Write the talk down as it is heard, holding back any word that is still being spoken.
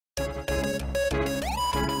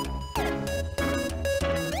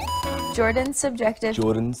Jordan's subjective.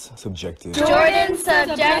 Jordan's subjective. Jordan's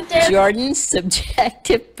subjective. Jordan's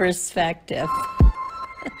subjective perspective.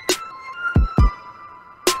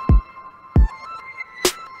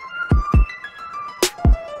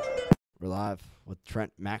 We're live with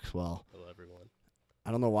Trent Maxwell. Hello, everyone.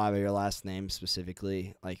 I don't know why, but your last name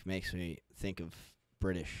specifically makes me think of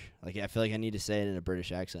British. I feel like I need to say it in a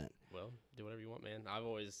British accent. Well, do whatever you want, man.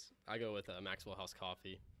 I go with Maxwell House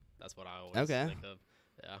Coffee. That's what I always think of.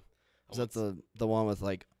 Yeah. Is that the one with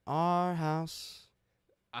our house?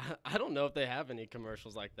 I don't know if they have any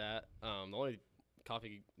commercials like that. The only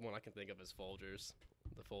coffee one I can think of is Folgers.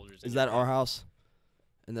 The Folgers. Is that our house?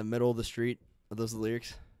 In the middle of the street? Are those the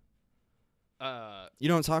lyrics? You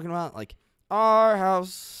know what I'm talking about? Our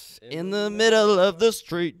house in the middle of the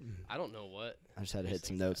street. I don't know what. I just had to hit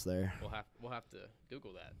some notes there. We'll have to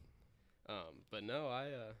Google that. But no,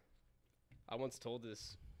 I once told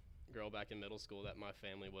this girl back in middle school that my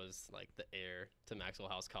family was the heir to Maxwell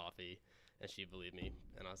House Coffee, and she believed me.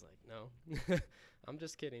 And I was like, no, I'm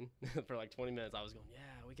just kidding. For 20 minutes, I was going,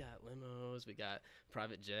 yeah, we got limos, we got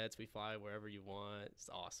private jets, we fly wherever you want. It's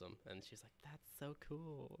awesome. And she's like, that's so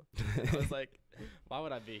cool. I was like, why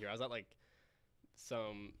would I be here? I was at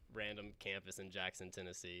some random campus in Jackson,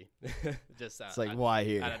 Tennessee. Just it's why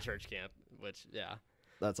here? At a church camp, which, yeah.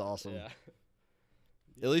 That's awesome. Yeah.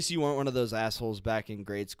 At least you weren't one of those assholes back in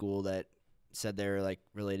grade school that said they were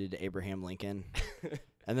related to Abraham Lincoln.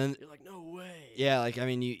 And then you're like, no way. Yeah,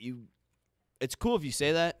 you it's cool if you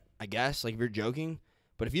say that, I guess, if you're joking,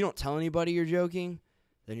 but if you don't tell anybody you're joking,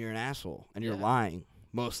 then you're an asshole and you're lying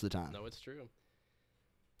most of the time. No, it's true.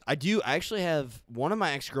 I actually have one of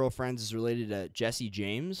my ex-girlfriends is related to Jesse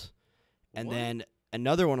James, and then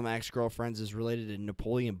another one of my ex-girlfriends is related to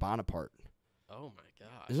Napoleon Bonaparte. Oh my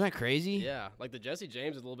gosh. Isn't that crazy? Yeah, the Jesse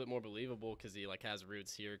James is a little bit more believable because he has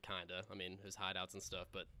roots here, kinda. I mean, his hideouts and stuff.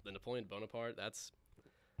 But the Napoleon Bonaparte, that's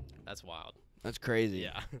wild. That's crazy.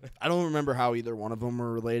 Yeah. I don't remember how either one of them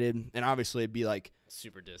were related, and obviously it'd be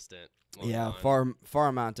super distant. Yeah, far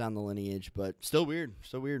amount down the lineage, but still weird.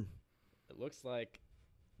 It looks like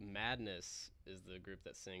Madness is the group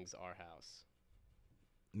that sings Our House.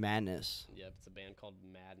 Madness. Yep, it's a band called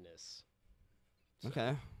Madness. So,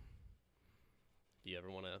 okay. Do you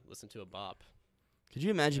ever want to listen to a bop? Could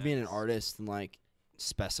you imagine being an artist and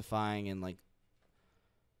specifying and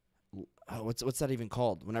what's that even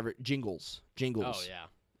called? Whenever jingles. Oh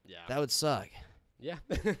yeah. That would suck. Yeah.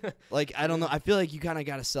 I don't know. I feel like you kind of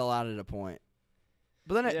got to sell out at a point.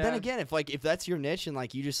 But then again, if that's your niche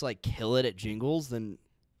and you just kill it at jingles, then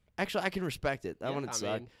actually I can respect it. That wouldn't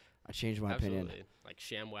suck. I changed my opinion.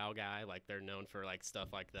 ShamWOW guy, they're known for stuff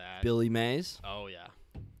like that. Billy Mays. Oh yeah.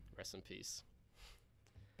 Rest in peace.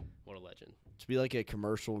 What a legend. To be a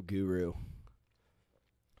commercial guru.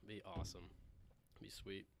 Be awesome. Be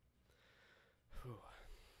sweet. Whew.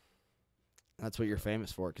 That's what you're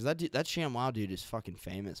famous for. Because that ShamWOW dude is fucking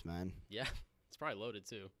famous, man. Yeah. It's probably loaded,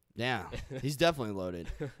 too. Yeah. He's definitely loaded.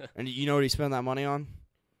 And you know what he spent that money on?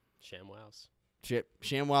 ShamWOWs.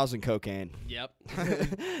 ShamWOWs and cocaine. Yep.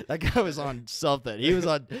 That guy was on something.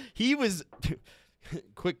 He was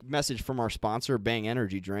quick message from our sponsor, Bang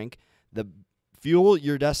Energy Drink. The fuel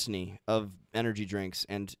your destiny of energy drinks.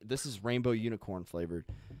 And this is rainbow unicorn flavored,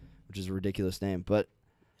 which is a ridiculous name. But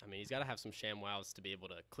I mean, he's got to have some ShamWOWs to be able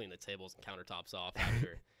to clean the tables and countertops off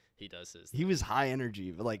after he does his thing. He was high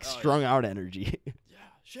energy, but strung out energy. Yeah,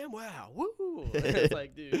 ShamWOW, woo! It's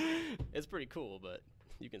dude, it's pretty cool, but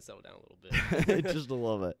you can settle down a little bit. Just a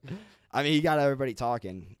little bit. I mean, he got everybody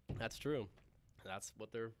talking. That's true. That's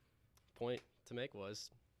what their point to make was.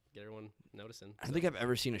 Get everyone noticing. I don't think I've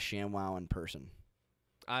ever seen a ShamWOW in person.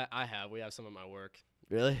 I have. We have some at my work.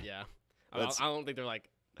 Really? Yeah. I don't think they're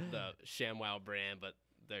the ShamWOW brand, but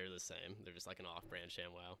they're the same. They're just an off-brand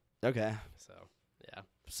ShamWOW. Okay. So, yeah.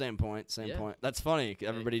 Same point. That's funny.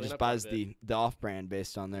 Everybody just buys the off-brand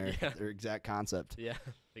based on their exact concept. Yeah,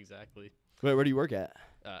 exactly. Wait, where do you work at?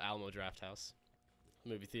 Alamo Draft House.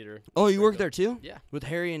 Movie theater. Oh, you work there too? Yeah. With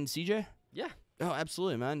Harry and CJ? Yeah. Oh,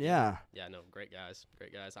 absolutely, man. Yeah. Yeah, no, great guys.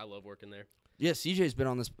 I love working there. Yeah, CJ's been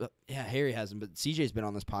on this. Harry hasn't, but CJ's been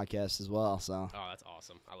on this podcast as well. So. Oh, that's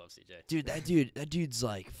awesome. I love CJ. Dude, that dude's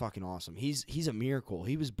fucking awesome. He's a miracle.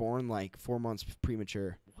 He was born 4 months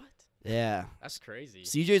premature. What? Yeah. That's crazy.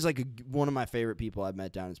 CJ's one of my favorite people I've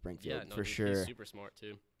met down in Springfield. Yeah, no, for sure. He's super smart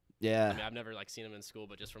too. Yeah. I mean, I've never seen him in school,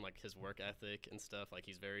 but just from his work ethic and stuff,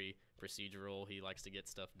 he's very procedural. He likes to get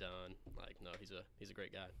stuff done. No, he's a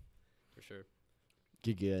great guy, for sure.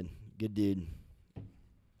 Good dude.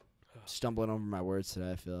 Stumbling over my words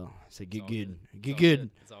today, I feel. I said good.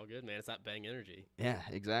 It's all good, man. It's that Bang energy. Yeah,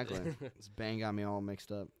 exactly. This Bang got me all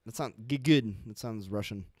mixed up. That sounds good. That sounds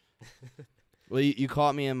Russian. Well, you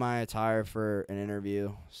caught me in my attire for an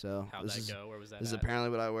interview, so How'd that go? Where was that this is at? apparently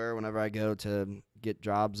what I wear whenever I go to get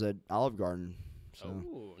jobs at Olive Garden. So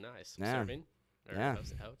Oh, nice. Yeah. Serving? Or Yeah.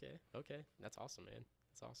 Okay. That's awesome, man.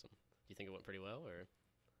 That's awesome. Do you think it went pretty well, or?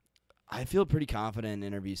 I feel pretty confident in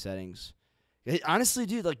interview settings. Honestly,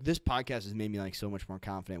 dude, like this podcast has made me like so much more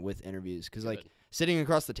confident with interviews because like Good. sitting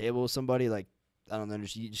across the table with somebody, like I don't know,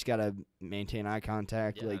 you just gotta maintain eye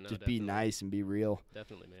contact, Yeah, like no, just be definitely. nice and be real.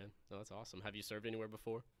 Definitely, man. No, that's awesome. Have you served anywhere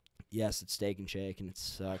before? Yes, it's Steak and Shake, and it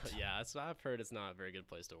sucked. Yeah, that's what I've heard. It's not a very good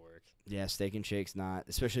place to work. Yeah, Steak and Shake's not,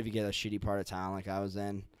 especially if you get a shitty part of town like I was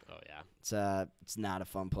in. Oh yeah. It's not a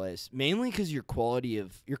fun place. Mainly because your quality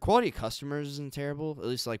of customers isn't terrible, at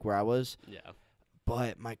least like where I was. Yeah.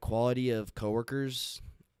 But my quality of coworkers,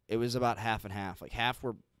 it was about half and half. Like half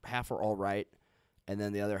were all right, and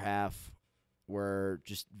then the other half were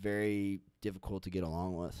just very difficult to get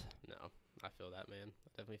along with. No, I feel that, man. I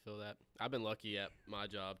definitely feel that. I've been lucky at my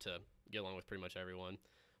job to get along with pretty much everyone.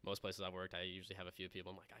 Most places I've worked, I usually have a few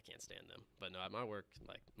people I'm like, I can't stand them. But no, at my work,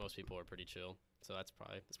 like most people are pretty chill. So that's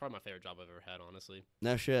probably my favorite job I've ever had, honestly.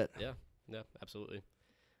 No shit. Yeah, absolutely.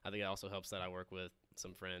 I think it also helps that I work with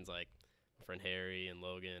some friends like my friend Harry and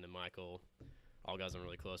Logan and Michael, all guys I'm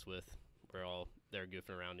really close with. They're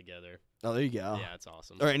goofing around together. Oh, there you go. Yeah, it's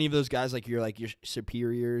awesome. Are any of those guys like your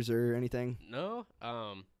superiors or anything? No,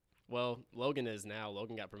 well, Logan is now.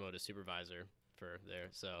 Logan got promoted to supervisor for there,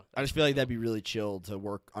 so I just feel like that'd be really chill to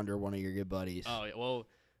work under one of your good buddies. Oh, yeah, well,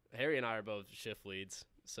 Harry and I are both shift leads,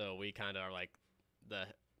 so we kind of are like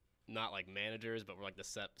not like managers, but we're like the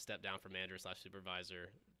step down from manager / supervisor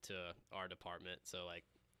to our department. So like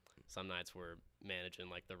some nights we're managing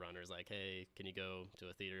like the runners, like, hey, can you go to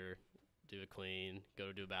a theater, do a clean, go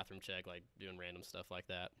to do a bathroom check, like doing random stuff like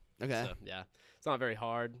that. Okay. So, yeah, it's not a very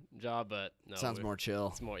hard job, but no, Sounds more chill.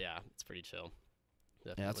 It's more, yeah, it's pretty chill.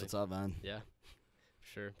 Definitely. Yeah, that's what's up, man. Yeah, for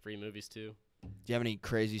sure. Free movies too. Do you have any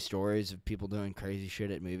crazy stories of people doing crazy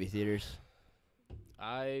shit at movie theaters?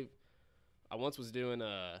 I once was doing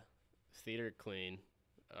a theater clean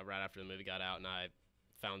right after the movie got out, and I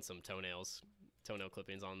found some toenail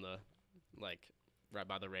clippings on the right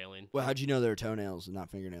by the railing. Well, how'd you know they were toenails and not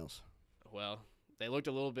fingernails? Well, they looked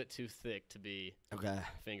a little bit too thick to be Okay.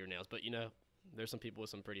 fingernails, but there's some people with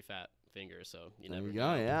some pretty fat fingers, so you There never you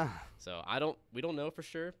go. know. Yeah. So we don't know for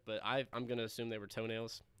sure, but I'm gonna assume they were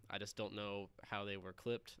toenails. I just don't know how they were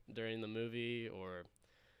clipped during the movie or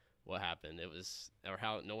what happened. Or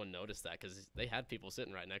how no one noticed that because they had people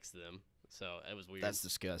sitting right next to them, so it was weird. That's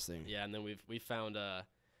disgusting. Yeah, and then we found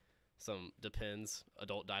some Depends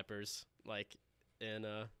adult diapers like in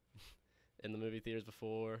the movie theaters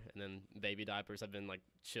before, and then baby diapers have been like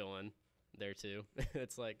chilling there too.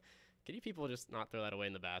 It's like, can you people just not throw that away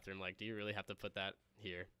in the bathroom? Like, do you really have to put that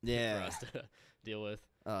here Yeah. for us to deal with?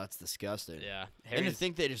 Oh, that's disgusting. Yeah, And to Harry's-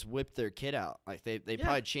 think they just whipped their kid out. Like they Yeah.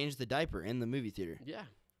 probably changed the diaper in the movie theater. Yeah,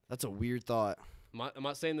 That's a weird thought. I'm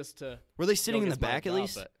not saying this to Were they sitting go in the against my back at job,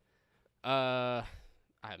 least? but I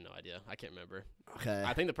have no idea. I can't remember. Okay.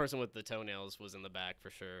 I think the person with the toenails was in the back for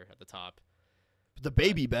sure at the top. But the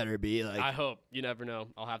baby better be like. I hope. You never know.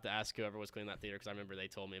 I'll have to ask whoever was cleaning that theater because I remember they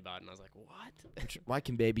told me about it, and I was like, what? Why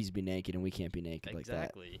can babies be naked and we can't be naked like that?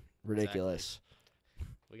 Exactly. Ridiculous.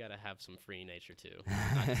 We got to have some free nature too.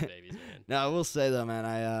 Not just babies, man. No, I will say though, man,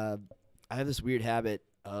 I have this weird habit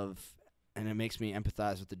of, and it makes me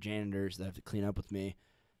empathize with the janitors that have to clean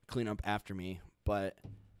up after me. But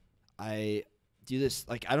I do this,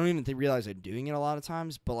 like, I don't even realize I'm doing it a lot of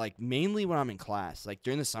times, but like mainly when I'm in class, like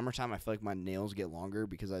during the summertime, I feel like my nails get longer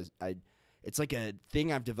because it's like a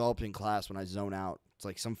thing I've developed in class when I zone out. It's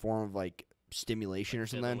like some form of like stimulation or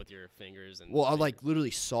Fiddling something. with your fingers and Well, I'll fingers. like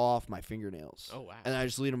literally saw off my fingernails. Oh wow. And I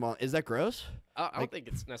just leave them on. Is that gross? I don't like- think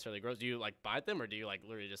it's necessarily gross. Do you like bite them or do you like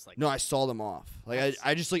literally just like? No, I saw them off. Like That's-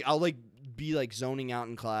 I just like I'll like be like zoning out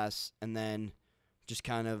in class and then just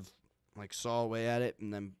kind of like saw away at it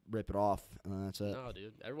and then rip it off and then that's it. No,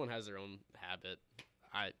 dude. Everyone has their own habit.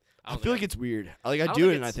 I I don't feel think like it's weird. Like I don't do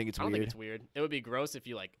think it and I think it's I don't weird. think it's weird. It would be gross if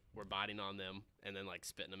you like were biting on them and then like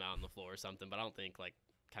spitting them out on the floor or something. But I don't think like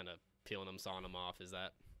kind of peeling them, sawing them off is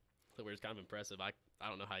that weird. It's kind of impressive. I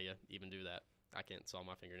don't know how you even do that. I can't saw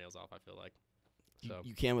my fingernails off. I feel like. So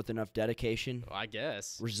You can with enough dedication, well, I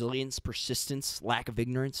guess resilience, persistence, lack of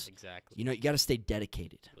ignorance. exactly. You know, you got to stay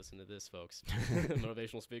dedicated. Listen to this, folks.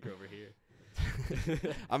 Motivational speaker over here.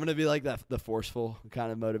 I'm gonna be like the forceful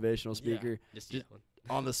kind of motivational speaker Just Just- yelling.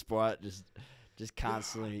 on the spot, just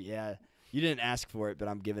constantly. Yeah, you didn't ask for it, but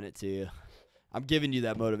I'm giving it to you. I'm giving you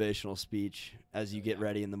that motivational speech as you get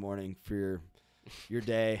ready in the morning for your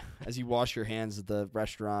day, as you wash your hands at the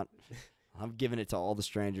restaurant. I'm giving it to all the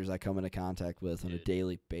strangers I come into contact with on a Dude.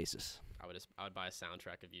 daily basis. I would buy a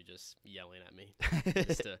soundtrack of you just yelling at me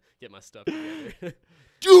just to get my stuff together.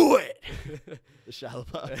 Do it! The Shia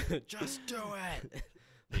LaBeouf. Just do it!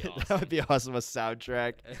 Be That awesome. would be awesome, a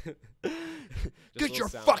soundtrack. Just Get little your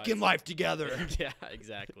sound fucking bites. life together, Yeah,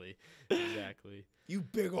 exactly. Exactly. you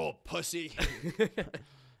big old pussy.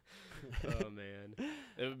 Oh man,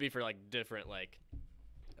 it would be for like different like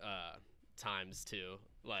times too,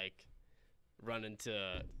 like run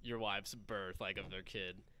into your wife's birth like of their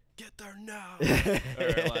kid. Get there now,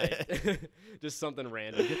 or like just something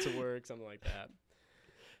random. Get to work, something like that.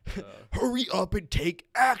 Hurry up and take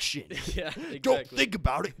action. Yeah, exactly. Don't think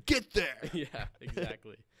about it. Get there. Yeah,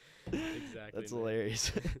 exactly. Exactly. That's man.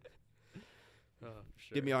 hilarious. Oh, for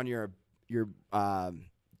sure. Get me on your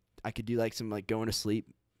I could do like some like going to sleep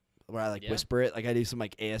where I like Yeah. whisper it. Like I do some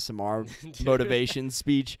like ASMR Dude. motivation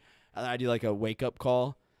speech. And then I do like a wake up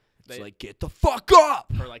call. It's They- like, get the fuck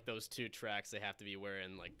up. For like those 2 tracks, they have to be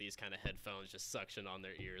wearing like these kind of headphones, just suction on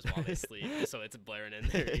their ears while they sleep, so it's blaring in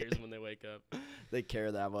their ears when they wake up. They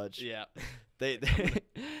care that much. Yeah.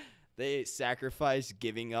 They sacrifice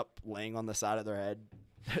giving up laying on the side of their head.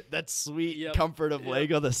 That sweet Yep. comfort of Yep.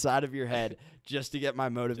 laying on the side of your head just to get my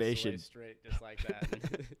Just lay motivation. straight, just like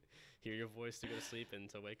that. Hear your voice to go to sleep and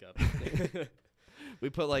to wake up. We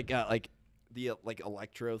put like the like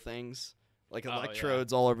electro things, like Oh, yeah.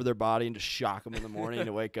 electrodes all over their body, and just shock them in the morning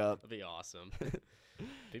to wake up. That'd be awesome.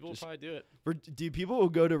 People will probably do it. Dude, people will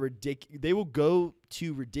go to they will go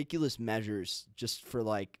to ridiculous measures just for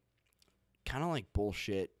like kind of like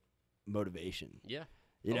bullshit motivation. Yeah.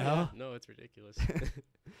 You Oh, know? yeah. No, it's ridiculous.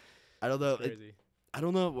 I don't know. It's crazy. I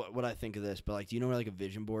don't know what I think of this, but like, do you know what like a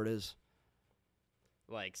vision board is?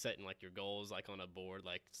 Like setting like your goals like on a board,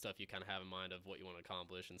 like stuff you kind of have in mind of what you want to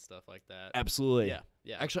accomplish and stuff like that. Absolutely. Yeah.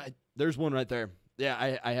 Yeah. Actually, there's one right there.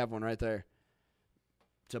 Yeah, I have one right there.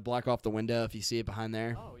 To block off the window, if you see it behind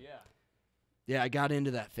there. Oh yeah. Yeah, I got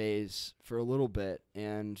into that phase for a little bit,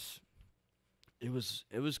 and it was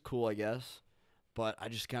cool, I guess. But I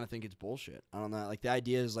just kind of think it's bullshit. I don't know. Like the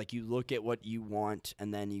idea is like you look at what you want,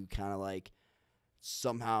 and then you kind of like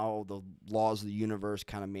somehow the laws of the universe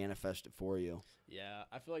kind of manifest it for you. Yeah,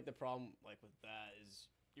 I feel like the problem like with that is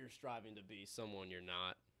you're striving to be someone you're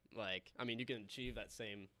not. Like, I mean, you can achieve that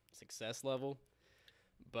same success level,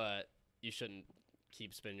 but you shouldn't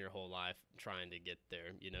keep spending your whole life trying to get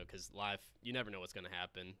there, you know, because life, you never know what's going to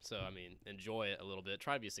happen. So, I mean, enjoy it a little bit.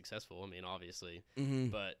 Try to be successful, I mean, obviously,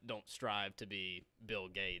 but don't strive to be Bill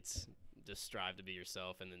Gates. Just strive to be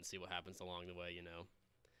yourself and then see what happens along the way, you know.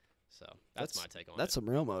 So, that's my take on it. That's some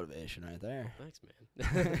real motivation right there. Thanks,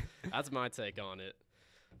 man. That's my take on it.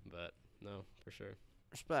 But, no, for sure.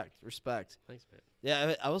 Respect. Thanks, man.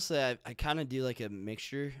 Yeah, I will say I kind of do like a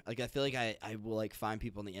mixture. Like I feel like I will like find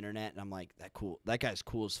people on the internet and I'm like that guy's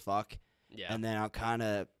cool as fuck. Yeah. And then I'll kind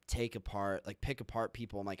of pick apart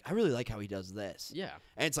people. I'm like, I really like how he does this. Yeah.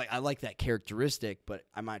 And it's like I like that characteristic, but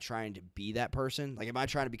am I trying to be that person? Like, am I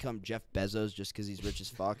trying to become Jeff Bezos just because he's rich as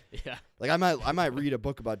fuck? Yeah. Like I might read a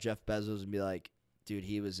book about Jeff Bezos and be like, dude,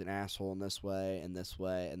 he was an asshole in this way and this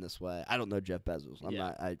way and this way. I don't know Jeff Bezos. I'm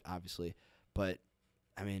not. I obviously, but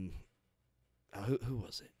I mean. Who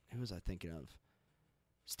was it? Who was I thinking of?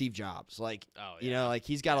 Steve Jobs. Like, you know, like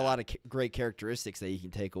he's got a lot of great characteristics that you can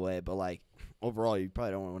take away, but like overall, you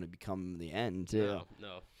probably don't want to become the end too.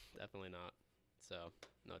 No, definitely not. So,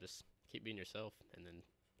 no, just keep being yourself and then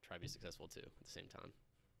try to be successful too at the same time,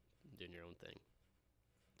 doing your own thing.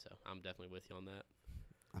 So, I'm definitely with you on that.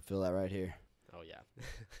 I feel that right here. Oh,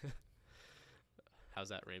 yeah. How's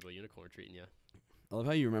that Rainbow Unicorn treating you? I love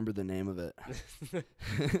how you remember the name of it.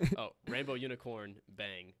 Oh, Rainbow Unicorn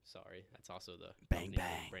Bang. Sorry. That's also the Bang company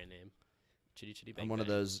Bang. brand name. Chitty Chitty Bang I'm one of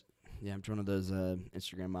Bang. those. Yeah, I'm one of those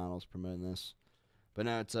Instagram models promoting this. But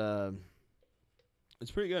no,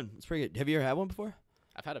 it's pretty good. It's pretty good. Have you ever had one before?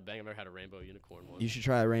 I've had a Bang. I've never had a Rainbow Unicorn one. You should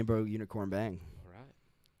try a Rainbow Unicorn Bang. All right.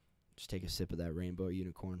 Just take a sip of that Rainbow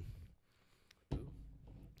Unicorn.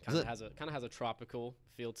 Kind of has a tropical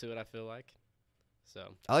feel to it, I feel like. So,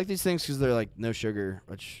 I like these things because they're like no sugar,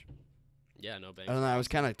 which yeah, no Bang. I don't know. I was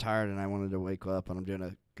kind of tired and I wanted to wake up, and I'm doing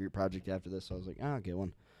a group project after this, so I was like, I'll get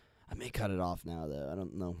one. I may cut it off now, though. I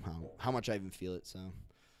don't know how much I even feel it, so.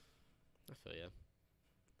 I feel ya.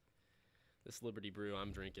 This Liberty Brew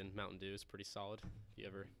I'm drinking, Mountain Dew, is pretty solid. If you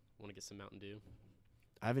ever want to get some Mountain Dew.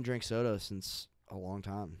 I haven't drank soda since a long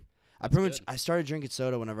time. That's good. I started drinking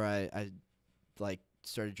soda whenever I like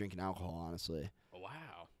started drinking alcohol, honestly. Oh, wow.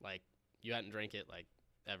 Like, you hadn't drank it, like,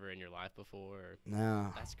 ever in your life before? Or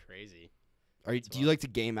No. that's crazy. Do you like to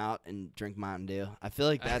game out and drink Mountain Dew? I feel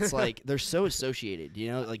like that's like they're so associated,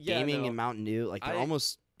 you know, like Yeah, gaming no. and Mountain Dew, like they're I-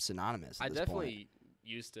 almost synonymous. At I this definitely point.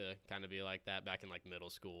 used to kind of be like that back in like middle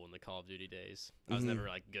school in the Call of Duty days. I was Mhm. never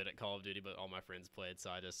like good at Call of Duty, but all my friends played, so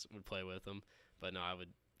I just would play with them. But no, I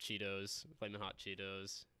would Cheetos, Flamin' Hot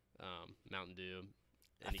Cheetos, Mountain Dew.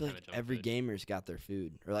 I Any feel kind like of junk every food. gamer's got their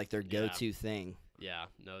food or like their Yeah. go-to thing. Yeah,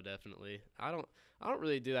 no, definitely. I don't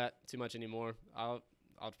really do that too much anymore. I'll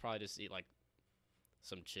probably just eat like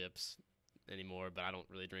some chips anymore, but I don't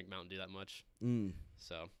really drink Mountain Dew that much. Mm.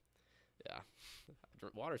 So, yeah,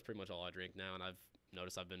 water's pretty much all I drink now, and I've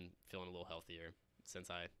noticed I've been feeling a little healthier since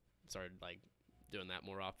I started like doing that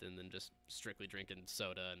more often than just strictly drinking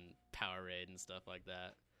soda and Powerade and stuff like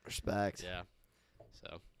that. Respect. Yeah.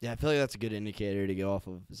 So. Yeah, I feel like that's a good indicator to go off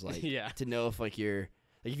of. Is like Yeah. to know if like you're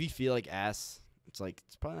like if you feel like ass, it's like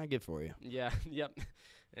it's probably not good for you. Yeah. Yep.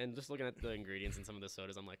 And just looking at the ingredients in some of the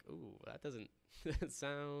sodas, I'm like, ooh, that doesn't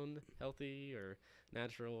sound healthy or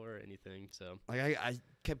natural or anything. So. Like I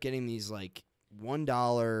kept getting these like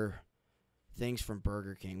 $1 things from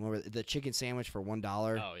Burger King. What were the chicken sandwich for $1?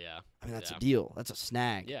 Oh yeah. I mean that's yeah. a deal. That's a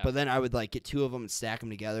snag. Yeah. But then I would like get 2 of them and stack them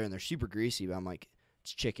together, and they're super greasy. But I'm like,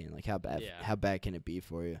 it's chicken. Like how bad? Yeah. How bad can it be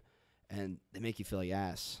for you? And they make you feel like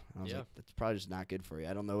ass. I was Yeah. like, that's probably just not good for you.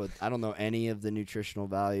 I don't know. I don't know any of the nutritional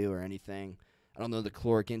value or anything. I don't know the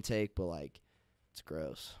caloric intake, but like, it's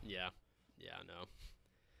gross. Yeah. Yeah. No.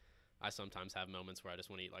 I sometimes have moments where I just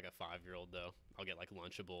want to eat like a 5-year-old though. I'll get like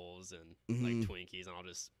Lunchables and like Mhm. Twinkies, and I'll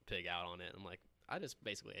just pig out on it. I'm like, I just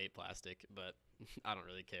basically ate plastic, but I don't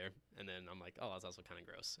really care. And then I'm like, oh, that's also kind of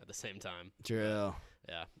gross at the same time. True.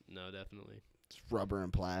 Yeah. No, definitely. It's rubber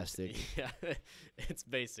and plastic. Yeah. It's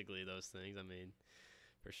basically those things. I mean,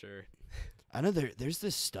 for sure. I know there's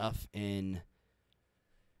this stuff in.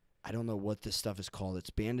 I don't know what this stuff is called.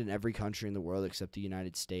 It's banned in every country in the world except the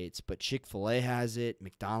United States. But Chick-fil-A has it.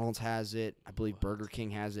 McDonald's has it. I believe What? Burger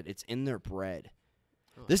King has it. It's in their bread.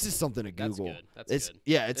 Oh, This is something to that's Google. good. That's It's good.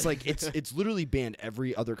 yeah. It's like it's literally banned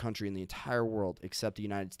every other country in the entire world except the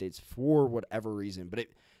United States for whatever reason. But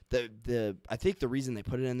I think the reason they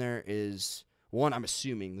put it in there is one. I'm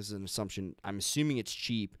assuming this is an assumption. I'm assuming it's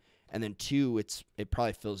cheap, and then 2, it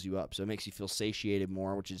probably fills you up, so it makes you feel satiated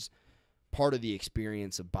more, which is part of the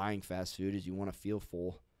experience of buying fast food is you want to feel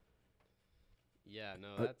full. Yeah.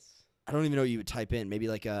 No, Uh, that's. I don't even know what you would type in. Maybe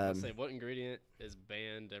like Let's say what ingredient is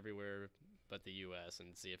banned everywhere but the U.S.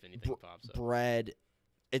 and see if anything pops up. bread.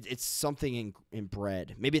 It's something in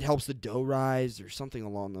bread. Maybe it helps the dough rise or something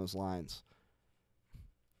along those lines.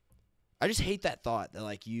 I just hate that thought that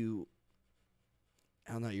like I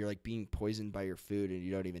don't know, you're like being poisoned by your food and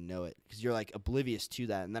you don't even know it because you're like oblivious to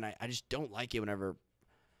that. And then I just don't like it whenever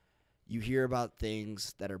you hear about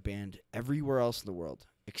things that are banned everywhere else in the world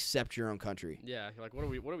except your own country. Yeah. You're like, what are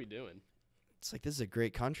we doing? It's like, this is a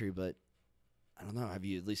great country, but I don't know. Have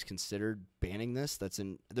you at least considered banning this?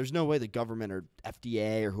 There's no way the government or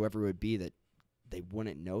FDA or whoever it would be that they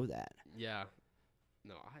wouldn't know that. Yeah.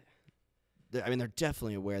 No, I mean, they're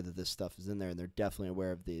definitely aware that this stuff is in there, and they're definitely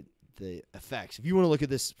aware of the effects. If you want to look at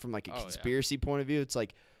this from like a Oh, yeah. conspiracy point of view, it's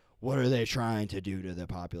like, what are they trying to do to the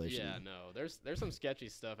population? Yeah, no. There's some sketchy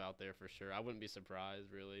stuff out there for sure. I wouldn't be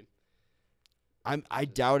surprised, really. I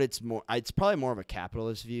doubt it's more. It's probably more of a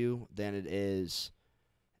capitalist view than it is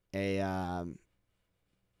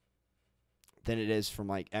from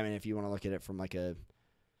like. I mean, if you want to look at it from like a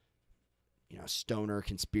stoner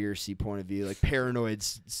conspiracy point of view, like paranoid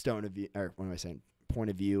stone of view, or what am I saying? Point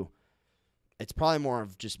of view. It's probably more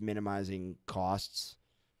of just minimizing costs,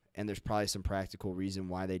 and there's probably some practical reason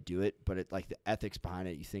why they do it. But it like the ethics behind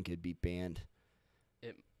it, you think it'd be banned.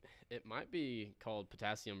 It might be called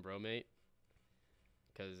potassium bromate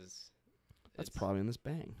because That's probably in this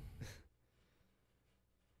bang.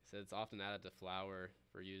 it's often added to flour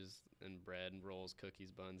for use in bread, rolls,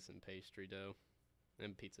 cookies, buns, and pastry dough,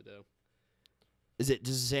 and pizza dough. Does it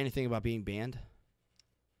say anything about being banned?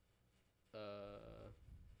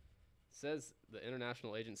 Says the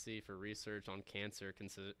International Agency for Research on Cancer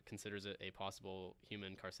considers it a possible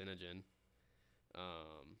human carcinogen.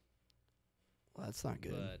 Well, that's not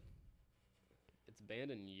good. But it's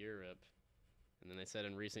banned in Europe. And then they said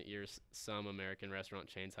in recent years, some American restaurant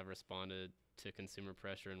chains have responded to consumer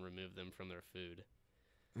pressure and removed them from their food.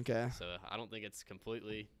 Okay. So I don't think it's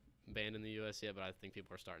completely banned in the U.S. yet, but I think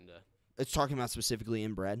people are starting to. It's talking about specifically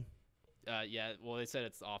in bread. Yeah. Well, they said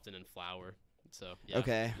it's often in flour. So yeah.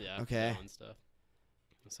 Okay, Yeah. okay. dough and stuff.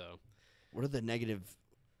 So. What are the negative?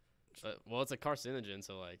 Well, it's a carcinogen,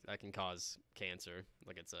 so like that can cause cancer.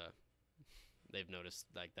 Like they've noticed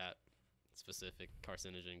like that specific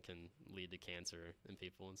carcinogen can lead to cancer in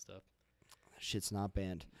people and stuff. Shit's not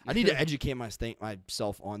banned. I need to educate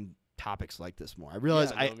myself on topics like this more. I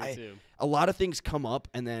realize Yeah, no, me too. a lot of things come up,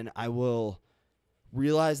 and then I will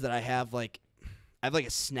realize that I have like a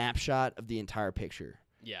snapshot of the entire picture.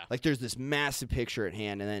 Yeah. Like there's this massive picture at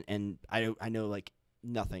hand, and I know like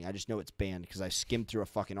nothing. I just know it's banned because I skimmed through a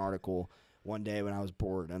fucking article one day when I was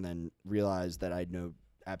bored, and then realized that I know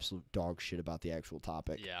absolute dog shit about the actual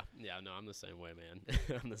topic. Yeah. No, I'm the same way,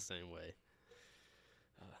 man. I'm the same way.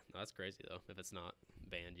 No, that's crazy though if it's not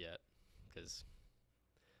banned yet, because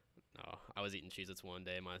I was eating Cheez-Its one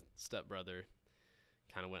day. My stepbrother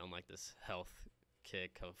kind of went on like this health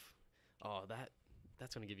kick of,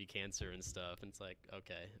 that's going to give you cancer and stuff. And it's like,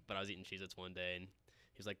 okay. But I was eating Cheez-Its one day, and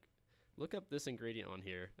he was like, look up this ingredient on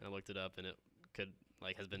here. And I looked it up, and it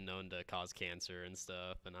has been known to cause cancer and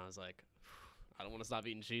stuff. And I was like, I don't want to stop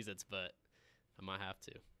eating Cheez-Its, but I might have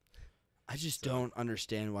to. I just don't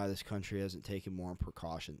understand why this country hasn't taken more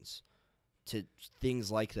precautions to things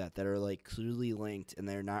like that are like clearly linked, and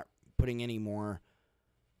they're not putting any more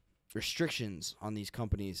restrictions on these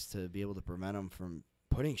companies to be able to prevent them from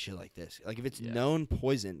putting shit like this. Like if it's known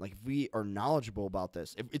poison, like if we are knowledgeable about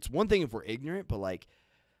this, it's one thing if we're ignorant, but like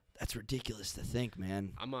that's ridiculous to think,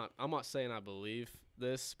 man. I'm not saying I believe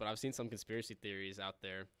this, but I've seen some conspiracy theories out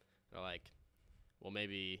there that are like, well,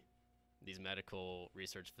 maybe these medical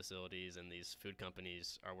research facilities and these food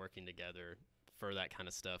companies are working together for that kind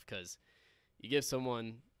of stuff, because you give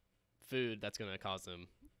someone food that's going to cause them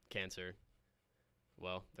cancer,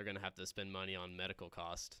 well, they're going to have to spend money on medical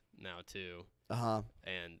cost now too.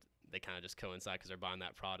 And they kind of just coincide because they're buying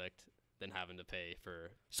that product, then having to pay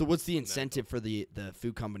for. So what's the incentive for the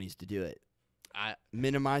food companies to do it?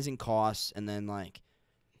 Minimizing costs, and then like,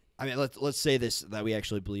 I mean, let's say this, that we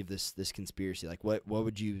actually believe this conspiracy. Like, what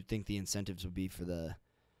would you think the incentives would be for the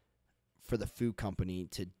food company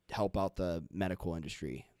to help out the medical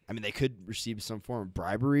industry? I mean, they could receive some form of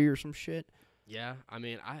bribery or some shit. Yeah, I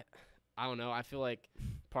mean, I don't know. I feel like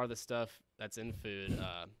part of the stuff that's in food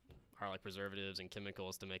are like preservatives and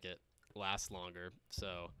chemicals to make it last longer.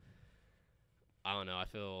 So I don't know.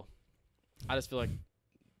 I just feel like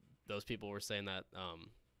those people were saying that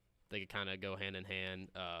they could kind of go hand in hand.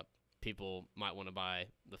 People might want to buy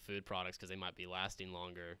the food products because they might be lasting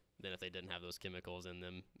longer than if they didn't have those chemicals in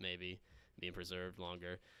them, maybe being preserved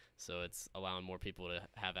longer. So it's allowing more people to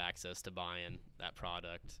have access to buying that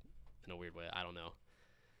product in a weird way. I don't know.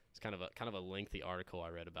 It's kind of a lengthy article I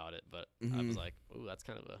read about it, but I was like, ooh, that's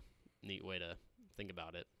kind of a neat way to think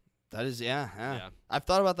about it. That is, yeah. I've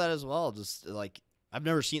thought about that as well. Just like, I've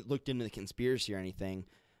never looked into the conspiracy or anything,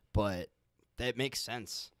 but that makes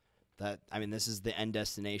sense. That, I mean, this is the end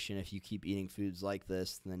destination. If you keep eating foods like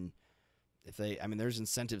this, then there's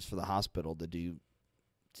incentives for the hospital to do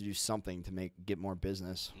something to get more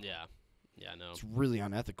business. Yeah, no. It's really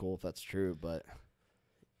unethical if that's true, but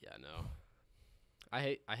yeah, no.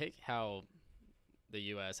 I hate how the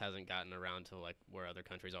U.S. hasn't gotten around to like where other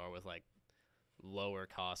countries are with like lower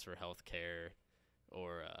costs for health care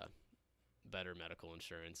or better medical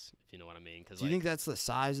insurance, if you know what I mean. Do you think that's the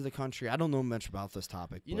size of the country? I don't know much about this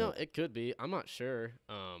topic. You know, it could be. I'm not sure.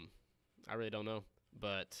 I really don't know.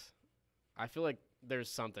 But I feel like there's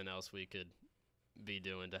something else we could be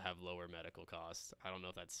doing to have lower medical costs. I don't know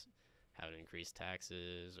if that's having increased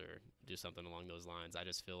taxes or do something along those lines. I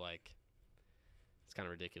just feel like it's kind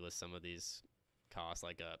of ridiculous. Some of these costs,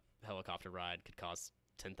 like a helicopter ride could cost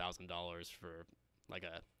 $10,000 for like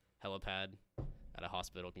a helipad at a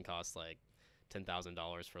hospital can cost like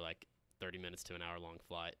 $10,000 for like 30 minutes to an hour long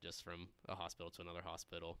flight just from a hospital to another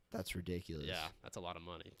hospital. That's ridiculous. Yeah, that's a lot of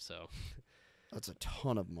money. So that's a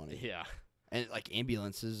ton of money. Yeah. And like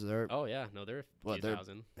ambulances, they're they're a few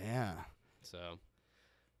thousand. Yeah. So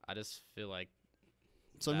I just feel like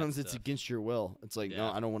sometimes it's against your will. It's like,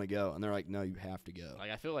 no, I don't want to go, and they're like, no, you have to go.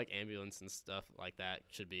 Like I feel like ambulance and stuff like that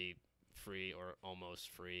should be free or almost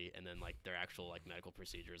free, and then like their actual like medical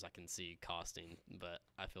procedures I can see costing, but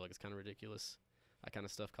I feel like it's kind of ridiculous. That kind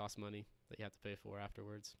of stuff costs money that you have to pay for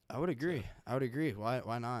afterwards. I would agree.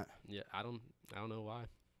 Why not? Yeah, I don't know why.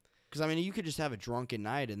 Because, I mean, you could just have a drunken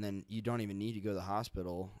night and then you don't even need to go to the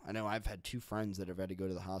hospital. I know I've had two friends that have had to go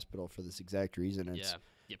to the hospital for this exact reason. And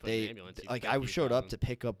you put an ambulance. Like, I showed up to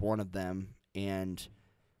pick up one of them, and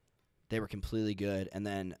they were completely good. And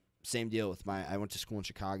then same deal with I went to school in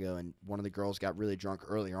Chicago, and one of the girls got really drunk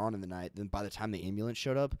earlier on in the night. Then by the time the ambulance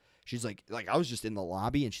showed up, she's like I was just in the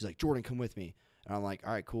lobby, and she's like, Jordan, come with me. And I'm like,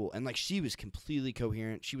 all right, cool. And, like, she was completely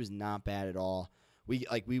coherent. She was not bad at all.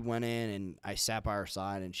 We went in, and I sat by her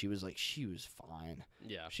side, and she was fine.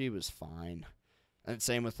 Yeah. She was fine. And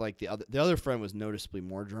same with, like, the other friend was noticeably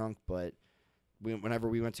more drunk, but whenever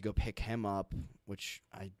we went to go pick him up, which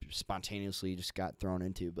I spontaneously just got thrown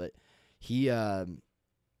into, but he was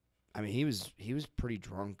pretty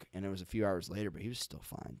drunk, and it was a few hours later, but he was still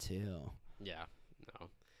fine, too. Yeah.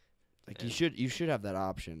 Like you should have that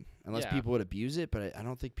option, unless Yeah. people would abuse it. But I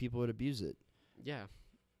don't think people would abuse it. Yeah.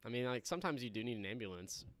 I mean, like, sometimes you do need an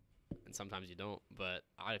ambulance, and sometimes you don't. But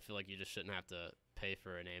I feel like you just shouldn't have to pay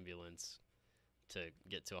for an ambulance to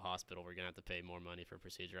get to a hospital. We're going to have to pay more money for a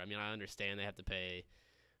procedure. I mean, I understand they have to pay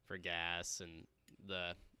for gas and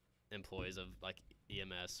the employees of, like,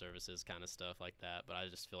 EMS services kind of stuff like that. But I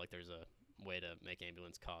just feel like there's a way to make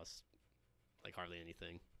ambulance costs, like, hardly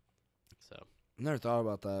anything. So, I never thought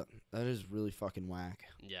about that. That is really fucking whack.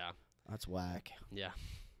 yeah. That's whack. Yeah.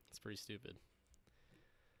 It's pretty stupid.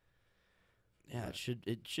 Yeah, it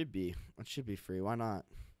should be. It should be free. Why not?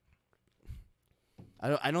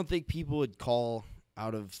 I don't think people would call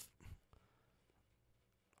out of.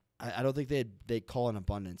 I don't think they'd call an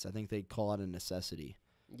abundance. I think they'd call out a necessity.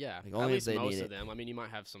 Yeah, Like, at only if least they most need of it. them. I mean, you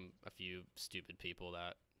might have a few stupid people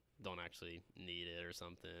that don't actually need it or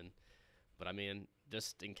something. But I mean,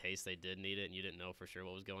 just in case they did need it and you didn't know for sure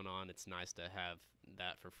what was going on, it's nice to have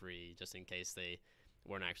that for free, just in case they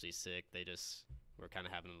weren't actually sick. They just were kind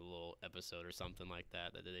of having a little episode or something like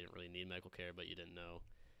that they didn't really need medical care, but you didn't know.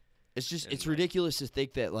 It's just And, it's like- ridiculous to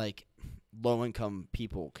think that like low income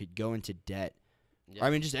people could go into debt. Yeah. I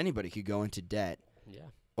mean, just anybody could go into debt Yeah.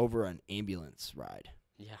 over an ambulance ride.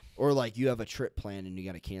 Yeah. Or like you have a trip planned and you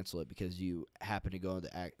got to cancel it because you happen to go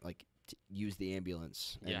to use the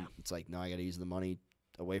ambulance. And Yeah. it's like, no, I got to use the money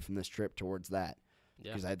away from this trip towards that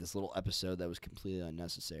Yeah. because I had this little episode that was completely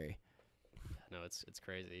unnecessary. No, it's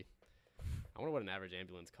crazy. I wonder what an average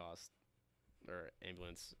ambulance cost or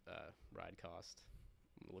ambulance ride cost.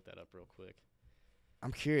 I'm gonna look that up real quick.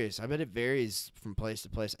 I'm curious. I bet it varies from place to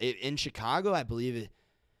place. In Chicago, I believe it.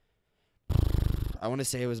 I want to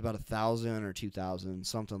say it was about 1,000 or 2,000,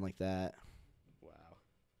 something like that. Wow.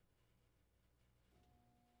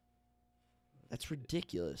 That's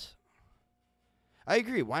ridiculous. I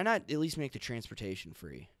agree. Why not at least make the transportation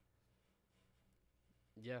free,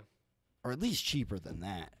 Yeah. or at least cheaper than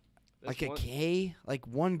that? This Like a one- K, like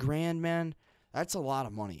 $1,000, man. That's a lot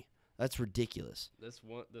of money. That's ridiculous.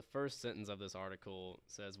 The first sentence of this article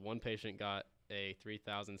says one patient got a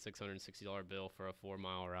 $3,660 bill for a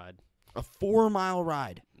 4-mile ride. A 4-mile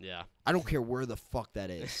ride. Yeah. I don't care where the fuck that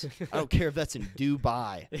is. I don't care if that's in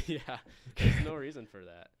Dubai. Yeah. There's no reason for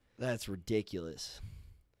that. That's ridiculous.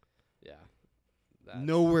 Yeah. That's-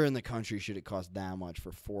 Nowhere in the country should it cost that much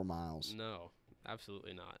for 4 miles. No,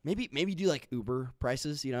 absolutely not. Maybe do like Uber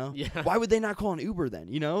prices, you know? Yeah. Why would they not call an Uber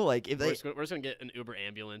then? You know, like if We're they just gonna get an Uber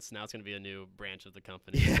ambulance. Now it's gonna be a new branch of the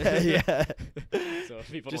company. yeah. So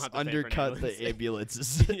people Just don't have to pay for an undercut the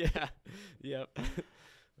ambulance. ambulances. Yeah. Yep.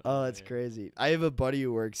 Oh, that's man. crazy. I have a buddy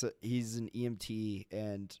who works. He's an EMT,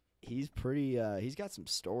 and he's pretty. He's got some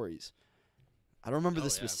stories. I don't remember Oh, the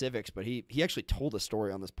yeah. specifics, but he actually told a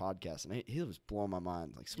story on this podcast, and he was blowing my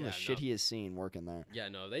mind. Like some of the Yeah, shit no. he has seen working there. Yeah,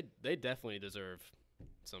 no, they definitely deserve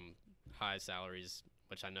some high salaries,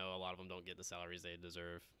 which I know a lot of them don't get the salaries they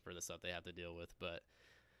deserve for the stuff they have to deal with. But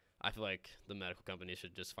I feel like the medical company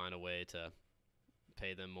should just find a way to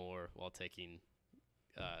pay them more while taking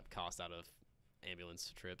cost out of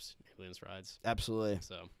ambulance trips, ambulance rides. Absolutely,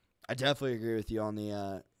 So I definitely agree with you on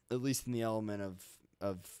the at least in the element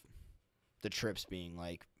of the trips being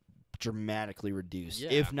like dramatically reduced, Yeah.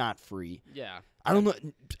 if not free. yeah, I don't know.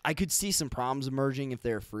 I could see some problems emerging if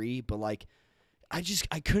they're free, but like, I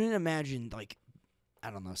couldn't imagine like, I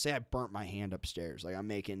don't know. Say I burnt my hand upstairs, like I'm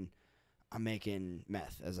making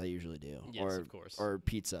meth as I usually do, yes, of course. or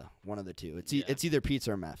pizza, one of the two. It's Yeah. it's either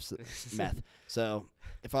pizza or meth. So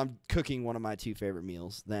if I'm cooking one of my 2 favorite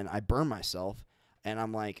meals, then I burn myself, and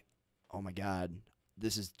I'm like, oh my god,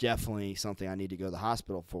 this is definitely something I need to go to the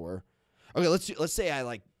hospital for. Okay, let's say I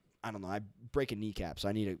don't know, I break a kneecap, so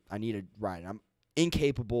I need a ride. I'm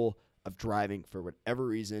incapable of driving for whatever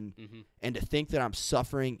reason, Mm-hmm. and to think that I'm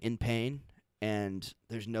suffering in pain and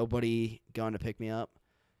there's nobody going to pick me up,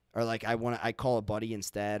 or like I call a buddy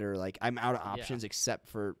instead, or like I'm out of options except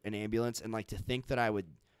for an ambulance, and like to think that I would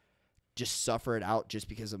just suffer it out just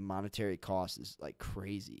because of monetary cost is like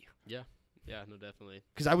crazy. Yeah, no, definitely.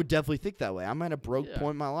 Because I would definitely think that way. I'm at a broke Yeah.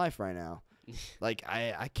 point in my life right now. Like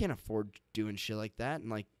I can't afford doing shit like that, and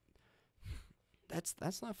like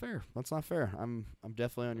that's not fair. That's not fair. I'm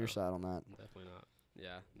definitely on your No. side on that. Definitely not.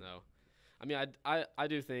 Yeah, no. I mean, I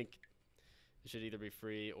do think it should either be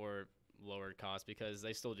free or lowered cost, because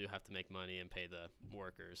they still do have to make money and pay the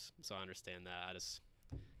workers. So I understand that. I just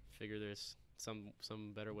figure there's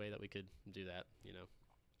some better way that we could do that, you know.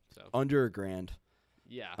 So Under $1,000.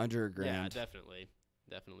 yeah, Under yeah, $1,000.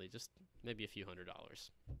 definitely, just maybe a few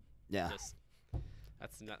 $100s. Yeah. Just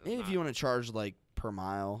that's not. Maybe if you want to charge like per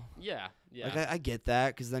mile. Yeah, yeah, Like I get that,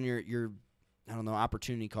 because then you're I don't know,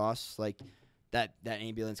 opportunity costs. Like that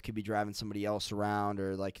ambulance could be driving somebody else around,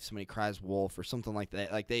 or like if somebody cries wolf or something like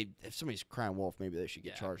that. Like if somebody's crying wolf, maybe they should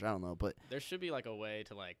get charged. I don't know, but there should be like a way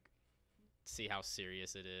to like see how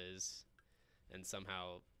serious it is, and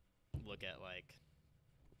somehow look at like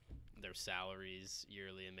their salaries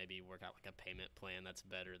yearly and maybe work out like a payment plan that's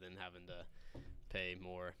better than having to pay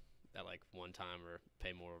more at like one time or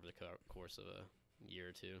pay more over the course of a year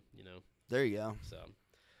or two, you know? There you go. So,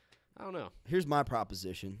 I don't know. Here's my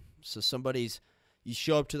proposition. So you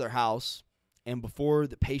show up to their house, and before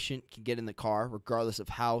the patient can get in the car, regardless of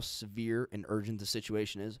how severe and urgent the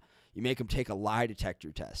situation is, you make them take a lie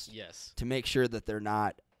detector test. Yes. To make sure that they're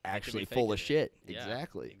not actually full of shit. Yeah,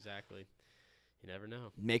 Exactly. You never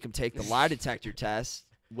know. Make them take the lie detector test,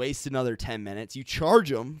 waste another 10 minutes. You charge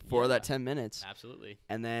them for that 10 minutes. Absolutely.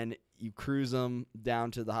 And then you cruise them down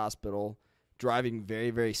to the hospital, driving very,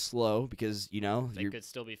 very slow because, you know. They could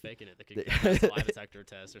still be faking it. They could get a lie detector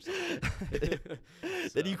test or something.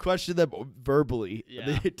 Then you question them verbally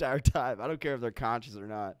the entire time. I don't care if they're conscious or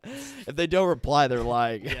not. If they don't reply, they're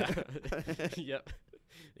lying. Yeah. Yep.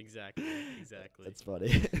 Exactly. That's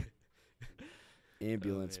funny.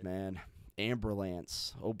 Ambulance, man.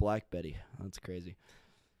 Amberlance. Oh, Black Betty. That's crazy.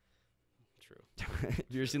 True. Have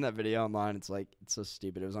you ever seen that video online? It's so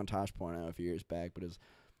stupid. It was on Tosh Point a few years back, but it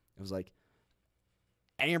was like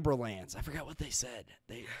Amberlance. I forgot what they said.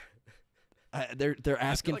 They're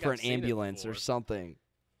asking like for I've an seen it ambulance or before. something.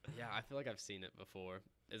 Yeah, I feel like I've seen it before.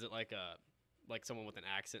 Is it like someone with an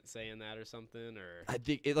accent saying that or something, or? I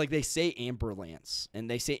think they say Amberlance and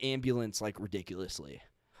they say ambulance like ridiculously.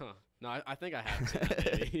 Huh. No, I think I have seen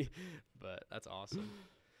that maybe, but that's awesome.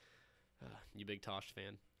 You big Tosh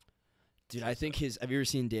fan? Dude, I think have you ever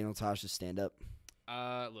seen Daniel Tosh's stand up?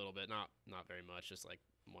 A little bit, not very much. Just like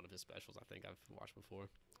one of his specials, I think I've watched before.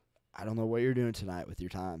 I don't know what you're doing tonight with your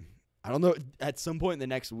time. I don't know. At some point in the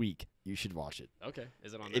next week, you should watch it. Okay,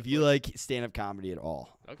 is it on? If Netflix? you like stand up comedy at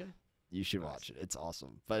all, okay, you should watch it. It's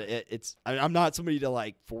awesome. But I'm not somebody to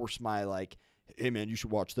like force my like, hey man, you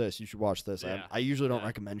should watch this. You should watch this. Yeah. I usually don't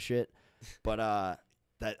recommend shit, but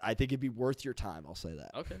that I think it'd be worth your time. I'll say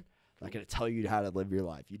that. okay. I'm not gonna tell you how to live your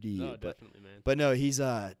life. You do you. No, definitely, man. But no, he's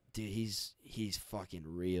dude, he's fucking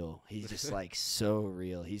real. He's just like so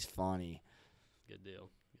real. He's funny. Good deal.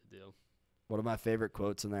 One of my favorite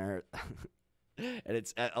quotes in there,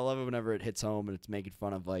 and I love it whenever it hits home and it's making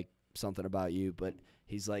fun of like something about you. But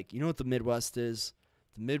he's like, you know what the Midwest is?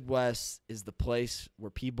 The Midwest is the place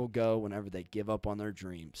where people go whenever they give up on their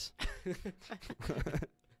dreams.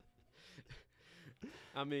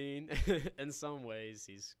 I mean, in some ways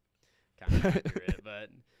he's kind of accurate, but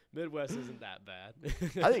Midwest isn't that bad.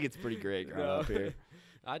 I think it's pretty great growing up here.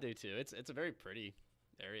 I do too. It's a very pretty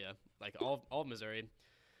area. Like all of Missouri.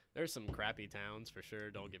 There's some crappy towns for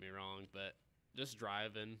sure, don't get me wrong, but just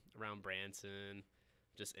driving around Branson,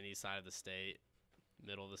 just any side of the state,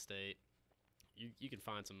 middle of the state, you can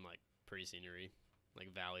find some like pretty scenery,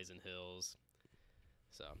 like valleys and hills.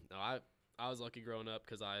 So no, I was lucky growing up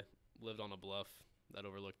because I lived on a bluff that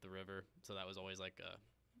overlooked the river, so that was always like a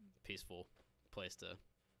peaceful place to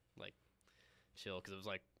like chill because it was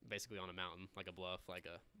like basically on a mountain, like a bluff, like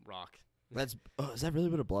a rock. Is that really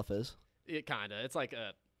what a bluff is? It kind of. It's like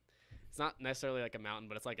it's not necessarily like a mountain,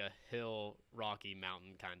 but it's like a hill, rocky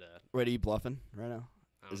mountain kind of. Wait, are you bluffing right now?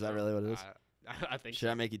 Is that really what it is? I think. Should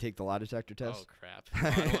I make you take the lie detector test? Oh crap!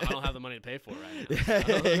 Well, I don't have the money to pay for it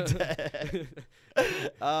right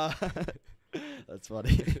now. That's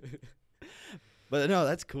funny. But no,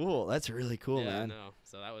 that's cool. That's really cool, man. Yeah, no.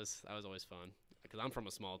 So that was always fun because I'm from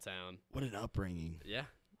a small town. What an upbringing. Yeah.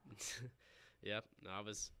 Yep. No,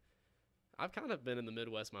 I've kind of been in the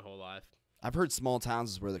Midwest my whole life. I've heard small towns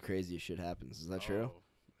is where the craziest shit happens. Is that true? Oh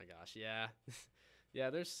my gosh, yeah. Yeah,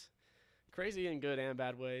 there's crazy in good and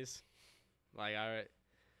bad ways. Like I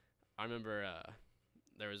remember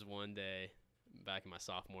there was one day back in my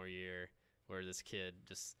sophomore year where this kid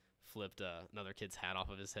just flipped another kid's hat off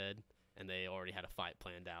of his head, and they already had a fight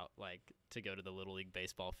planned out, like to go to the Little League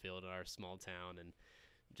baseball field in our small town and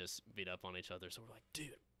just beat up on each other. So we're like,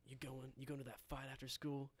 dude, you going to that fight after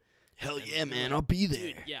school? Hell And yeah, we're man! like, I'll be there.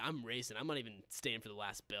 Dude, yeah, I'm racing. I'm not even staying for the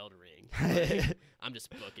last bell to ring. Like, I'm just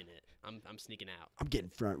booking it. I'm sneaking out. I'm getting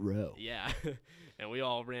front row. Yeah. And we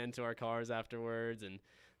all ran to our cars afterwards and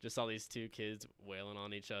just saw these two kids wailing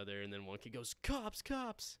on each other. And then one kid goes, cops,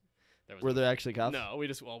 cops. Were there actually cops? No, we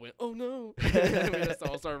just all went, oh no. We just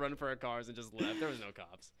all started running for our cars and just left. There was no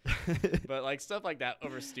cops. But like stuff like that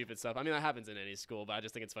over stupid stuff. I mean, that happens in any school, but I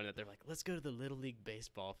just think it's funny that they're like, let's go to the Little League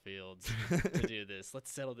baseball fields to do this.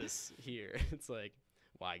 Let's settle this here. It's like,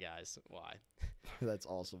 why, guys? Why? That's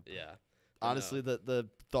awesome. Yeah. Honestly, the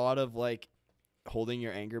thought of like holding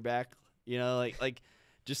your anger back You know, like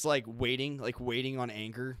just like waiting on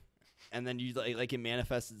anger, and then you like it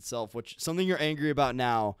manifests itself. Which something you're angry about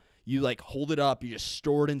now, you like hold it up, you just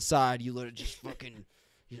store it inside, you let it just fucking,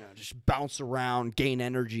 just bounce around, gain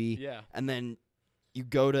energy, Yeah. and then you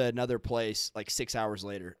go to another place like 6 hours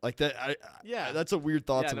later. Like that. Yeah. That's a weird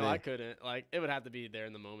thought Yeah, to no, me. I couldn't. Like, it would have to be there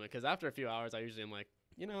in the moment. Because after a few hours, I usually am like,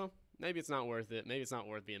 maybe it's not worth it. Maybe it's not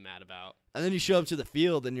worth being mad about. And then you show up to the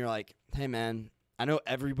field and you're like, hey, man, I know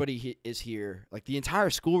everybody is here. Like, the entire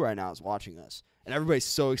school right now is watching us. And everybody's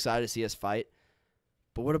so excited to see us fight.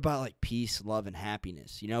 But what about, like, peace, love, and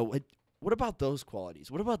happiness? What about those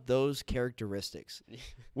qualities? What about those characteristics?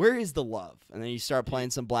 Where is the love? And then you start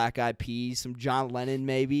playing some Black Eyed Peas, some John Lennon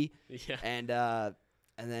maybe. Yeah.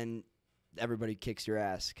 And then everybody kicks your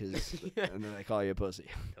ass and then they call you a pussy.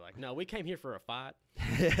 They're like, no, we came here for a fight,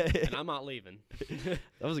 and I'm not leaving. That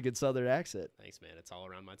was a good Southern accent. Thanks, man. It's all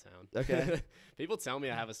around my town. Okay. People tell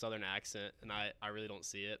me I have a Southern accent, and I really don't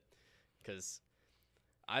see it because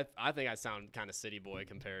I think I sound kind of city boy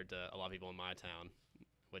compared to a lot of people in my town,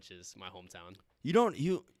 which is my hometown.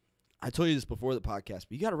 I told you this before the podcast,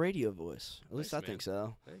 but you got a radio voice. At least Thanks, I think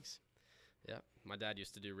so. Thanks. Yeah, my dad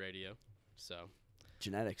used to do radio, so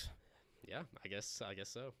Genetics. yeah, I guess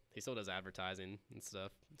so. He still does advertising and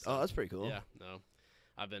stuff. So, Oh, that's pretty cool. yeah, no,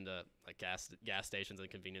 I've been to like gas stations and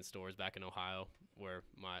convenience stores back in Ohio, where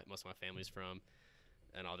most of my family's from,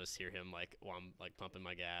 and I'll just hear him like while I'm like pumping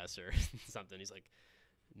my gas or something. He's like,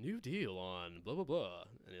 "New deal on blah blah blah,"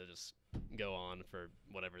 and he'll just go on for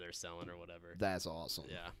whatever they're selling or whatever. That's awesome.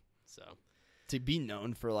 Yeah, so To be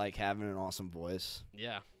known for like having an awesome voice,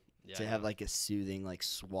 yeah, to have like a soothing, like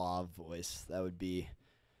suave voice, that'd be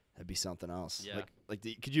something else. Yeah.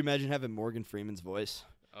 Could you imagine having Morgan Freeman's voice?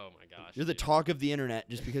 oh my gosh, You're the dude. talk of the internet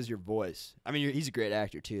just because your voice. I mean, he's a great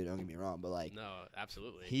actor too. Don't get me wrong, but like No,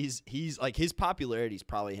 absolutely. he's like his popularity is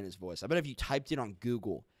probably in his voice. I bet if you typed it on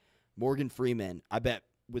Google, Morgan Freeman, I bet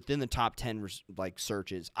within the top 10 like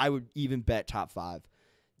searches, I would even bet top 5,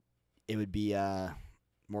 it would be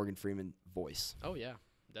Morgan Freeman voice. Oh yeah,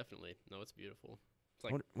 definitely. No, it's beautiful. It's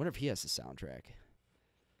like Wonder if he has the soundtrack.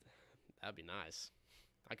 that'd be nice.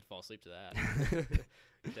 I could fall asleep to that.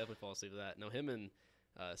 Definitely fall asleep to that. No, him and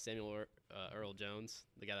Samuel Earl Jones,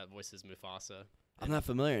 the guy that voices Mufasa. I'm not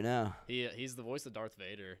familiar now. He's the voice of Darth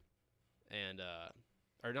Vader, and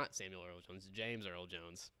or not Samuel Earl Jones, James Earl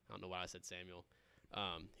Jones. I don't know why I said Samuel.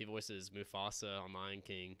 He voices Mufasa on Lion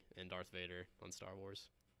King and Darth Vader on Star Wars.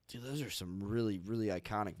 Dude, those are some really, really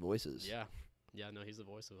iconic voices. Yeah, no, he's the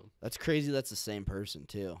voice of them. That's crazy. That's the same person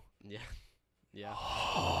too. Yeah, yeah.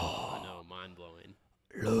 I know, mind blowing.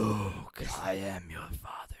 Luke, I am your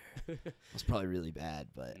father. That's probably really bad,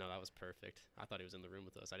 but No, that was perfect. I thought he was in the room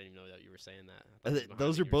with us. I didn't even know that you were saying that. I thought he was behind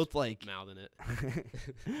those me. are You were both like mouthing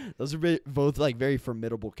it. those are both like very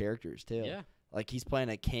formidable characters too. Yeah, Like he's playing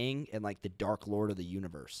a king and like the Dark Lord of the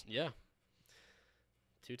universe. yeah.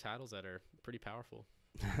 2 titles that are pretty powerful,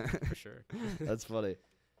 for sure. That's funny.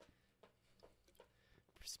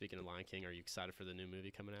 Speaking of Lion King, are you excited for the new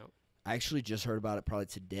movie coming out? I actually just heard about it probably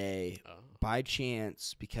today Oh, by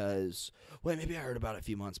chance because maybe I heard about it a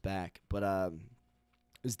few months back, but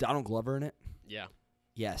is Donald Glover in it? yeah.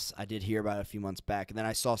 Yes, I did hear about it a few months back, and then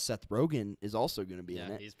I saw Seth Rogen is also going to be in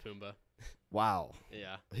Yeah, it. he's Pumbaa. Wow.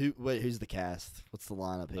 Yeah. Who's the cast? What's the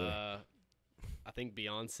lineup here? I think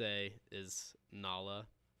Beyonce is Nala,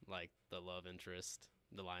 like the love interest,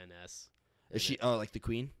 the lioness. Is she? it. Oh, like the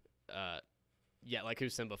queen? Yeah, like who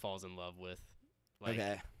Simba falls in love with. Like,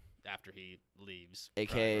 Okay. after he leaves. AKA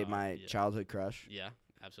Pride Rock. my Yeah. childhood crush, Yeah,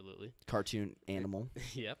 absolutely. cartoon animal.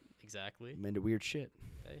 Yep, exactly. I'm into weird shit.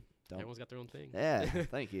 Hey, Don't. everyone's got their own thing. Yeah,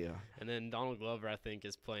 thank you. And then Donald Glover, I think,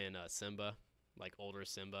 is playing Simba, like older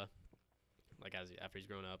Simba, like after he's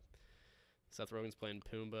grown up. Seth Rogen's playing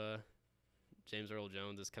Pumbaa. James Earl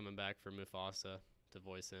Jones is coming back for Mufasa to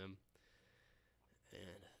voice him.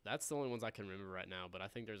 And that's the only ones I can remember right now, but I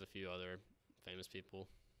think there's a few other famous people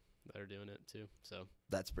that are doing it too. So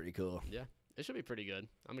That's pretty cool. it should be pretty good.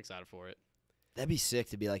 I'm excited for it. That'd be sick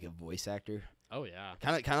to be like a voice actor, Oh yeah.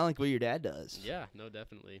 kind of like what your dad does. Yeah, no,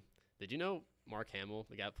 definitely. Did you know Mark Hamill,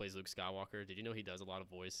 the guy that plays Luke Skywalker, did you know he does a lot of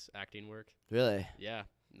voice acting work? Really? Yeah.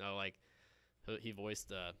 No, like he voiced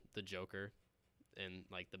the Joker in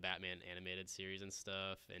like the Batman animated series and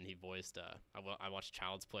stuff, and he voiced I watched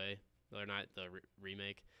Child's Play the other night, the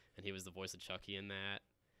remake, and he was the voice of Chucky in that.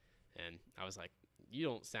 And I was like, you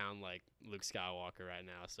don't sound like Luke Skywalker right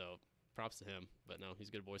now, so props to him. But no, he's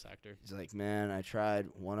a good voice actor. He's like, man, I tried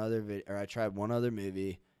one other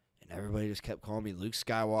movie, and everybody just kept calling me Luke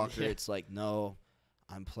Skywalker. Yeah. It's like, no,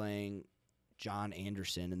 I'm playing John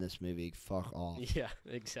Anderson in this movie. Fuck off. Yeah,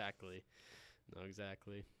 exactly. No,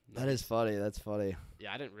 exactly. That is funny. That's funny.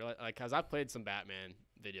 Yeah, I didn't realize, like, cause I've played some Batman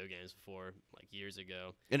video games before, like years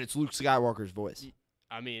ago. And it's Luke Skywalker's voice.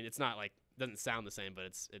 I mean, it's not like doesn't sound the same, but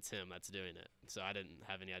it's him that's doing it. So I didn't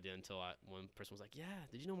have any idea until one person was like, "Yeah,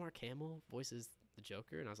 did you know Mark Hamill voices the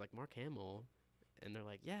Joker?" And I was like, "Mark Hamill," and they're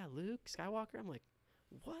like, "Yeah, Luke Skywalker." I'm like,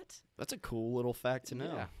 "What?" That's a cool little fact to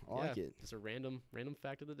know. Yeah, I like it. Just a random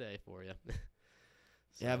fact of the day for you.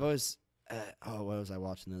 Yeah, I've always. What was I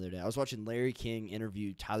watching the other day? I was watching Larry King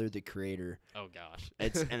interview Tyler the Creator. Oh gosh,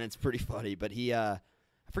 It's pretty funny. But he, I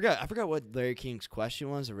forgot what Larry King's question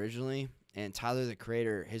was originally, and Tyler the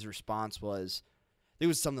Creator, his response was, it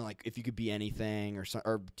was something like, if you could be anything,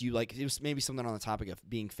 or do you like? It was maybe something on the topic of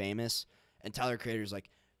being famous, and Tyler the Creator's like,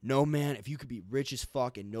 no man, if you could be rich as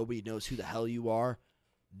fuck and nobody knows who the hell you are,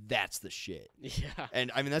 that's the shit. Yeah, and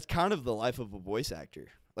I mean that's kind of the life of a voice actor.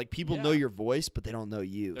 Like, people know your voice, but they don't know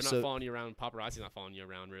you. They're not following you around. Paparazzi's not following you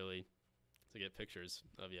around, really, to get pictures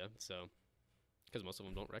of you. So, because most of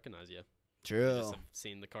them don't recognize you. True. They just have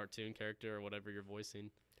seen the cartoon character or whatever you're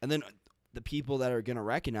voicing. And then the people that are going to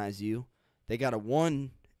recognize you, they got to,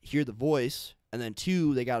 1, hear the voice, and then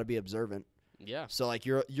 2, they got to be observant. Yeah. So, like,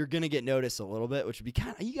 you're going to get noticed a little bit, which would be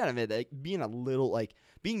kind of, you got to admit, that being a little, like,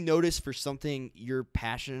 being noticed for something you're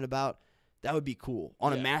passionate about, that would be cool.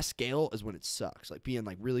 On a mass scale is when it sucks. Like, being,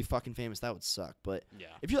 like, really fucking famous, that would suck. But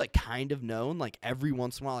if you're, like, kind of known, like, every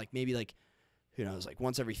once in a while, like, maybe, like, who knows, like,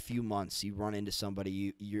 once every few months you run into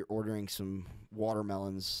somebody, you're ordering some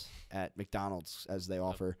watermelons at McDonald's, as they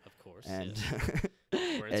offer. Of course. And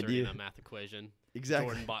we're inserting a math equation. Exactly.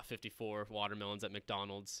 Jordan bought 54 watermelons at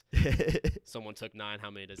McDonald's. Someone took 9. How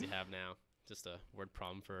many does he have now? Just a word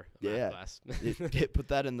problem for a math class. Put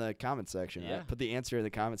that in the comment section. Yeah. Right? Put the answer in the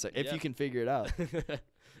comment section if you can figure it out.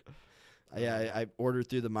 I ordered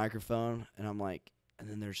through the microphone, and I'm like, and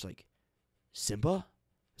then there's like, Simba?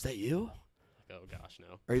 Is that you? Oh, gosh,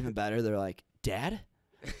 no. Or even better, they're like, Dad?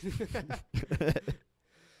 That'd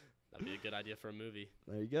be a good idea for a movie.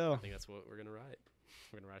 There you go. I think that's what we're going to write.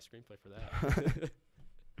 We're going to write a screenplay for that.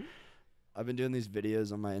 I've been doing these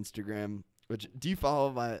videos on my Instagram. Which, do you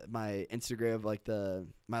follow my Instagram, like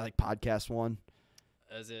my podcast one?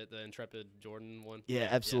 Is it the Intrepid Jordan one? Yeah,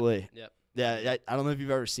 absolutely. Yep. Yeah, I don't know if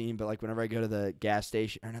you've ever seen, but like whenever I go to the gas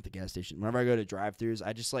station, or not the gas station, whenever I go to drive-thrus,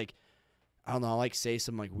 I just like, I don't know, I'll like say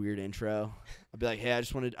some like weird intro. I'll be like, hey,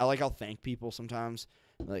 I'll thank people sometimes.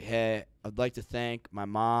 Like, hey, I'd like to thank my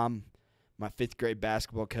mom, my 5th grade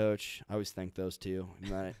basketball coach. I always thank those two.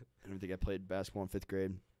 I don't think I played basketball in 5th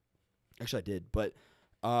grade. Actually, I did, but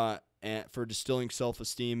and for distilling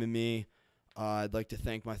self-esteem in me. I'd like to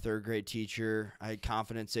thank my 3rd grade teacher. I had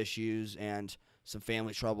confidence issues and some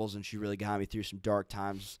family troubles, and she really got me through some dark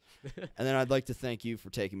times. And then I'd like to thank you for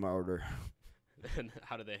taking my order. And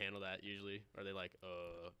how do they handle that usually? Are they like,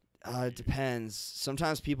 It depends.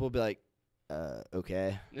 Sometimes people will be like,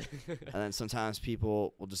 okay. And then sometimes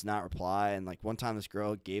people will just not reply. And like one time this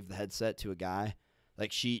girl gave the headset to a guy.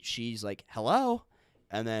 Like she's like, hello.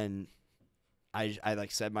 And then I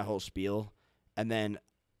like said my whole spiel. And then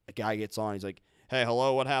a guy gets on. He's like, hey,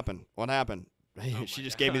 hello, what happened? What happened? She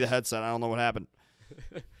just gave me the headset. I don't know what happened.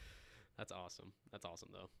 That's awesome. That's awesome,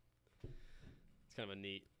 though. It's kind of a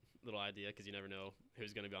neat little idea because you never know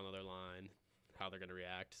who's going to be on the other line, how they're going to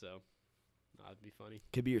react. So that'd be funny.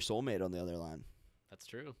 Could be your soulmate on the other line. That's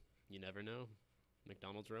true. You never know.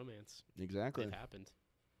 McDonald's romance. Exactly. It happened.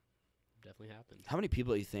 Definitely happened. How many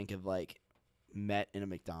people do you think have like met in a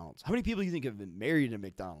McDonald's? How many people do you think have been married in a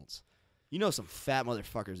McDonald's? You know some fat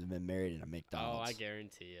motherfuckers have been married in a McDonald's. Oh, I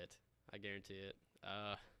guarantee it.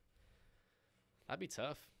 That'd be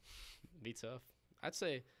tough. Be tough. I'd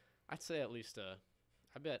say at least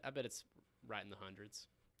I bet it's right in the hundreds.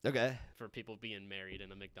 Okay. For people being married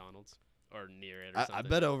in a McDonald's or near it or something. I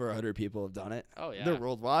bet over 100 people have done it. Oh yeah. They're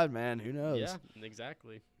worldwide, man. Who knows? Yeah,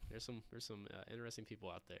 exactly. There's some interesting people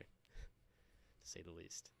out there, to say the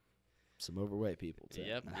least. Some overweight people too.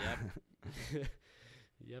 Yep.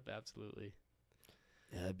 Yep, absolutely.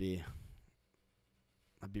 Yeah, that'd be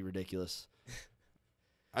ridiculous.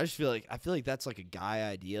 I feel like that's like a guy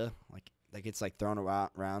idea, like that gets like thrown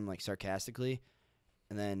around like sarcastically,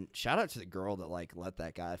 and then shout out to the girl that like let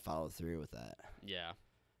that guy follow through with that. Yeah,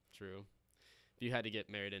 true. If you had to get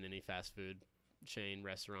married in any fast food chain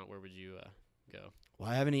restaurant, where would you go?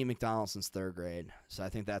 Well, I haven't eaten McDonald's since 3rd grade, so I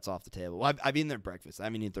think that's off the table. Well, I've eaten their breakfast. I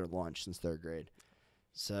haven't eaten their lunch since 3rd grade,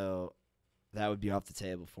 so that would be off the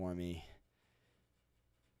table for me.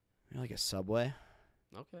 Maybe like a Subway.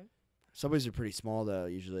 Okay. Subways are pretty small though,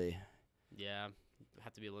 usually. Yeah,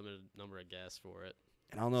 have to be a limited number of guests for it.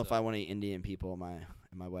 And I don't know if I want to eat Indian people in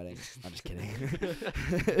my wedding. I'm just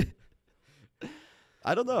kidding.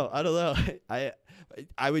 I don't know.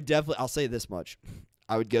 I would definitely. I'll say this much.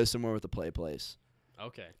 I would go somewhere with a play place.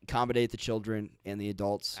 Okay. Accommodate the children and the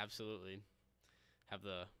adults. Absolutely. Have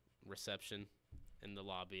the reception in the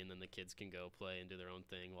lobby, and then the kids can go play and do their own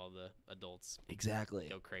thing while the adults Exactly.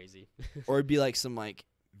 go crazy. Or it'd be like some like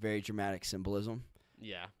very dramatic symbolism.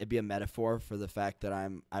 Yeah. It'd be a metaphor for the fact that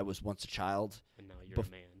I was once a child. And now you're a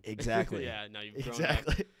man. Exactly. Yeah. Now you've grown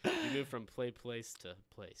Exactly. up. You move from place to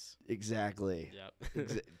place. Exactly. Yep.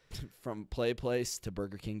 From play place to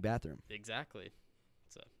Burger King bathroom. Exactly.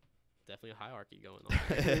 It's definitely a hierarchy going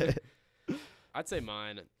on. I'd say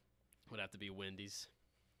mine would have to be Wendy's.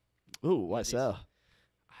 Ooh, why so?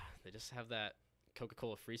 They just have that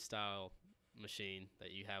Coca-Cola Freestyle machine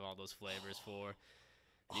that you have all those flavors for.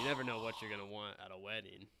 You never know what you're going to want at a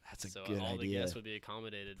wedding. That's a so good all the idea. guests would be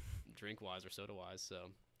accommodated drink-wise or soda-wise. So,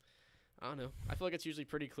 I don't know. I feel like it's usually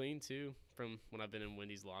pretty clean, too, from when I've been in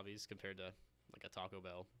Wendy's lobbies compared to, like, a Taco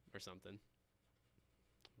Bell or something.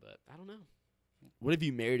 But I don't know. What if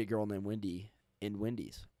you married a girl named Wendy in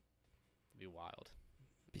Wendy's? It'd be wild.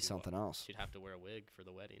 Be something else. She'd have to wear a wig for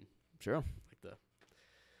the wedding. Sure. Like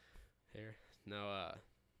the hair. No,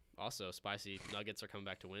 also, spicy nuggets are coming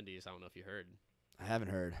back to Wendy's. I don't know if you heard. I haven't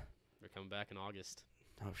heard. They're coming back in August.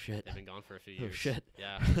 Oh, shit. They've been gone for a few Oh, years. shit.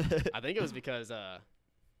 Yeah. I think it was because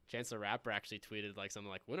Chance the Rapper actually tweeted like something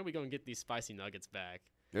like, when are we going to get these spicy nuggets back?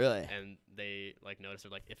 Really? And they like noticed,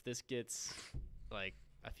 they're like, if this gets like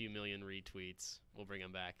a few million retweets, we'll bring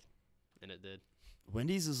them back. And it did.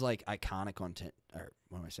 Wendy's is like iconic on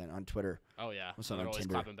what am I saying? On Twitter. Oh, yeah. What's They're on always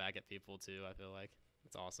Tinder? clapping back at people, too, I feel like.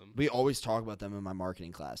 It's awesome. We always talk about them in my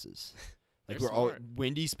marketing classes. Like They're we're all smart.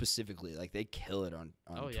 Wendy's specifically, like they kill it on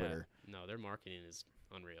Oh, Twitter. yeah. No, their marketing is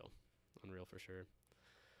unreal. Unreal for sure.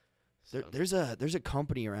 There's a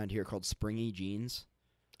company around here called Springy Jeans.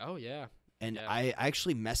 Oh, yeah. And Yeah. I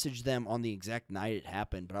actually messaged them on the exact night it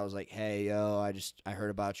happened, but I was like, "Hey, yo, I heard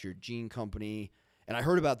about your jean company." And I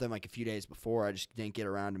heard about them like a few days before. I just didn't get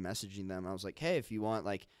around to messaging them. I was like, "Hey, if you want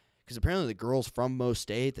like cuz apparently the girl's from Mo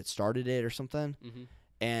State that started it or something." Mm-hmm.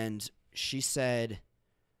 And she said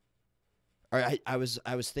or I was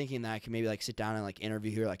thinking that I could maybe like sit down and like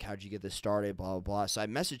interview her, like how'd you get this started, blah blah blah. So I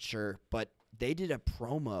messaged her, but they did a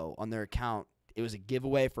promo on their account. It was a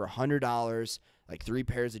giveaway for $100, like 3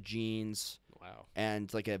 pairs of jeans, Wow.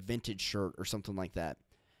 and like a vintage shirt or something like that.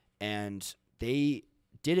 And they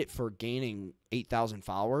did it for gaining 8,000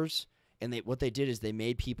 followers. And what they did is they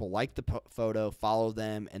made people like the photo, follow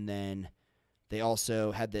them, and then they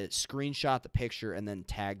also had the screenshot the picture and then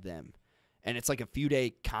tag them. And it's like a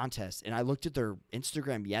few-day contest. And I looked at their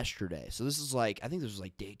Instagram yesterday. So this is like, I think this was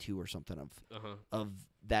like day 2 or something of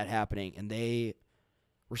that happening. And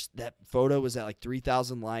that photo was at like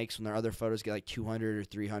 3,000 likes when their other photos get like 200 or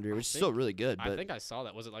 300, which is still really good. But I think I saw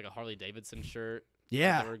that. Was it like a Harley Davidson shirt?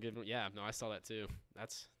 yeah, They were giving, yeah, no, I saw that too.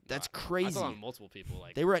 That's crazy. I saw it on multiple people.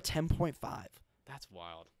 Like They were at 10.5. that's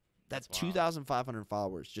wild. That's wild. 2,500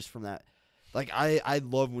 followers just from that. Like I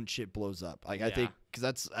love when shit blows up. Like I Yeah. think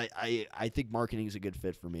because I think marketing is a good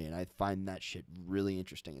fit for me, and I find that shit really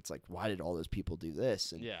interesting. It's like, why did all those people do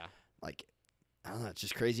this? And Yeah, like, I don't know. It's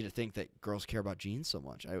just crazy to think that girls care about jeans so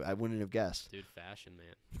much. I wouldn't have guessed. dude, fashion,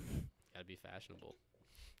 man. Gotta be fashionable.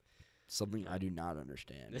 Something I do not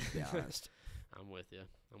understand, to be honest. I'm with you.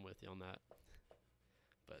 I'm with you on that.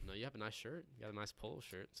 But no, you have a nice shirt. You got a nice polo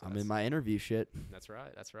shirt. So I'm in my interview shit. That's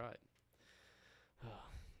right. That's right.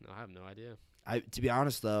 No, I have no idea. To be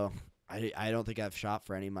honest though, I don't think I've shopped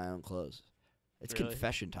for any of my own clothes. It's Really?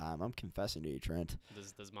 confession time. I'm confessing to you, Trent.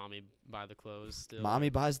 Does mommy buy the clothes still? Mommy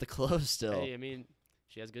buys the clothes still. Hey, I mean,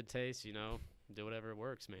 she has good taste. You know, do whatever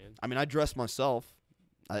works, man. I mean, I dress myself.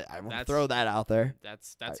 I want to That's- throw that out there.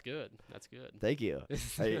 That's good. That's good. Thank you.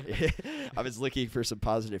 I was looking for some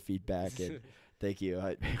positive feedback, and thank you.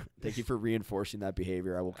 Thank you for reinforcing that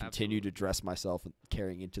behavior. I will continue to Absolutely. dress myself and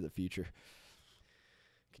carrying into the future.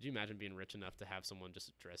 Could you imagine being rich enough to have someone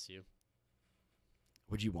just dress you?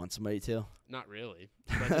 Would you want somebody to? Not really.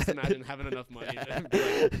 But just imagine having enough money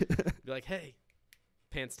to be like, hey,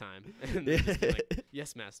 pants time. And then just be like,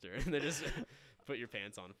 yes, master. And they just put your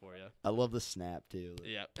pants on for you. I love the snap too.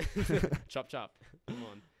 Yeah. Chop, chop. Come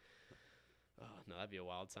on. Oh, no, that'd be a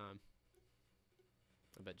wild time.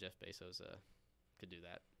 I bet Jeff Bezos could do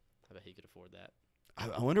that. I bet he could afford that.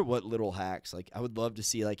 I wonder what little hacks. Like, I would love to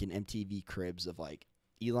see like an MTV Cribs of like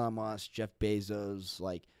Elon Musk, Jeff Bezos,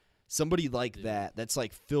 like somebody like Dude. that. That's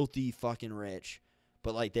like filthy fucking rich,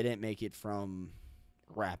 but like they didn't make it from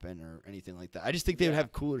rapping or anything like that. I just think they would Yeah.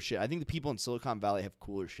 have cooler shit. I think the people in Silicon Valley have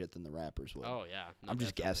cooler shit than the rappers would. Oh, yeah. No, I'm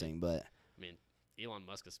just definitely. guessing, but I mean, Elon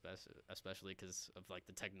Musk especially because of like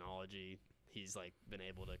the technology he's like been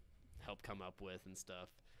able to helped come up with and stuff.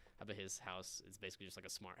 I bet his house is basically just like a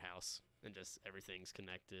smart house, and just everything's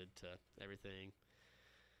connected to everything.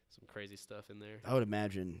 Some crazy stuff in there. I would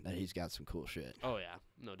imagine that he's got some cool shit. Oh yeah,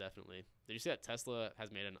 no, definitely. Did you see that Tesla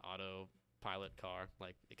has made an autopilot car?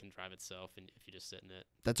 Like it can drive itself, and if you just sit in it.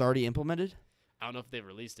 That's already implemented? I don't know if they've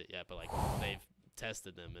released it yet, but like they've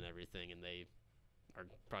tested them and everything, and they are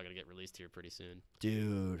probably gonna get released here pretty soon.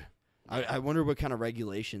 Dude. Yeah. I wonder what kind of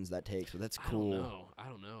regulations that takes, but that's cool. I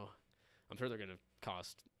don't know. I'm sure they're gonna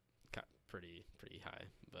cost pretty high,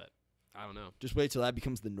 but I don't know. Just wait till that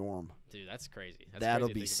becomes the norm. Dude, that's crazy. That'll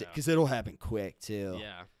be sick, because it'll happen quick, too.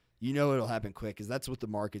 Yeah. You know it'll happen quick, because that's what the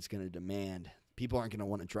market's going to demand. People aren't going to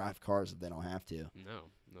want to drive cars if they don't have to.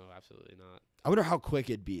 No, absolutely not. I wonder how quick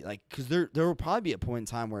it'd be. Like, because there will probably be a point in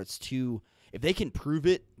time where it's too, if they can prove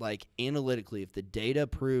it, like, analytically, if the data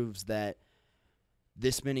proves that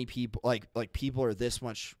this many people, like people are this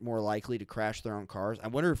much more likely to crash their own cars, I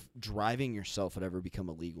wonder if driving yourself would ever become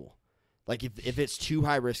illegal. Like, if it's too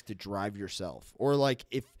high risk to drive yourself, or like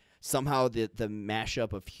if somehow the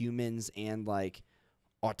mashup of humans and like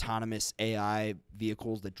autonomous AI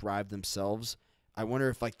vehicles that drive themselves, I wonder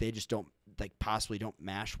if like they just don't like possibly don't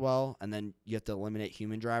mash well, and then you have to eliminate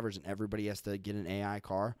human drivers and everybody has to get an AI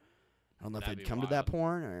car. I don't know if That'd they'd be come to that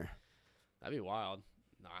point or. That'd be wild.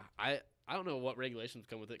 Nah, I don't know what regulations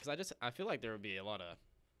come with it, because I feel like there would be a lot of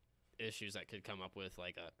issues that could come up with,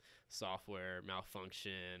 like a software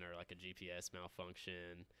malfunction or like a GPS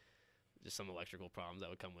malfunction, just some electrical problems that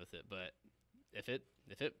would come with it. But if it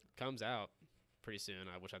comes out pretty soon,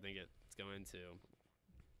 which I think it's going to,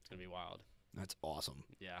 it's gonna be wild. That's awesome.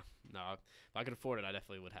 Yeah, no, if I could afford it, I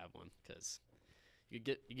definitely would have one, because you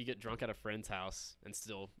could get drunk at a friend's house and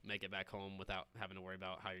still make it back home without having to worry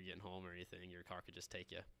about how you're getting home or anything. Your car could just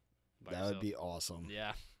take you. That would be awesome.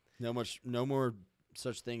 Yeah. No more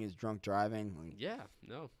such thing as drunk driving. Like, Yeah,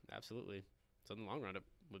 no, absolutely. So in the long run, it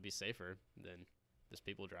would be safer than just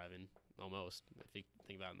people driving, almost, if you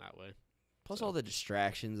think about it in that way. plus all the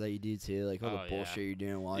distractions that you do too, like all the bullshit you're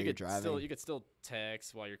doing while you're driving. You could still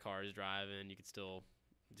text while your car is driving. You could still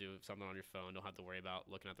do something on your phone. Don't have to worry about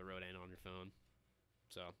looking at the road and on your phone.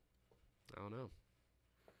 So, I don't know.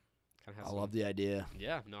 I love the idea.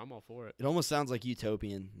 Yeah, no, I'm all for it. It almost sounds like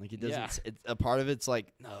utopian. Like it doesn't. Yeah. It's a part of it's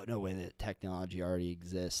like no way that technology already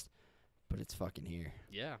exists, but it's fucking here.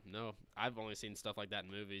 Yeah, no, I've only seen stuff like that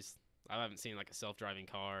in movies. I haven't seen like a self-driving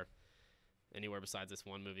car anywhere besides this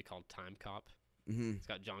one movie called Time Cop. Mm-hmm. It's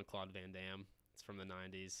got Jean-Claude Van Damme. It's from the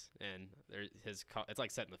 90s, and his car. It's like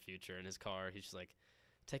set in the future. In his car, he's just like,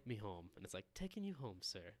 "Take me home," and it's like, "Taking you home,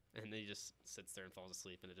 sir." And then he just sits there and falls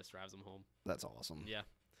asleep, and it just drives him home. That's awesome. Yeah,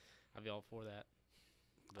 I'd be all for that.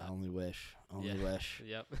 I only wish.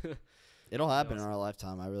 Yep. It'll happen in our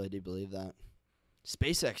lifetime. I really do believe that.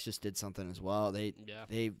 SpaceX just did something as well.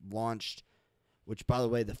 They launched, which by the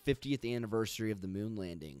way, the 50th anniversary of the moon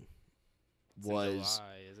landing was in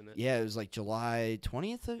July, isn't it? Yeah, it was like July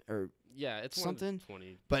 20th or yeah, it's something.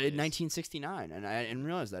 20 but days. in 1969, and I didn't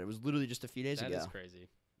realize that it was literally just a few days ago. That is crazy.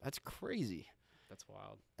 That's crazy. That's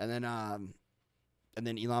wild. And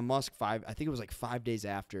then Elon Musk I think it was like 5 days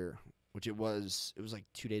after, which it was like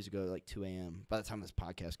 2 days ago, like 2 a.m. By the time this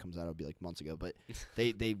podcast comes out, it'll be like months ago. But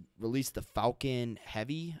they released the Falcon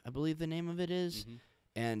Heavy, I believe the name of it is. Mm-hmm.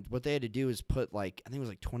 And what they had to do is put like, I think it was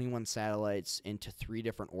like 21 satellites into 3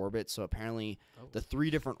 different orbits. So apparently the 3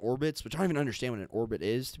 different orbits, which I don't even understand what an orbit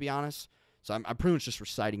is, to be honest. So I'm pretty much just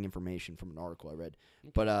reciting information from an article I read.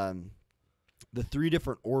 Okay. But the 3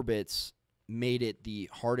 different orbits made it the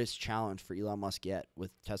hardest challenge for Elon Musk yet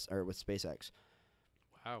with with SpaceX.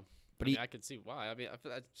 Wow. But I could see why. I mean, I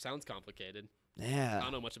feel that sounds complicated. Yeah. I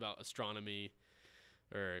don't know much about astronomy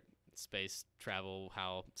or space travel,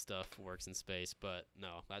 how stuff works in space, but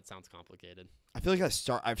no, that sounds complicated. I feel like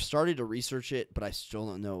I've started to research it, but I still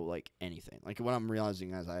don't know like anything. Like what I'm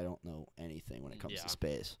realizing is I don't know anything when it comes to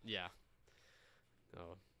space. Yeah.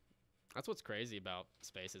 No. That's what's crazy about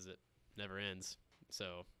space is it never ends.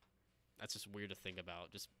 So that's just weird to think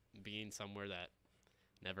about. Just being somewhere that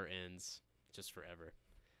never ends, just forever.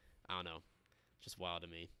 I don't know. Just wild to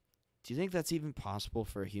me. Do you think that's even possible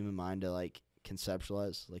for a human mind to like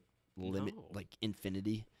conceptualize, like limit, like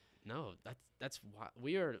infinity? No, that's why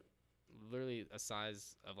we are literally a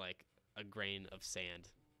size of like a grain of sand.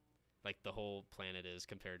 Like the whole planet is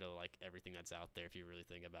compared to like everything that's out there if you really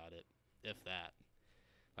think about it. If that.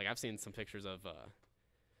 Like I've seen some pictures of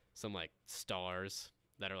some like stars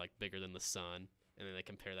that are like bigger than the sun, and then they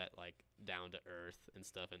compare that like down to Earth and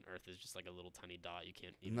stuff, and Earth is just like a little tiny dot you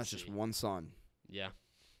can't even and that's see. just one sun. Yeah.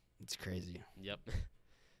 It's crazy. Yep.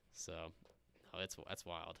 So, that's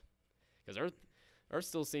wild. Because Earth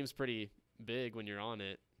still seems pretty big when you're on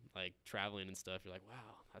it. like traveling and stuff, you're like,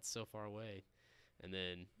 wow, that's so far away. And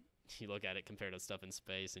then you look at it compared to stuff in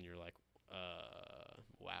space, and you're like,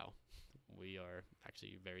 wow, we are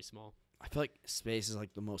actually very small. I feel like space is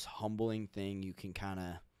like the most humbling thing you can kind of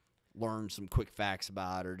learn some quick facts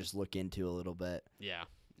about or just look into a little bit. Yeah,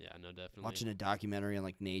 no, definitely. Watching a documentary on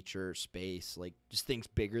like nature, space, like just things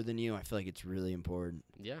bigger than you, I feel like it's really important.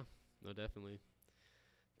 Yeah, no, definitely.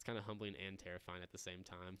 It's kind of humbling and terrifying at the same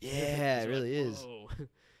time. Yeah, it really is. Whoa,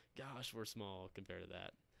 gosh, we're small compared to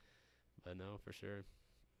that. But no, for sure.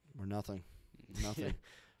 We're nothing. Nothing.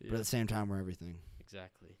 Yeah, But at the same time, we're everything.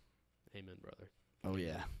 exactly. Amen, brother. Oh,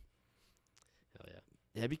 yeah. Hell yeah.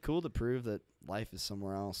 Yeah, it'd be cool to prove that life is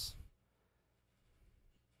somewhere else.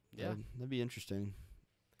 Yeah. That'd be interesting.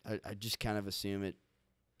 I just kind of assume it.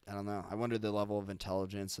 I don't know. I wonder the level of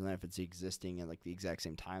intelligence and then if it's existing at like the exact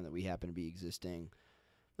same time that we happen to be existing.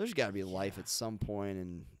 There's got to be life at some point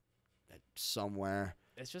and somewhere.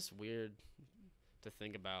 It's just weird to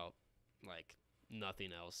think about, like, nothing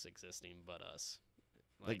else existing but us.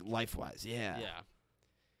 Like life-wise, yeah. Yeah.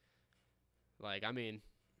 Like, I mean,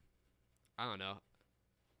 I don't know.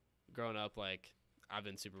 Growing up, like, I've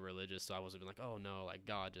been super religious, so I wasn't like, oh, no, like,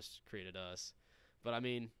 God just created us. But, I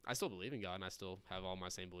mean, I still believe in God, and I still have all my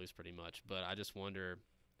same beliefs pretty much. But I just wonder,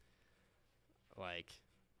 like,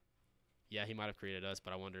 yeah, he might have created us,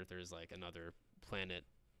 but I wonder if there's, like, another planet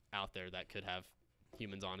out there that could have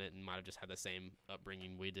humans on it and might have just had the same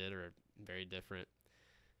upbringing we did or very different.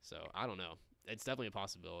 So, I don't know. It's definitely a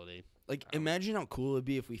possibility. Like, imagine how cool it'd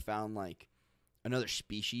be if we found, like, another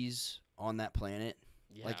species on that planet.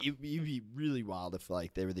 Yeah. Like, it'd be really wild if,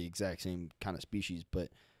 like, they were the exact same kind of species, but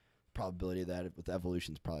probability of that with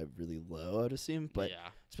evolution is probably really low, I'd assume. But yeah.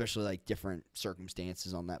 especially, like, different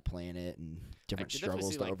circumstances on that planet and different I could definitely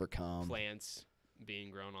struggles see, to like, overcome. Plants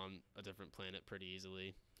being grown on a different planet pretty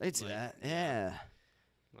easily. I'd see like, that, yeah.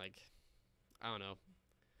 Like, I don't know.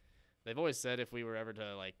 They've always said if we were ever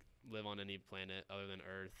to, like, live on any planet other than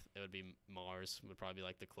Earth, it would be Mars. Would probably be,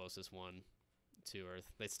 like, the closest one to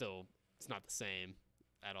Earth. It's not the same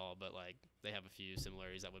at all, but, like, they have a few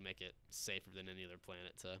similarities that would make it safer than any other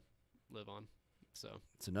planet to live on. So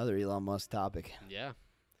It's another Elon Musk topic. yeah,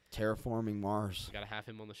 Terraforming Mars. we gotta have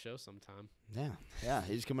him on the show sometime. Yeah,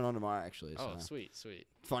 he's coming on tomorrow, actually. Oh, So. sweet.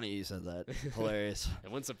 Funny you said that. Hilarious. It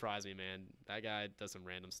wouldn't surprise me, man. That guy does some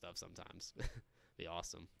random stuff sometimes. Be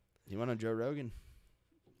awesome. You went on Joe Rogan?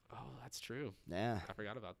 Oh, that's true. Yeah, I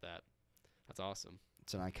forgot about that. That's awesome.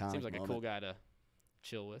 it's an iconic Seems like moment. a cool guy to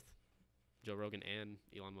chill with. Joe Rogan and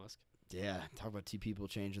Elon Musk. Yeah, talk about two people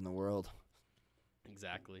changing the world.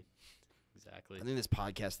 Exactly. I think this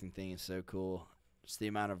podcasting thing is so cool. Just the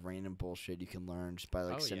amount of random bullshit you can learn just by,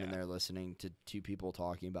 like, sitting there listening to two people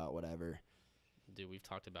talking about whatever. Dude, we've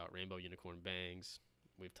talked about rainbow unicorn bangs.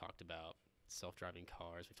 We've talked about self-driving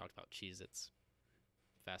cars. We've talked about Cheez-Its,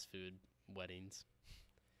 fast food, weddings.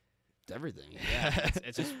 It's everything. Yeah,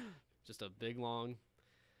 it's just a big, long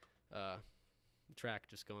track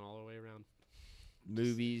just going all the way around.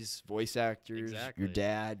 Movies, voice actors, Exactly. your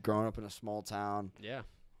dad growing up in a small town. Yeah,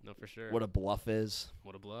 no, for sure. What a bluff is.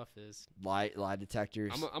 What a bluff is. Lie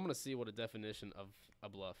detectors. I'm going to see what a definition of a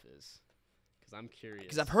bluff is because I'm curious.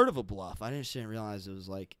 Because I've heard of a bluff. I just didn't realize it was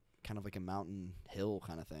like kind of like a mountain hill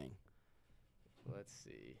kind of thing. Let's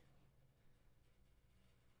see.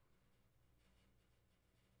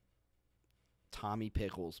 Tommy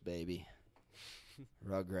Pickles, baby.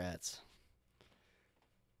 Rugrats.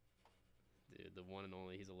 Dude, the one and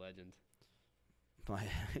only. He's a legend. My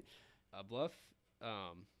A bluff,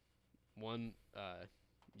 one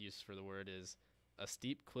use for the word is a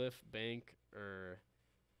steep cliff, bank, or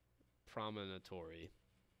promontory.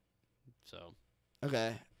 So,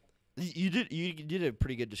 Okay. You did a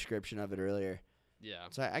pretty good description of it earlier. yeah.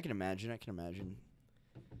 So I can imagine.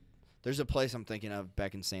 There's a place I'm thinking of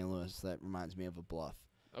back in St. Louis that reminds me of a bluff.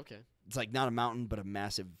 Okay. It's like not a mountain, but a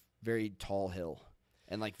massive, very tall hill,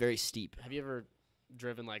 and like very steep. Have you ever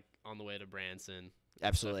driven, like, on the way to Branson?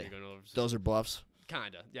 Absolutely. You're going over Those are bluffs.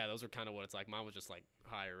 Kind of. Yeah, those are kind of what it's like. Mine was just, like,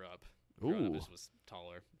 higher up. Ooh. Growing up, it was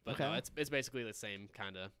taller. But no, Okay. it's basically the same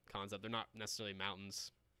kind of concept. They're not necessarily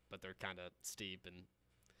mountains, but they're kind of steep and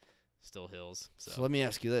still hills. So let me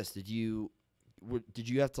ask you this: Did you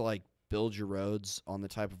have to, like, build your roads on the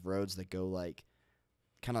type of roads that go, like,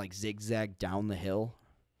 kind of like zigzag down the hill?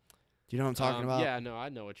 Do you know what I'm talking about? Yeah, no, I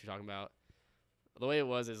know what you're talking about. The way it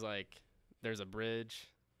was is, like, there's a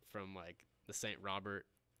bridge from, like, the St. Robert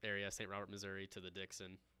area, St. Robert, Missouri, to the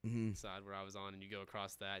Dixon Mm-hmm. side where I was on, and you go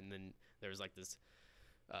across that, and then there's, like, this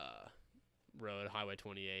road, Highway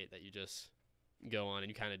 28, that you just go on, and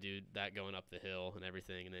you kind of do that going up the hill and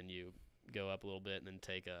everything, and then you go up a little bit and then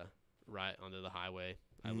take a right onto the highway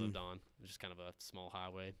I lived on. It was just kind of a small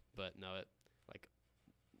highway, but no, it like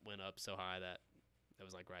went up so high that it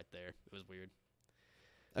was like right there. It was weird.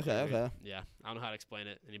 Okay, Weird. okay. Yeah, I don't know how to explain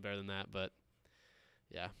it any better than that, but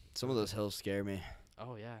yeah. Some of those hills scare me.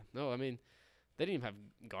 Oh yeah, no, I mean, they didn't even have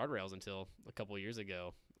guardrails until a couple of years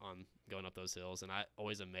ago on going up those hills, and it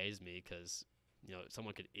always amazed me because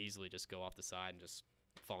someone could easily just go off the side and just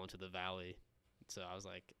fall into the valley. So I was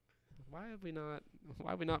like, why have we not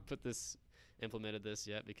implemented this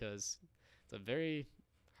yet? Because it's a very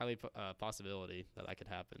highly possibility that could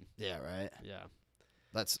happen. Yeah, right. Yeah.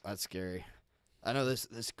 That's scary. I know this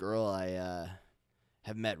girl I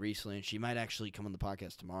have met recently, and she might actually come on the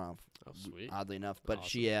podcast tomorrow. Oh, sweet. Oddly enough, but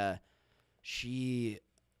Awesome. she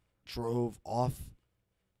drove off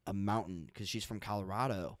a mountain because she's from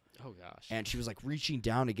Colorado, Oh gosh. and she was like reaching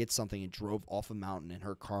down to get something and drove off a mountain, and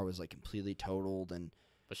her car was like completely totaled. And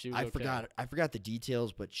But she was I okay. forgot the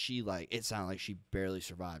details, but it sounded like she barely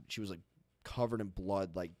survived. She was like covered in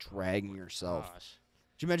blood, like dragging herself. Gosh.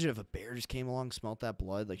 Could you imagine if a bear just came along, smelt that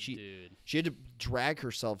blood? Like Dude. she had to drag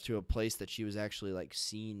herself to a place that she was actually like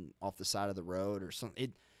seen off the side of the road or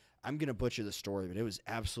something. I'm gonna butcher the story, but it was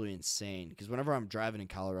absolutely insane. Because whenever I'm driving in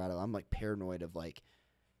Colorado, I'm like paranoid of like,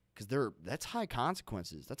 because that's high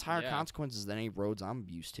consequences. That's higher Yeah. consequences than any roads I'm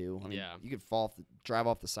used to. I mean, Yeah. you could drive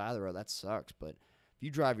off the side of the road. That sucks. But if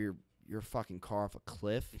you drive your fucking car off a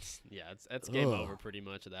cliff, Yeah, it's game Ugh. over pretty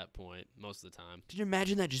much at that point most of the time. Did you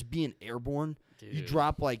imagine that just being airborne? Dude. You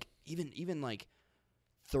drop like even like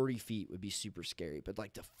 30 feet would be super scary, but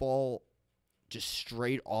like to fall just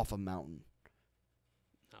straight off a mountain,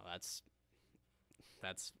 No, that's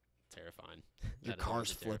terrifying. your That is car's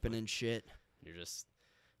honestly flipping terrifying. and shit. You're just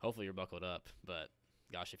hopefully you're buckled up, but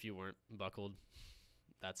gosh, if you weren't buckled,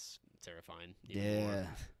 that's terrifying. even more. Yeah,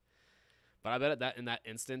 But I bet in that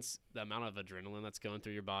instance, the amount of adrenaline that's going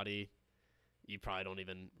through your body, you probably don't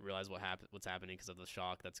even realize what's happening because of the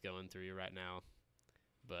shock that's going through you right now.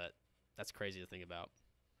 But that's crazy to think about.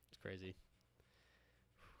 It's crazy.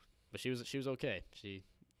 But she was okay. She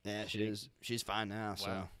she's fine now. So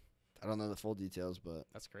Wow. I don't know the full details, but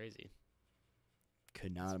That's crazy.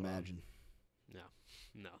 could not That's wild. imagine.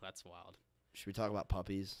 No, that's wild. Should we talk about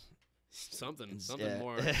puppies? Something Yeah.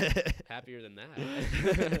 more happier than that. I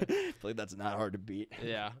feel like that's not hard to beat.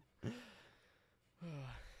 Yeah.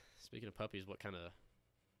 Speaking of puppies, what kind of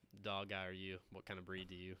dog guy are you? What kind of breed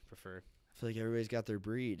do you prefer? I feel like everybody's got their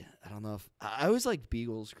breed. I don't know if I always liked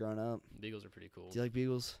beagles growing up. Beagles are pretty cool. Do you like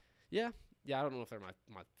beagles? Yeah, I don't know if they're my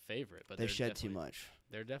favorite, but They they're shed too definitely- much.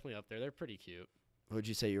 They're definitely up there. They're pretty cute. What would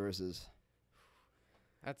you say yours is?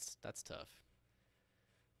 That's tough.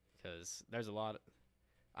 Because there's a lot.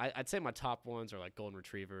 I'd say my top ones are like golden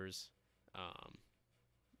retrievers,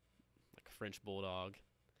 like a French bulldog,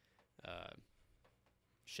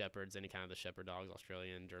 shepherds, any kind of the shepherd dogs,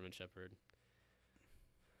 Australian, German shepherd.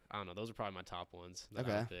 I don't know. Those are probably my top ones that I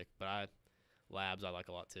Okay. would pick. But labs I like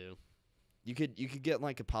a lot too. You could get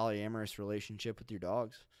like a polyamorous relationship with your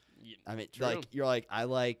dogs. I mean, True. like you're like I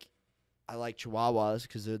like Chihuahuas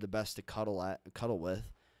because they're the best to cuddle with.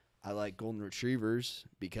 I like golden retrievers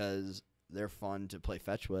because they're fun to play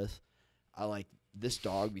fetch with. I like this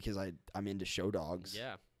dog because I'm into show dogs.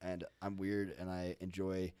 Yeah. And I'm weird and I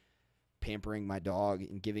enjoy pampering my dog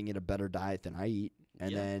and giving it a better diet than I eat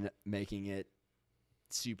and Yeah. then making it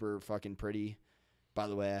super fucking pretty. By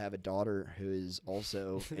the way, I have a daughter who is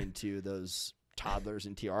also into those toddlers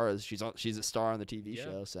and tiaras. She's a star on the TV Yeah.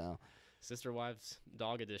 show, so Sister Wives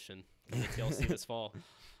Dog Edition. TLC this fall.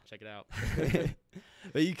 Check it out.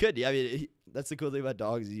 but you could. I mean, that's the cool thing about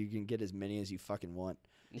dogs is you can get as many as you fucking want.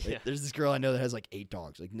 Like, Yeah. there's this girl I know that has like 8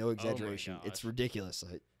 dogs. Like no exaggeration. It's gosh. ridiculous.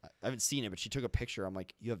 I haven't seen it, but she took a picture. I'm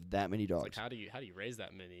like, you have that many It's dogs, like how do you raise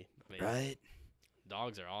that many? I mean, right?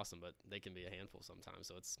 dogs are awesome, but they can be a handful sometimes.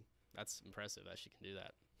 So that's impressive that she can do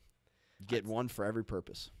that. You get one for every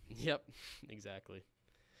purpose. Yep, exactly.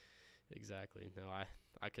 No,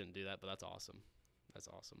 I couldn't do that, but that's awesome. That's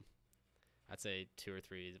awesome. I'd say 2 or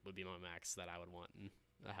 3 would be my max that I would want in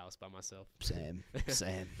a house by myself. Same.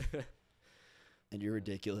 And you're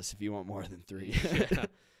ridiculous if you want more than 3. Yeah.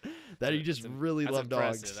 That you just really That's love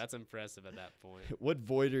impressive. dogs. That's impressive at that point. What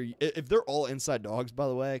void are you? If they're all inside dogs, by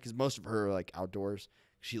the way, because most of her are like outdoors.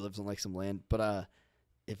 She lives on like some land. But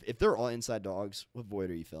if they're all inside dogs, what void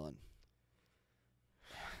are you filling?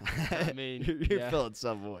 I mean, you're yeah. filling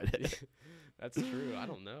some void. That's true. I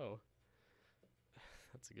don't know.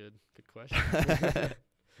 That's a good question.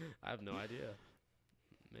 I have no idea.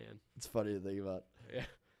 Man. It's funny to think about. Yeah.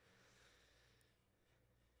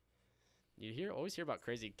 You always hear about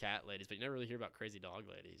crazy cat ladies, but you never really hear about crazy dog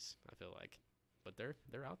ladies, I feel like. But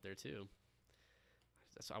they're out there too.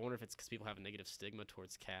 So I wonder if it's because people have a negative stigma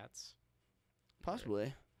towards cats.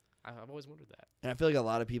 Possibly. I've always wondered that. And I feel like a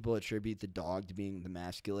lot of people attribute the dog to being the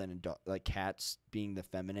masculine and like cats being the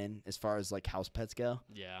feminine as far as like house pets go.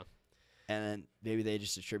 Yeah. And then maybe they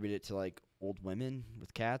just attribute it to like old women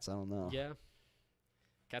with cats. I don't know. Yeah.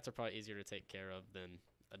 Cats are probably easier to take care of than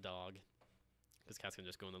a dog, because cats can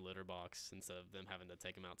just go in the litter box instead of them having to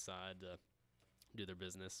take them outside to do their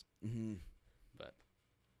business. Mm-hmm. But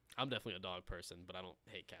I'm definitely a dog person, but I don't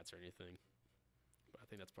hate cats or anything. But I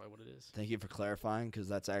think that's probably what it is. Thank you for clarifying, because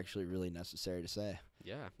that's actually really necessary to say.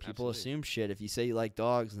 Yeah. People absolutely. assume shit. If you say you like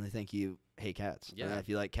dogs, and they think you hate cats. Yeah. And if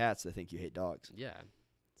you like cats, they think you hate dogs. Yeah.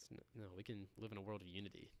 No, we can live in a world of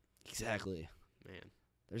unity. Exactly. Man.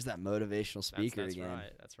 There's that motivational speaker that's again.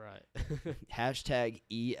 Right. That's right. Hashtag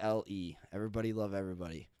ELE. Everybody love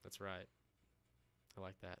everybody. That's right. I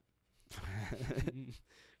like that.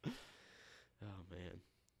 Oh, man.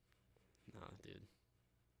 Nah, dude.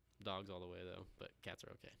 Dogs all the way, though, but cats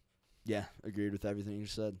are okay. Yeah, agreed with everything you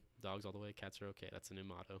said. Dogs all the way, cats are okay. That's a new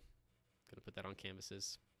motto. Gonna put that on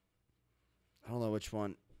canvases. I don't know which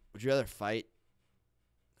one. Would you rather fight?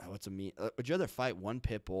 What's a mean? Would you rather fight one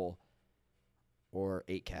pit bull or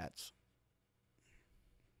 8 cats?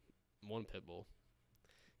 One pit bull.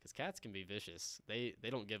 Because cats can be vicious. They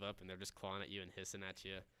don't give up, and they're just clawing at you and hissing at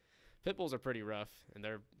you. Pit bulls are pretty rough, and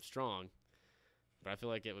they're strong. But I feel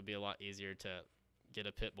like it would be a lot easier to get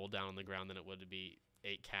a pit bull down on the ground than it would to be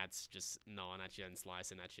 8 cats just gnawing at you and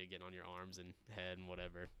slicing at you, getting on your arms and head and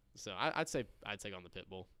whatever. So I'd say I'd take on the pit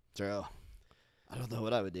bull. True. I don't know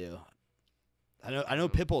what I would do. I know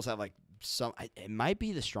pit bulls have like some. It might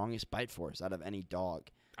be the strongest bite force out of any dog.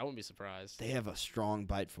 I wouldn't be surprised. They have a strong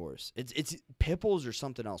bite force. It's pit bulls or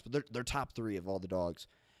something else, but they're top 3 of all the dogs.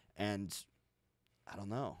 And I don't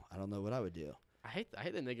know. I don't know what I would do. I hate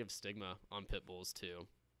the negative stigma on pit bulls too.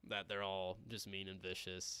 That they're all just mean and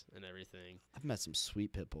vicious and everything. I've met some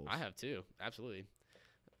sweet pit bulls. I have too, absolutely.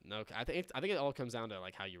 No, I think it all comes down to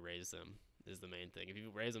like how you raise them is the main thing. If you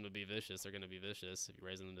raise them to be vicious, they're gonna be vicious. If you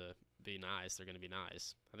raise them to be nice, they're gonna be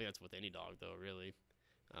nice. I think that's with any dog though, really.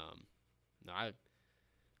 No,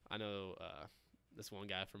 I know this one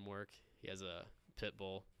guy from work. He has a pit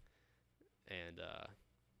bull, and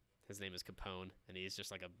his name is Capone, and he's just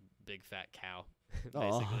like a big fat cow.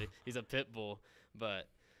 Basically, he's a pit bull, but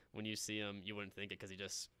when you see him, you wouldn't think it because he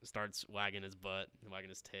just starts wagging his butt and wagging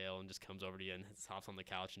his tail and just comes over to you and hops on the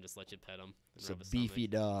couch and just lets you pet him. It's a beefy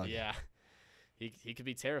dog. Yeah. He could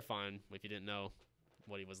be terrifying if you didn't know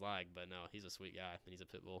what he was like, but no, he's a sweet guy, and he's a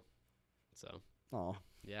pit bull. So,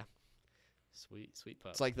 yeah. Sweet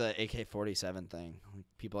pup. It's like the AK-47 thing. Like,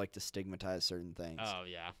 people like to stigmatize certain things. Oh,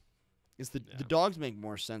 yeah. The dogs make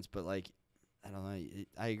more sense, but like, I don't know.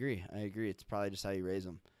 I agree. It's probably just how you raise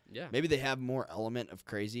them. Yeah. Maybe they have more element of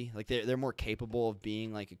crazy. Like they're more capable of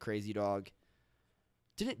being like a crazy dog.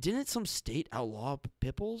 Didn't some state outlaw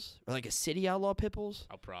pit bulls, or like a city outlaw pit bulls?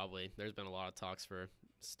 Oh, probably. There's been a lot of talks for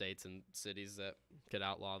states and cities that could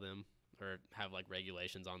outlaw them or have like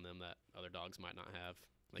regulations on them that other dogs might not have.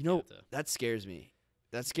 Like that scares me.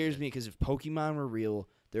 That scares me because if Pokemon were real,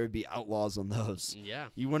 there would be outlaws on those. Yeah.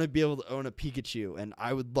 You want to be able to own a Pikachu, and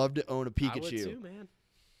I would love to own a Pikachu. I would too, man.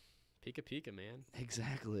 Pika, man.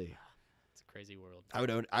 Exactly. It's a crazy world. I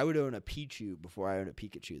would own a Pichu before I own a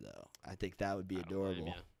Pikachu, though. I think that would be adorable.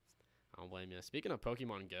 I don't blame you. Speaking of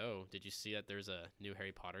Pokemon Go, did you see that there's a new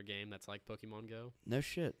Harry Potter game that's like Pokemon Go? No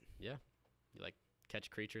shit. Yeah. You like catch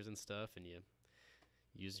creatures and stuff, and you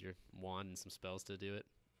use your wand and some spells to do it.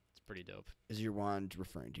 It's pretty dope. Is your wand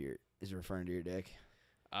referring to your dick?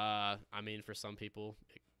 I mean, for some people,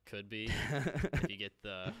 it could be if you get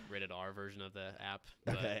the rated R version of the app.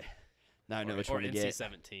 But Okay. Now I know which one to get. Or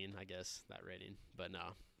NC-17, I guess, that rating. But no,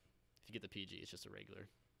 if you get the PG, it's just a regular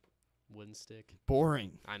wooden stick.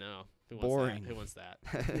 Boring. I know. Boring. Who wants that?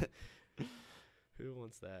 Who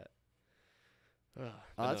wants that?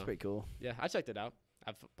 That's pretty cool. Yeah, I checked it out.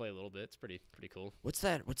 I've played a little bit. It's pretty cool. What's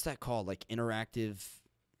that called? Like interactive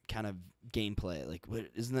kind of gameplay. Like what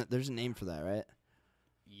isn't that there's a name for that, right?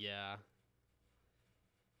 Yeah.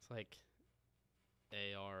 It's like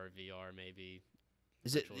AR or VR maybe.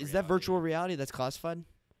 Is that virtual reality that's classified?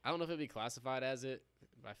 I don't know if it'd be classified as it,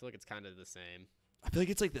 but I feel like it's kind of the same. I feel like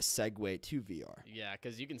it's like the segue to VR. Yeah,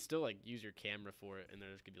 because you can still like use your camera for it, and there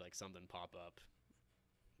could be like something pop up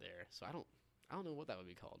there. So I don't know what that would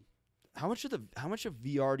be called. How much of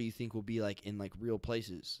VR do you think will be like in like real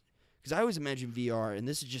places? Because I always imagine VR, and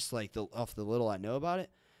this is just like off the little I know about it,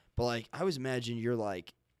 but like I always imagine you're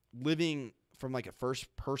like living from like a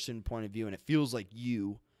first person point of view, and it feels like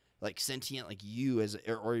you, like sentient, like you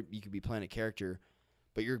or you could be playing a character,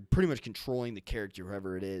 but you're pretty much controlling the character,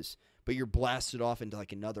 whoever it is. But you're blasted off into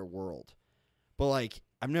like another world. But like,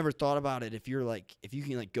 I've never thought about it. If you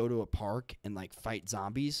can like go to a park and like fight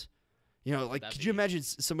zombies, you know, like, could you imagine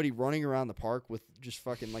somebody running around the park with just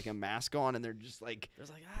fucking like a mask on and they're just like,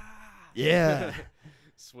 there's like yeah,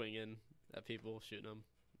 swinging at people, shooting them.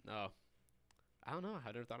 No, I don't know.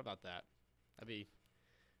 I never thought about that. That'd be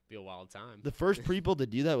a wild time. The first people to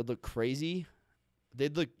do that would look crazy.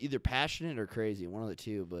 They'd look either passionate or crazy, one of the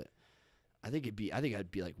two. But I think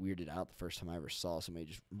I'd be like weirded out the first time I ever saw somebody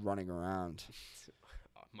just running around.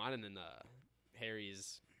 Mine and then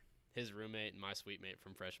his roommate and my suite mate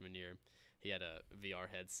from freshman year, he had a VR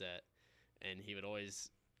headset, and he would always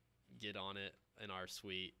get on it in our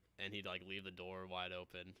suite, and he'd like leave the door wide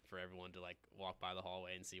open for everyone to like walk by the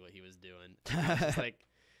hallway and see what he was doing. And I was just like,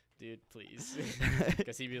 dude, please,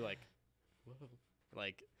 because he'd be like, whoa,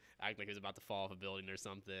 like act like he was about to fall off a building or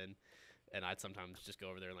something, and I'd sometimes just go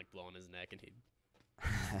over there and like blow on his neck, and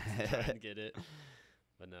he'd try and get it.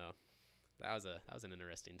 But no, that was an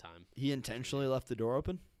interesting time. He intentionally left the door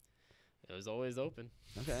open? It was always open.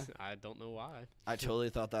 Okay. I don't know why. I totally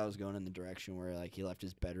thought that was going in the direction where like he left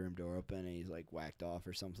his bedroom door open and he's like whacked off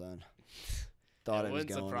or something. Thought it was wouldn't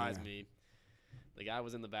going surprise there. me. The guy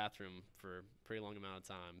was in the bathroom for a pretty long amount of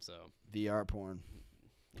time, so VR porn.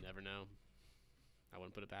 you never know. I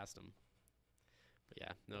wouldn't put it past him. But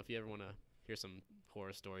yeah, no, if you ever want to hear some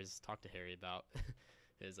horror stories, talk to Harry about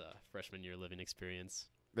his freshman year living experience.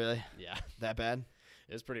 Really? Yeah. That bad?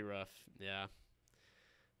 It was pretty rough. Yeah.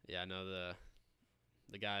 Yeah, no,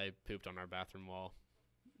 the guy pooped on our bathroom wall.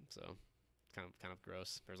 So kind of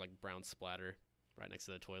gross. There's like brown splatter right next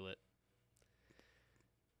to the toilet.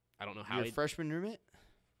 I don't know how Your freshman roommate?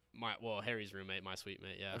 Harry's roommate, my suite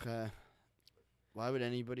mate, yeah. Okay. Why would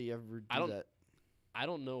anybody ever do that? I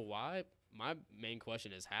don't know why. My main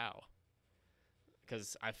question is how.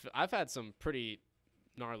 Because I've had some pretty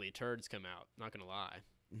gnarly turds come out, not going to lie.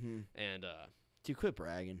 Mm-hmm. And, Dude, quit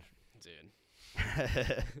bragging. dude.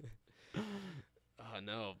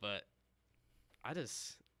 No, but I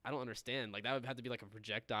don't understand. Like, that would have to be like a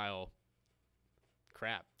projectile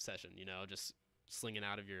crap session, you know, just slinging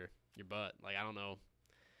out of your butt. Like, I don't know.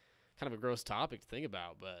 Kind of a gross topic to think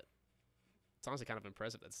about, but it's honestly kind of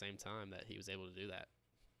impressive at the same time that he was able to do that.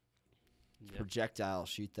 Yeah. Projectile,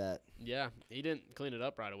 shoot that. Yeah, he didn't clean it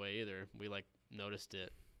up right away either. We, like, noticed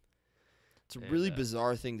it. It's a really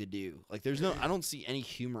bizarre thing to do. Like, I don't see any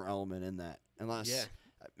humor element in that, unless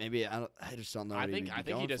maybe I just don't know. I think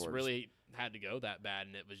he just really had to go that bad,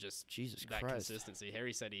 and it was just Jesus that Christ. consistency.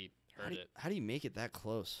 Harry said he heard it. How do you make it that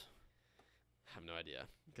close? I have no idea,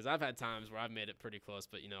 because I've had times where I've made it pretty close,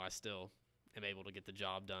 but I still am able to get the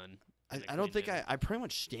job done. I don't think I pretty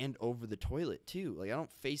much stand over the toilet too. Like, I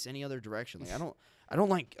don't face any other direction. Like, I don't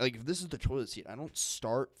like if this is the toilet seat, I don't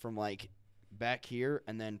start from like back here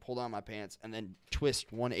and then pull down my pants and then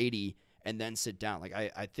twist 180 and then sit down. Like,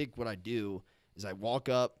 I think what I do is I walk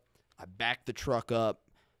up, I back the truck up,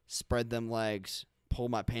 spread them legs, pull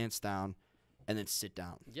my pants down, and then sit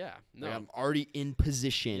down. Yeah, no, like, I'm already in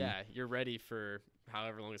position. Yeah, you're ready for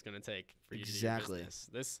however long it's going to take for you to do your business.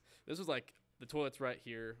 This was like the toilet's right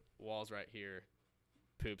here, walls right here,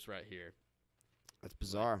 poops right here. That's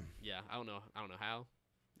bizarre. Yeah, I don't know how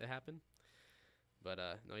it happened, but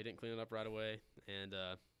no, he didn't clean it up right away, and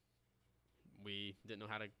we didn't know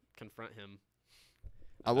how to confront him.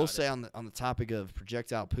 I will say on the topic of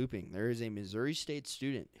projectile pooping, there is a Missouri State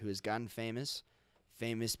student who has gotten famous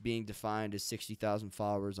being defined as 60,000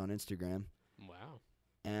 followers on Instagram. Wow.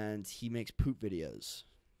 And he makes poop videos.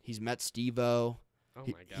 He's met Steve-O. Oh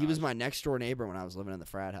my god. He was my next door neighbor when I was living in the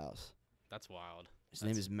frat house. That's wild. His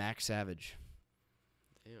name is Max Savage.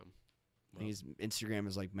 Damn. I think his Instagram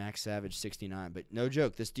is like Max Savage 69. But no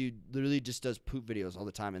joke, this dude literally just does poop videos all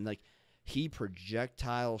the time, and like he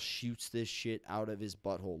projectile shoots this shit out of his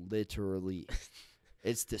butthole, literally.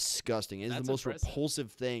 It's disgusting. It's the most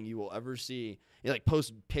repulsive thing you will ever see. He like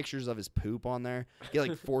posts pictures of his poop on there. Get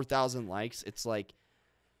like 4,000 likes. It's like,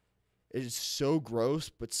 it's so gross,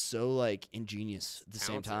 but so like ingenious at the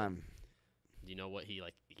same time. Do you know what he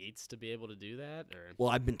like eats to be able to do that? Or well,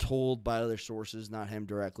 I've been told by other sources, not him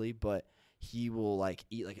directly, but he will like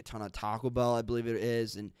eat like a ton of Taco Bell, I believe it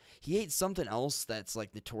is, and he ate something else that's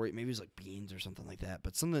like notorious. Maybe it was like beans or something like that,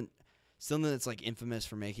 but something that's like infamous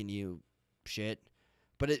for making you shit.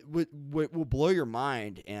 But it will blow your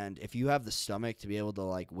mind, and if you have the stomach to be able to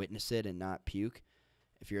like witness it and not puke,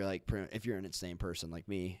 if you're an insane person like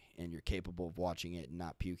me and you're capable of watching it and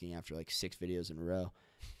not puking after like 6 videos in a row,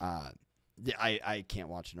 I can't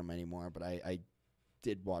watch them anymore. But I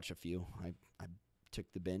did watch a few. I took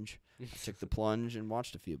the binge, I took the plunge and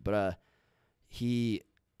watched a few. But he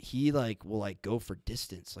like will like go for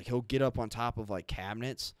distance. Like he'll get up on top of like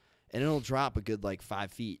cabinets and it'll drop a good like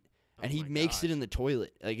 5 feet, and he makes it in the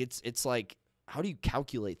toilet. Like it's like, how do you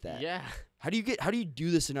calculate that? Yeah. How do you do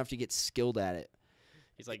this enough to get skilled at it?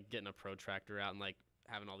 He's like getting a protractor out and like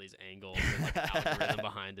having all these angles and like algorithm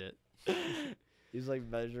behind it. He's like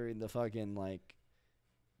measuring the fucking like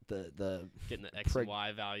the getting the X and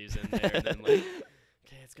Y values in there, and then like,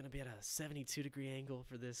 okay, it's gonna be at a 72-degree angle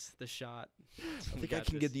for this shot. I think I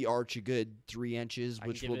can get the arch a good 3 inches,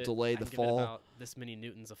 which will delay the give fall. it about this many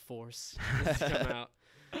newtons of force to come out.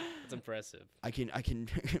 That's impressive. I can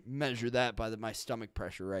measure that by my stomach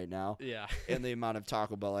pressure right now. Yeah. And the amount of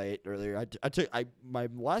Taco Bell I ate earlier. My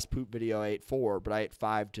last poop video I ate 4, but I ate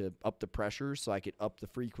 5 to up the pressure so I could up the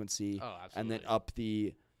frequency. Oh, absolutely. And then up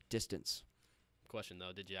the distance. Question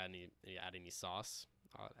though, did you add any sauce?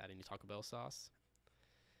 Add any Taco Bell sauce?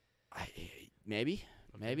 Maybe.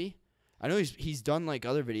 I know he's done like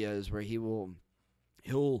other videos where he'll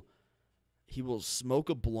smoke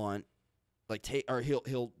a blunt, like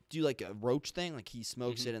he'll do like a roach thing, like he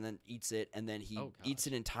smokes it and then eats it, and then he eats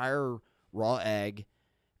an entire raw egg,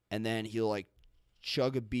 and then he'll like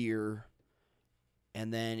chug a beer,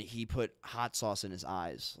 and then he put hot sauce in his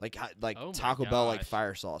eyes, like Taco Bell like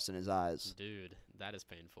fire sauce in his eyes. Dude, that is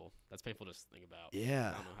painful. That's painful to think about. Yeah.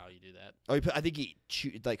 I don't know how you do that. Oh, I think he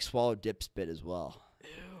swallowed dip spit as well.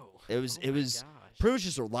 Ew. It was pretty much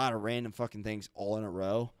just a lot of random fucking things all in a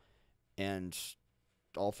row, and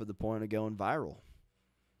all for the point of going viral.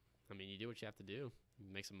 I mean, you do what you have to do.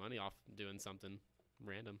 You make some money off doing something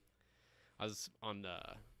random. I was on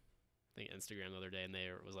I think Instagram the other day, and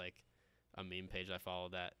there was like a meme page I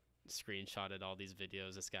followed that screenshotted all these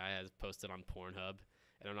videos this guy has posted on Pornhub,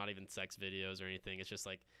 and they're not even sex videos or anything. It's just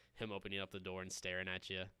like him opening up the door and staring at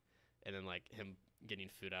you, and then like him getting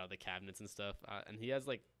food out of the cabinets and stuff. And he has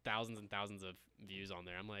like thousands and thousands of views on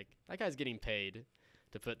there. I'm like, that guy's getting paid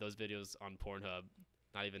to put those videos on Pornhub,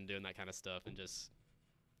 not even doing that kind of stuff, and just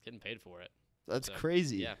getting paid for it. That's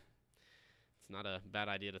crazy. Yeah. It's not a bad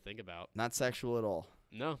idea to think about. Not sexual at all.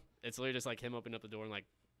 No. It's literally just like him opening up the door and like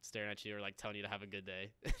staring at you or like telling you to have a good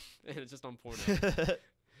day. And it's just on Pornhub.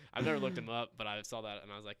 I've never looked him up, but I saw that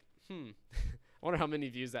and I was like, I wonder how many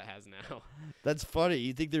views that has now. That's funny.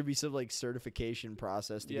 You think there'd be some like certification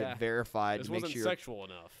process to get verified this to make wasn't sure sexual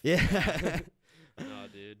enough. Yeah. No,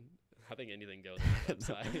 dude. I think anything goes on the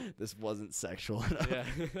website. This wasn't sexual enough. Yeah.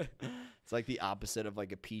 It's like the opposite of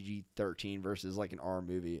like a PG-13 versus like an R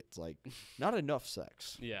movie. It's like not enough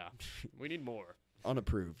sex. Yeah. We need more.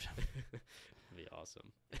 Unapproved. That'd be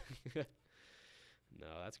awesome. No,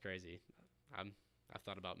 that's crazy. I've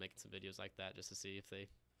thought about making some videos like that just to see if they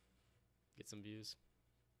get some views.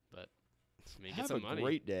 But I mean, get some money. Have a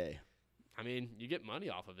great day. I mean, you get money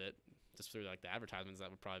off of it just through like the advertisements that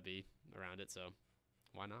would probably be around it. So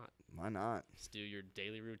why not? Why not? Just do your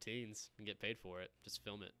daily routines and get paid for it. Just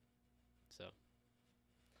film it. So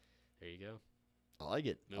there you go. I like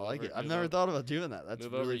it. I've never thought about doing that. That's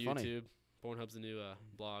really funny. YouTube. Pornhub's a new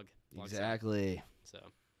blog exactly. Site. So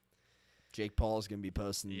Jake Paul's gonna be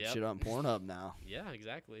posting shit on Pornhub now. Yeah,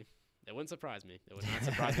 exactly. It wouldn't surprise me. It would not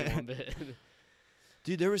surprise me one bit.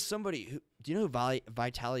 Dude, there was somebody who. Do you know who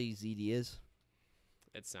Vitaly ZD is?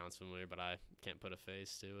 It sounds familiar, but I can't put a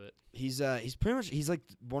face to it. He's pretty much like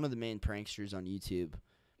one of the main pranksters on YouTube.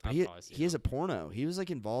 But he has a porno. He was like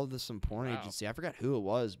involved with some porn agency. I forgot who it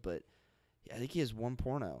was, but I think he has one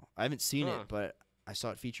porno. I haven't seen it, but I saw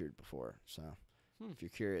it featured before. So if you're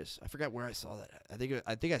curious, I forgot where I saw that.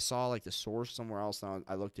 I think I saw like the source somewhere else, and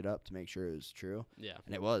I looked it up to make sure it was true. Yeah,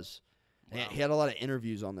 and it was. Wow. And he had a lot of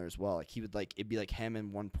interviews on there as well. Like he would like it'd be like him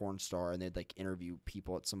and one porn star, and they'd like interview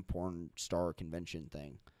people at some porn star convention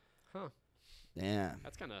thing. Huh. Yeah.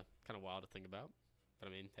 That's kind of wild to think about. But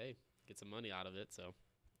I mean, hey, get some money out of it. So.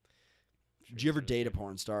 Did you ever date a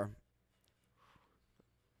porn star?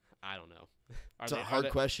 I don't know. It's a hard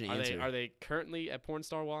question to answer. Are they currently a porn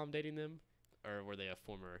star while I'm dating them, or were they a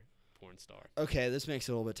former porn star? Okay, this makes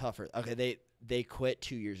it a little bit tougher. Okay, they quit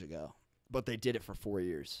 2 years ago, but they did it for 4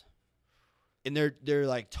 years. And they're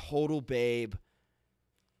like total babe.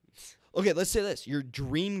 Okay, let's say this. Your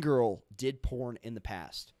dream girl did porn in the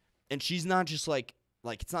past. And she's not just like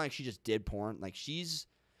it's not like she just did porn. Like she's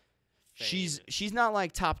not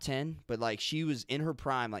like top 10, but like she was in her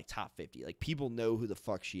prime, like top 50. Like people know who the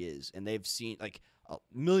fuck she is, and they've seen like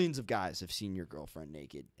millions of guys have seen your girlfriend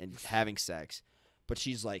naked and having sex. But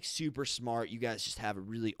she's like super smart. You guys just have a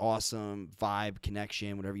really awesome vibe,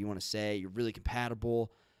 connection, whatever you want to say. You're really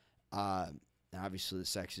compatible. Obviously the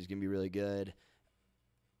sex is gonna be really good.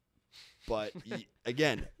 But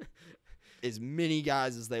again, as many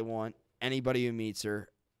guys as they want, anybody who meets her,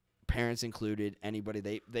 parents included,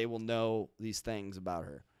 anybody, they will know these things about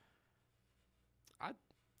her.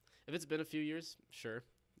 If it's been a few years, sure.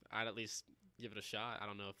 I'd at least give it a shot. I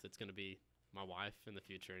don't know if it's going to be my wife in the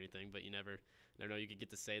future or anything, but you never know. You could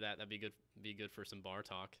get to say that. That'd be good for some bar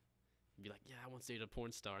talk. You'd be like, yeah, I want to date a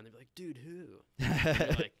porn star. And they'd be like, dude, who? And you're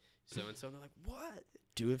like, so-and-so. And they're like, what?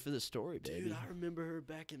 Do it for the story, baby. Dude, I remember her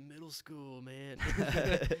back in middle school, man.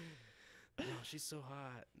 Oh, she's so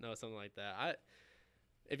hot. No, something like that.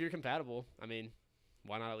 If you're compatible, I mean,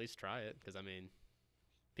 why not at least try it? Because, I mean,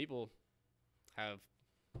 people have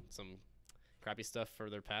some crappy stuff for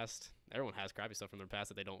their past. Everyone has crappy stuff from their past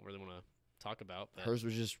that they don't really want to talk about. But hers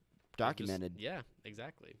was just documented. yeah,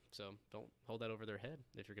 exactly. So don't hold that over their head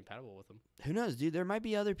if you're compatible with them. Who knows, dude? There might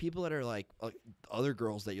be other people that are like other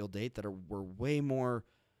girls that you'll date that were way more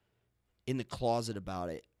in the closet about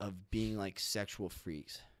it, of being like sexual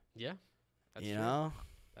freaks. Yeah, that's you true. know,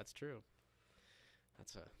 that's true.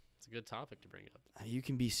 It's a good topic to bring up. You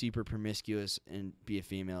can be super promiscuous and be a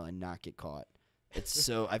female and not get caught. It's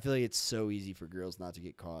so I feel like it's so easy for girls not to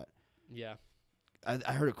get caught. Yeah.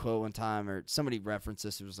 I heard a quote one time, or somebody referenced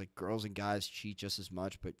this. It was like, girls and guys cheat just as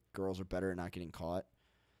much, but girls are better at not getting caught.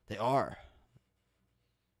 They are.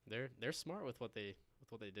 They're smart with what they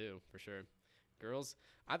do, for sure. Girls,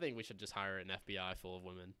 I think we should just hire an FBI full of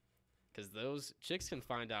women, because those chicks can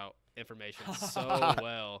find out information so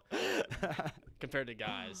well compared to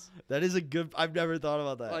guys. That is a good. I've never thought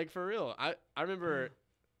about that. Like, for real. I remember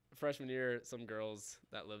freshman year, some girls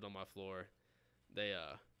that lived on my floor, they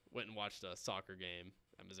went and watched a soccer game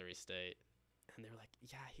at Missouri State, and they were like,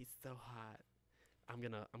 yeah, he's so hot. I'm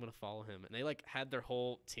gonna follow him. And they like had their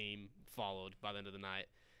whole team followed by the end of the night.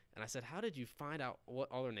 And I said, how did you find out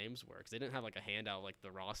what all their names were? Because they didn't have like a handout like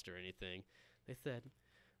the roster or anything. They said,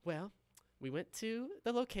 well, we went to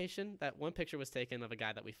the location that one picture was taken of a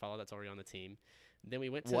guy that we follow that's already on the team. Then we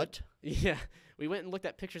went to Yeah, we went and looked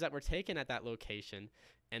at pictures that were taken at that location.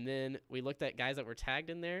 And then we looked at guys that were tagged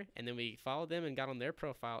in there, and then we followed them and got on their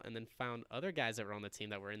profile, and then found other guys that were on the team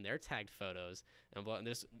that were in their tagged photos, and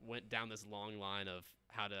this went down this long line of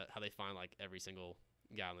how they find like every single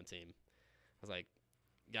guy on the team. I was like,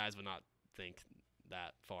 guys would not think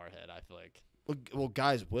that far ahead. I feel like. Well,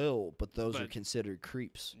 guys will, but those are considered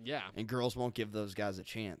creeps. Yeah. And girls won't give those guys a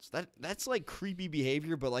chance. That's like creepy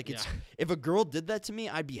behavior, but like it's Yeah. if a girl did that to me,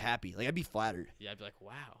 I'd be happy. Like I'd be flattered. Yeah, I'd be like,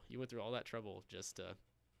 wow, you went through all that trouble just to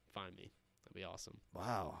find me. That'd be awesome.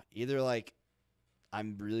 Wow. Either like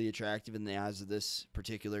I'm really attractive in the eyes of this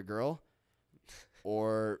particular girl,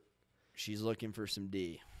 or she's looking for some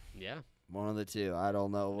D. Yeah. One of the two. I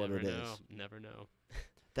don't know what it is. Never know.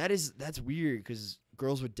 That's weird, because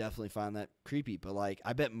girls would definitely find that creepy, but like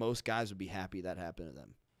I bet most guys would be happy that happened to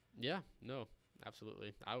them. Yeah, no,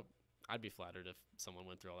 absolutely. I'd be flattered if someone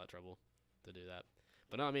went through all that trouble to do that.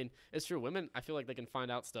 But no, I mean, it's true. Women, I feel like they can find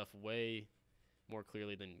out stuff way more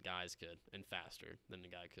clearly than guys could, and faster than a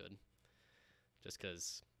guy could. Just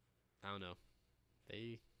because, I don't know,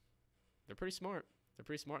 they're pretty smart. They're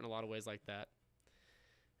pretty smart in a lot of ways like that.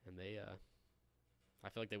 And I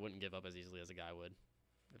feel like they wouldn't give up as easily as a guy would,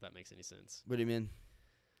 if that makes any sense. What do you mean?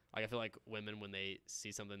 Like, I feel like women, when they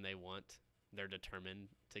see something they want, they're determined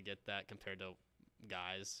to get that, compared to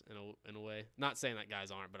guys in a way. Not saying that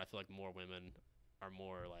guys aren't, but I feel like more women are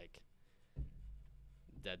more like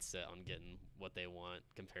dead set on getting what they want,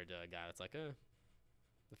 compared to a guy that's like,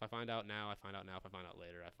 if I find out now, I find out now. If I find out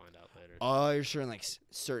later, I find out later. Oh, you're sharing like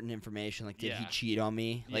certain information. Like, did he cheat on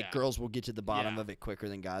me? Like, Yeah. girls will get to the bottom Yeah. of it quicker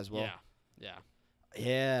than guys will. Yeah.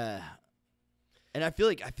 Yeah. And I feel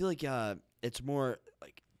like it's more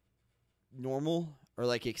like normal or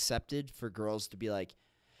like accepted for girls to be like,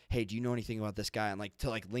 hey, do you know anything about this guy? And like to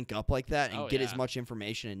like link up like that and get as much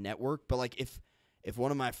information and network. But like if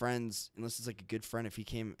one of my friends, unless it's like a good friend, if he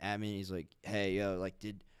came at me and he's like, hey, yo, like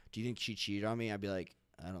do you think she cheated on me? I'd be like,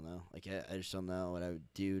 I don't know. Like I just don't know what I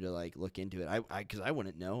would do to like look into it. Because I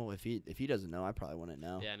wouldn't know. If he doesn't know, I probably wouldn't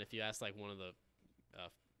know. Yeah, and if you ask like one of the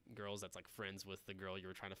girls that's like friends with the girl you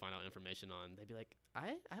were trying to find out information on, they'd be like,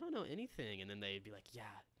 I don't know anything. And then they'd be like,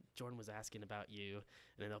 yeah, Jordan was asking about you.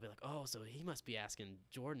 And then they'll be like, oh, so he must be asking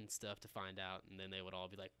Jordan stuff to find out. And then they would all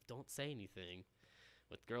be like, don't say anything.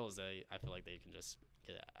 With girls, I feel like they can just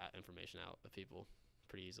get information out of people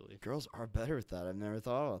pretty easily. Girls are better at that. I've never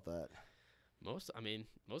thought about that. Most of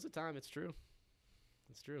the time, it's true.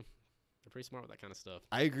 It's true. They're pretty smart with that kind of stuff.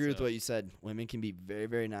 I agree with what you said. Women can be very,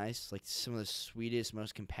 very nice. Like some of the sweetest,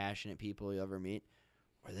 most compassionate people you'll ever meet,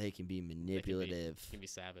 or they can be manipulative. They can be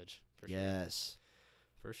savage. For sure. Yes.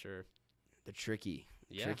 For sure. They're tricky.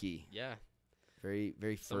 Yeah. Tricky. Yeah. Very,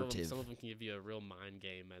 very furtive. Some of them can give you a real mind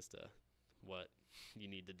game as to what you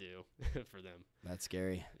need to do for them. That's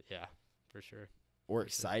scary. Yeah, for sure. Or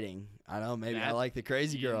exciting. I don't know. Maybe I That- like the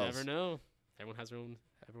crazy You girls. never know. Everyone has their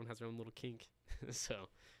own little kink. So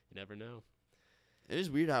you never know. It is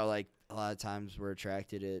weird how like a lot of times we're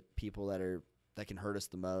attracted to people that can hurt us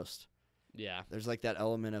the most. Yeah. There's like that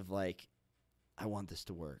element of like, I want this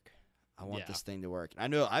to work. I want Yeah. this thing to work. I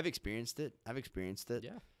know I've experienced it.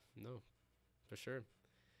 Yeah. No, for sure.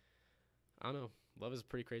 I don't know. Love is a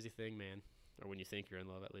pretty crazy thing, man. Or when you think you're in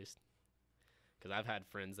love, at least. Because I've had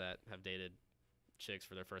friends that have dated chicks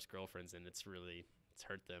for their first girlfriends, and it's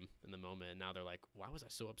hurt them in the moment. And now they're like, why was I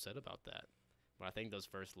so upset about that? But I think those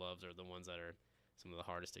first loves are the ones that are some of the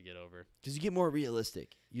hardest to get over. Because you get more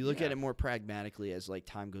realistic. You look Yeah. at it more pragmatically as like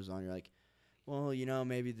time goes on. You're like, well,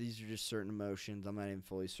 maybe these are just certain emotions. I'm not even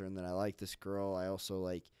fully certain that I like this girl. I also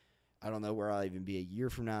like, I don't know where I'll even be a year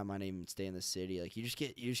from now. I might even stay in the city. Like you just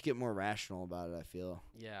get more rational about it, I feel.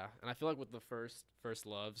 Yeah, and I feel like with the first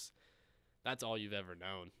loves, that's all you've ever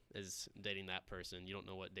known is dating that person. You don't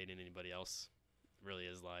know what dating anybody else really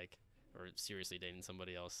is like, or seriously dating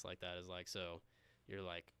somebody else like that is like. So you're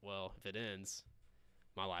like, well, if it ends,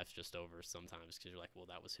 my life's just over sometimes, because you're like, well,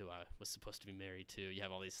 that was who I was supposed to be married to. You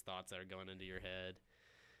have all these thoughts that are going into your head,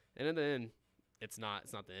 and in the end, it's not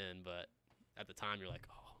the end, but at the time you're like,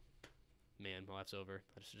 oh man, my life's over.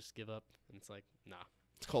 I just give up, and it's like, nah.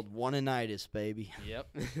 It's called one-anitis, baby.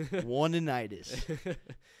 Yep. One-anitis.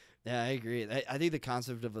 Yeah, I agree. I think the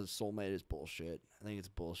concept of a soulmate is bullshit. I think it's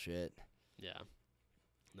bullshit. Yeah.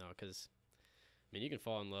 No, because, I mean, you can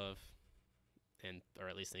fall in love or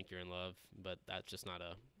at least think you're in love, but that's just not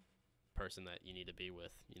a person that you need to be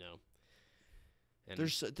with, And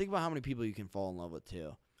Think about how many people you can fall in love with,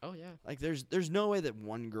 too. oh, yeah. Like, there's no way that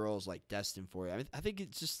one girl is, like, destined for you. I think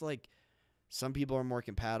it's just, like, some people are more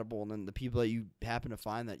compatible, and then the people that you happen to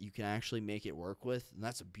find that you can actually make it work with, and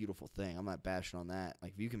that's a beautiful thing. I'm not bashing on that.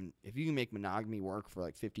 Like, if you can make monogamy work for,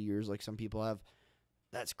 like, 50 years like some people have,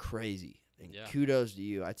 that's crazy. And Yeah. kudos to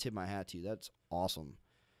you. I tip my hat to you. That's awesome.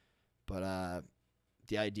 But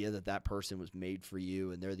the idea that person was made for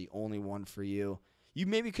you and they're the only one for you, you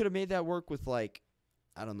maybe could have made that work with, like,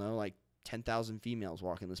 I don't know, like 10,000 females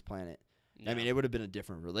walking this planet. I mean, it would have been a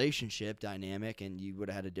different relationship dynamic, and you would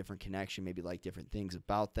have had a different connection, maybe like different things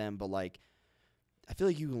about them. But, like, I feel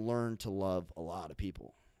like you can learn to love a lot of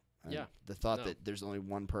people. And Yeah. the thought No. that there's only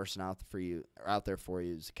one person out there for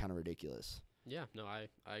you is kind of ridiculous. Yeah, no, I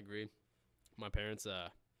agree. My parents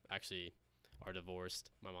actually are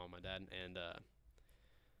divorced, my mom and my dad, and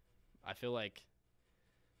I feel like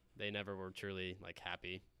they never were truly, like,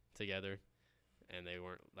 happy together, and they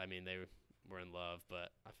weren't, I mean, they were in love,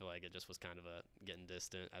 but I feel like it just was kind of getting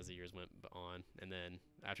distant as the years went on. And then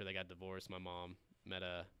after they got divorced, my mom met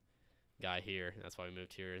a guy here, and that's why we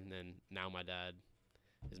moved here. And then now my dad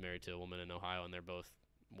is married to a woman in Ohio, and they're both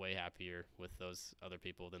way happier with those other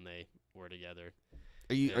people than they were together.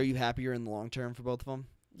 Are you Yeah. are you happier in the long term for both of them?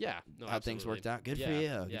 Yeah, no, How things absolutely. worked out? Good yeah, for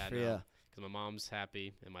you. Good Yeah, for you. because my mom's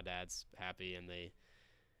happy and my dad's happy, and they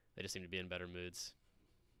just seem to be in better moods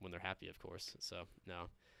when they're happy, of course. So no,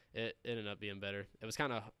 it ended up being better. It was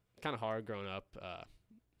kind of hard growing up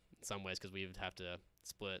in some ways, because we would have to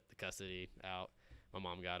split the custody out. My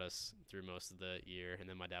mom got us through most of the year, and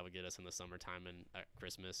then my dad would get us in the summertime and at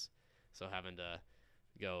Christmas. So having to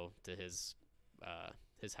go to his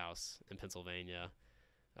house in Pennsylvania,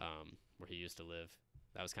 where he used to live,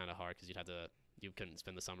 that was kind of hard, because you couldn't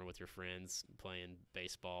spend the summer with your friends playing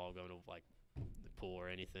baseball, going to, like, the pool or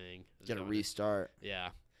anything. Just Got to going restart. Yeah,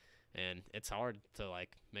 and it's hard to,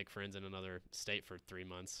 like, make friends in another state for 3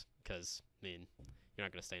 months, because, I mean, you're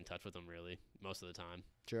not going to stay in touch with them really most of the time.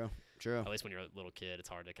 True. At least when you're a little kid, it's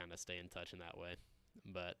hard to kind of stay in touch in that way.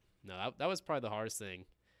 But no, that was probably the hardest thing,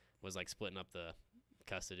 was, like, splitting up the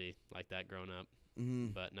custody like that growing up. Mm-hmm.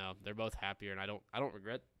 But no, they're both happier, and I don't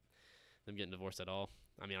regret them getting divorced at all.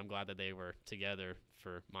 I mean, I'm glad that they were together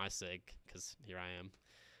for my sake, because here I am.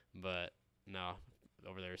 But no,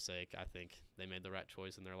 over their sake, I think they made the right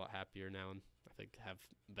choice, and they're a lot happier now, and I think have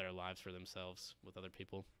better lives for themselves with other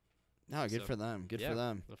people. No, good So, for them. Good for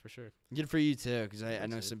them. No, for sure. Good for you too, because I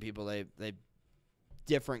know Thanks, some people they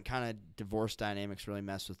different kind of divorce dynamics really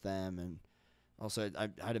mess with them, and also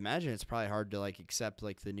I'd imagine it's probably hard to, like, accept,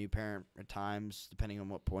 like, the new parent at times, depending on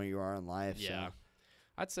what point you are in life. Yeah, So.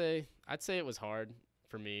 I'd say it was hard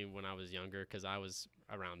for me when I was younger, because I was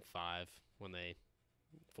around 4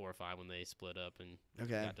 or 5 when they split up and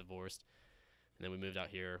Okay. got divorced, and then we moved out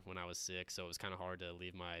here when I was 6. So it was kind of hard to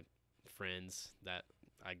leave my friends that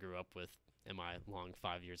I grew up with in my long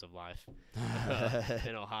 5 years of life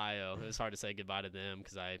in Ohio. It was hard to say goodbye to them,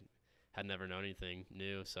 because I had never known anything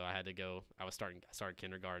new. So I had to go. I started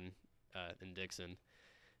kindergarten in Dixon,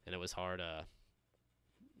 and it was hard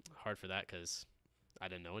for that because I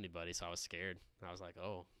didn't know anybody, so I was scared. I was like,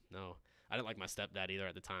 oh no. I didn't like my stepdad either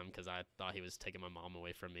at the time because I thought he was taking my mom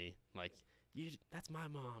away from me. Like, that's my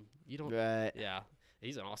mom. You don't. Right. Yeah,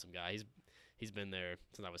 he's an awesome guy. He's been there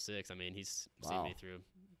since I was 6. I mean, he's seen me through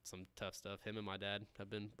some tough stuff. Him and my dad have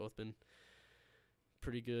both been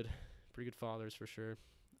pretty good fathers for sure.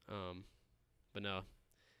 But no,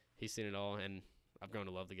 he's seen it all, and I've grown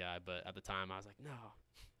to love the guy. But at the time, I was like, no,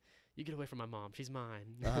 you get away from my mom. She's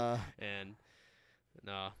mine. And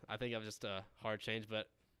no, I think I'm just a hard change, but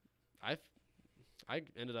I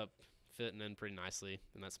ended up fitting in pretty nicely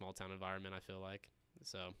in that small town environment, I feel like.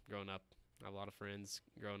 So growing up, I have a lot of friends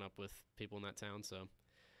growing up with people in that town, so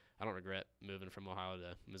I don't regret moving from Ohio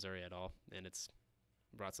to Missouri at all. And it's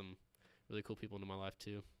brought some really cool people into my life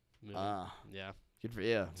too. Yeah. Good for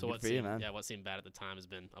you. So Good for you, man. Yeah, what seemed bad at the time has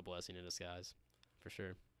been a blessing in disguise, for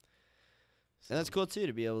sure. And that's cool too,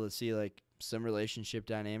 to be able to see like some relationship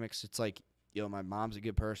dynamics. It's like, my mom's a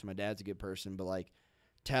good person, my dad's a good person, but like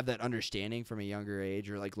to have that understanding from a younger age,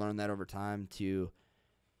 or like learn that over time, to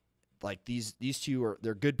like these two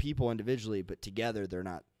they're good people individually, but together they're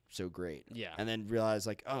not so great. Yeah. And then realize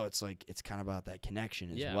like, it's kind of about that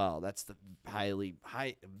connection as well. That's the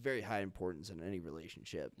very high importance in any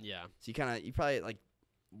relationship. Yeah. So you probably like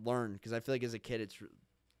learn, because I feel like as a kid it's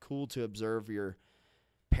cool to observe your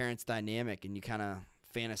parents' dynamic, and you kind of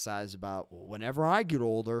fantasize about, well, whenever I get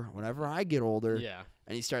older, Yeah.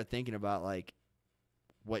 and you start thinking about like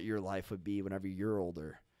what your life would be whenever you're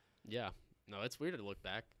older. Yeah. No, it's weird to look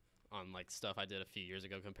back on like stuff I did a few years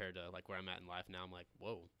ago compared to like where I'm at in life now. I'm like,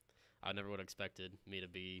 whoa, I never would have expected me to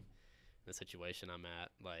be in the situation I'm at.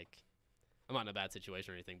 Like, I'm not in a bad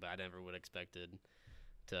situation or anything, but I never would have expected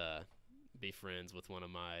to be friends with one of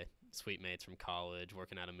my suite mates from college,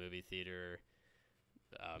 working at a movie theater,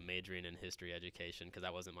 majoring in history education, because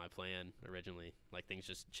that wasn't my plan originally. Like, things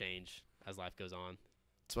just change as life goes on.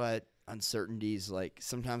 That's why uncertainties, like,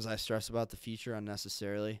 sometimes I stress about the future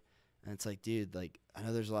unnecessarily, and it's like, dude, like, I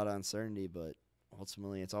know there's a lot of uncertainty, but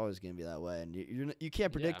ultimately it's always going to be that way, and you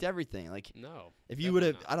can't predict everything. Like, no, if you would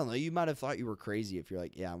have, I don't know, you might have thought you were crazy if you're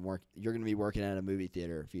like, yeah, you're going to be working at a movie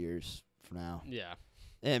theater a few years from now. Yeah.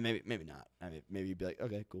 Yeah, maybe not. I mean, maybe you'd be like,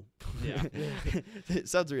 okay, cool. Yeah. It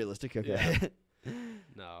sounds realistic. Okay. Yeah.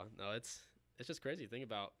 No, it's just crazy to think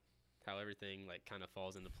about how everything like kind of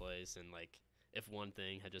falls into place, and like if one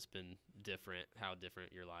thing had just been different, how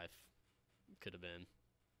different your life could have been.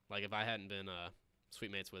 Like, if I hadn't been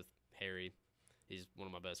suite mates with Harry, he's one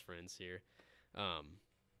of my best friends here,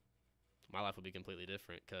 my life would be completely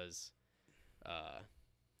different, because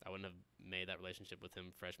I wouldn't have made that relationship with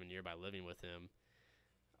him freshman year by living with him.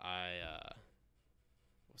 What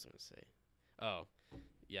was I going to say? Oh,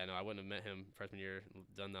 yeah, no, I wouldn't have met him freshman year,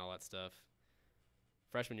 done all that stuff.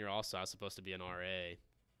 Freshman year also, I was supposed to be an RA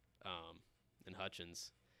in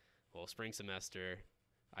Hutchins. Well, spring semester,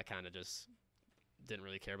 I kind of just didn't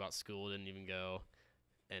really care about school, didn't even go,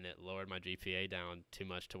 and it lowered my GPA down too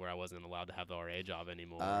much to where I wasn't allowed to have the RA job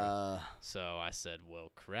anymore. So I said,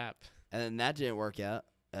 well, crap. And then that didn't work out,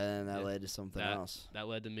 and that led to something else. That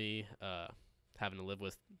led to me having to live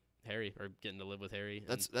with Harry, or getting to live with Harry.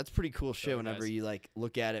 That's pretty cool shit. Whenever you like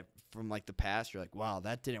look at it from like the past, you're like, wow,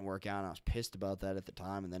 that didn't work out, and I was pissed about that at the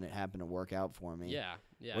time, and then it happened to work out for me. Yeah.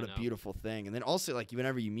 What a beautiful thing. And then also, like,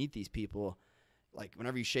 whenever you meet these people, like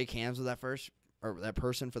whenever you shake hands with that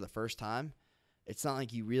person for the first time, it's not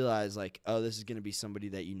like you realize like, oh, this is going to be somebody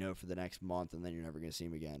that you know for the next month, and then you're never going to see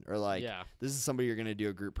them again. Or like, this is somebody you're going to do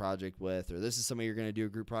a group project with, or this is somebody you're going to do a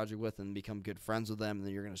group project with and become good friends with them, and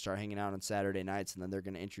then you're going to start hanging out on Saturday nights, and then they're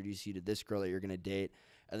going to introduce you to this girl that you're going to date,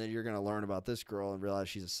 and then you're going to learn about this girl and realize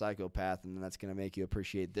she's a psychopath, and then that's going to make you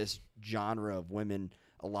appreciate this genre of women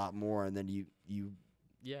a lot more, and then you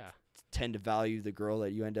tend to value the girl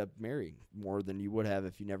that you end up marrying more than you would have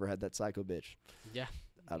if you never had that psycho bitch. Yeah.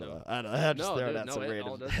 I don't know. I just throwing out some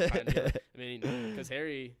random. I mean, because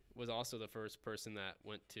Harry was also the first person that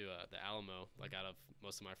went to the Alamo, like out of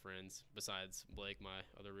most of my friends, besides Blake, my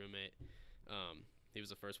other roommate. He was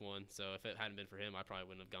the first one. So if it hadn't been for him, I probably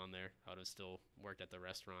wouldn't have gone there. I would have still worked at the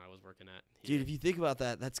restaurant I was working at. Dude, if you think about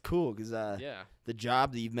that, that's cool, because the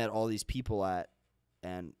job that you've met all these people at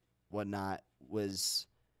and whatnot was,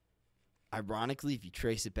 ironically, if you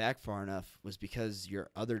trace it back far enough, was because your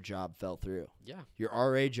other job fell through. Yeah. Your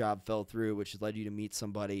RA job fell through, which led you to meet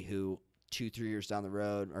somebody who 2-3 years down the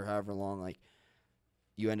road, or however long, like,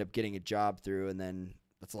 you end up getting a job through, and then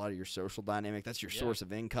that's a lot of your social dynamic. That's your source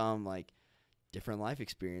of income, like, different life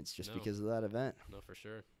experience just because of that event. No, for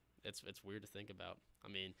sure. it's weird to think about. I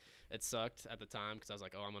mean, it sucked at the time because I was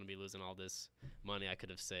like, oh, I'm gonna be losing all this money I could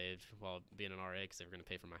have saved while being an RA because they were gonna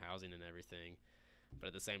pay for my housing and everything. But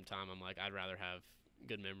at the same time, I'm like, I'd rather have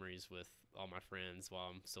good memories with all my friends while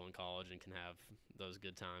I'm still in college and can have those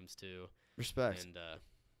good times too. Respect. And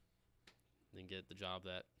then get the job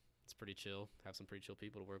that it's pretty chill, have some pretty chill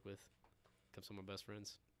people to work with, become some of my best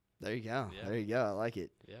friends. There you go. Yeah. There you go. I like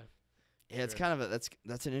it. Yeah. Yeah, it's kind of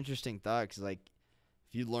that's an interesting thought because like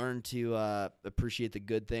if you learn to appreciate the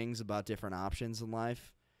good things about different options in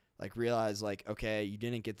life, like realize like okay, you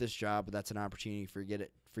didn't get this job, but that's an opportunity for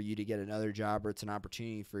you to get another job, or it's an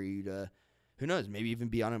opportunity for you to, who knows, maybe even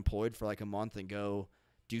be unemployed for like a month and go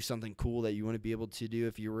do something cool that you wouldn't be able to do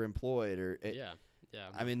if you were employed. Or yeah.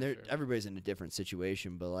 I mean, everybody's in a different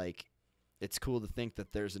situation, but like it's cool to think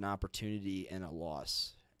that there's an opportunity and a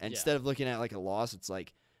loss. And instead of looking at like a loss, it's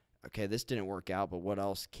like, okay, this didn't work out, but what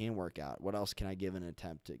else can work out? What else can I give an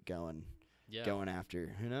attempt at going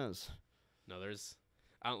after? Who knows? No,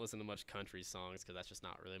 I don't listen to much country songs because that's just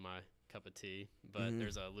not really my cup of tea. But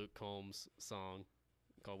there's a Luke Combs song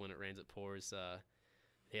called "When It Rains It Pours."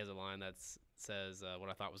 He has a line that says, "What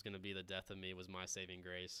I thought was going to be the death of me was my saving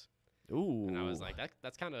grace." Ooh. And I was like,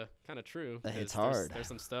 that's kind of true. That hits 'cause hard. There's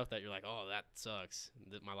some stuff that you're like, oh, that sucks.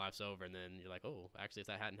 My life's over. And then you're like, oh, actually, if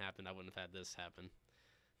that hadn't happened, I wouldn't have had this happen.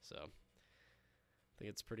 So I think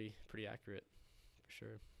it's pretty accurate for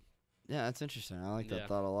sure. Yeah, that's interesting. I like that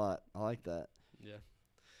thought a lot. I like that. Yeah.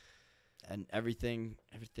 And everything's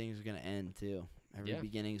going to end too. Every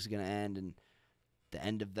beginning's going to end, and the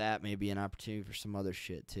end of that may be an opportunity for some other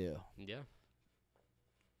shit too. Yeah.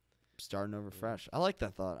 Starting over fresh. I like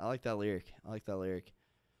that thought. I like that lyric. Yeah.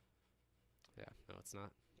 No, it's not.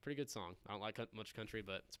 Pretty good song. I don't like much country,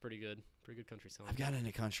 but it's pretty good. Pretty good country song. I've gotten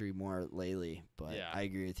into country more lately, but Yeah. I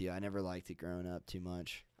agree with you. I never liked it growing up too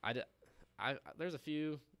much. There's a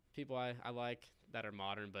few people I like that are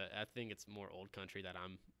modern, but I think it's more old country that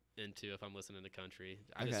I'm into if I'm listening to country.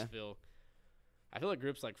 I feel like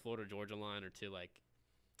groups like Florida Georgia Line are too like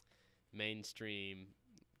mainstream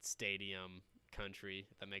stadium country,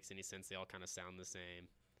 if that makes any sense. They all kind of sound the same,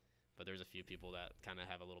 but there's a few people that kind of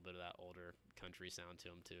have a little bit of that older country sound to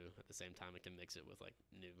them too. At the same time, it can mix it with like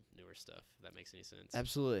newer stuff, if that makes any sense.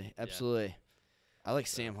 Absolutely. I like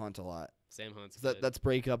Sam Hunt a lot. Sam Hunt's that's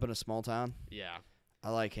Break Up in a Small Town. Yeah,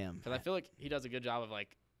 I like him because I feel like he does a good job of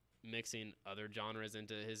like mixing other genres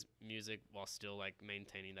into his music while still like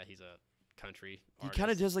maintaining that he's a country artist. He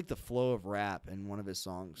kind of does like the flow of rap in one of his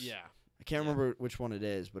songs. Yeah, I can't remember which one it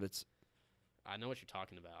is, but it's. I know what you're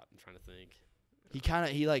talking about. I'm trying to think.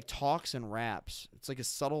 He like talks and raps. It's like a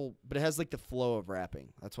subtle, but it has like the flow of rapping.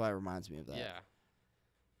 That's why it reminds me of that. Yeah.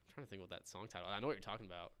 I'm trying to think what that song title. I know what you're talking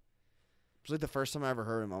about. It was like the first time I ever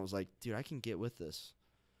heard him. I was like, dude, I can get with this.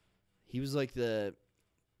 He was like the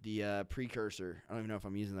precursor. I don't even know if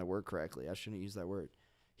I'm using that word correctly. I shouldn't use that word.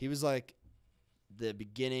 He was like the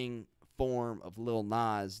beginning form of Lil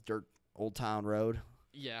Nas, Dirt Old Town Road.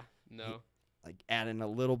 Yeah. No. Like adding a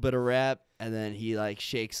little bit of rap, and then he like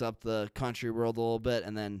shakes up the country world a little bit,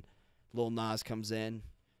 and then Lil Nas comes in,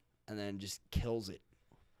 and then just kills it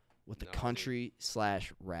with the country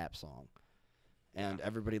 / rap song, and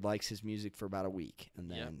everybody likes his music for about a week,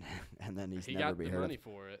 and then and then he's never been heard. He got the money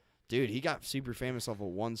for it. Dude, he got super famous off of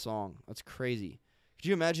one song. That's crazy. Could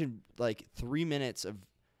you imagine like 3 minutes of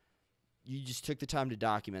you just took the time to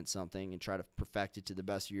document something and try to perfect it to the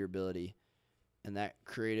best of your ability? And that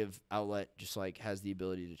creative outlet just, like, has the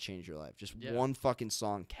ability to change your life. Just one fucking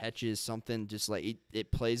song catches something, just, like,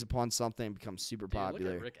 it plays upon something and becomes super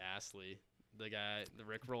popular. Look at Rick Astley, the guy, the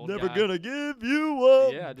Rick Roll Never guy. gonna give you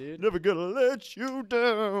up. Yeah, dude. Never gonna let you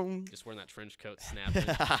down. Just wearing that trench coat, snapping.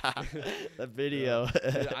 That video.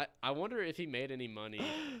 Dude, I wonder if he made any money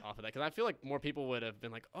off of that. Because I feel like more people would have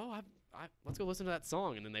been like, oh, let's go listen to that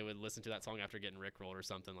song. And then they would listen to that song after getting Rickrolled or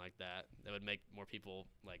something like that. That would make more people,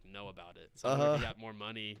 like, know about it. So I wonder if he got more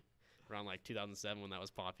money around, like, 2007 when that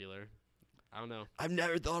was popular. I don't know. I've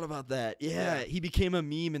never thought about that. Yeah, he became a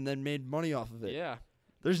meme and then made money off of it. Yeah.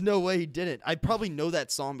 There's no way he didn't. I probably know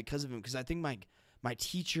that song because of him, because I think my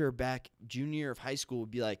teacher back junior year of high school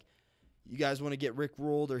would be like, you guys want to get Rick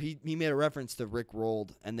rolled? Or he made a reference to Rick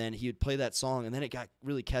rolled, and then he would play that song, and then it got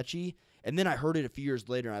really catchy. And then I heard it a few years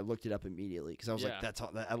later, and I looked it up immediately because I was like,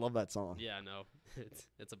 I love that song. Yeah, no,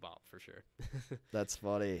 it's a bop for sure. That's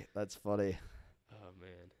funny. Oh,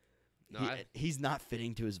 man. No, he's not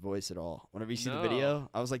fitting to his voice at all. Whenever you see the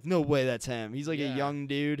video, I was like, no way that's him. He's like a young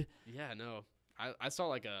dude. Yeah, no. I saw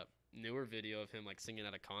like a newer video of him like singing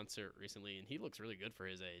at a concert recently, and he looks really good for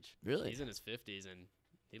his age. Really? He's in his 50s, and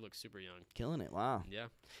he looks super young. Killing it. Wow. Yeah.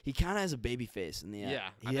 He kind of has a baby face in the end. Yeah.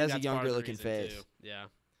 He has a younger looking face. Too. Yeah.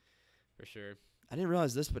 For sure. I didn't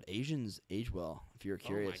realize this, but Asians age well. If you're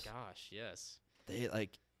curious, Oh my gosh, yes. they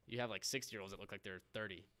like You have like 60-year-olds that look like they're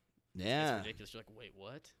 30. yeah, It's ridiculous. You're like, wait,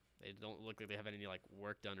 what? They don't look like they have any like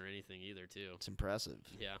work done or anything either, too. it's impressive.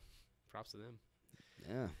 Yeah. Props to them.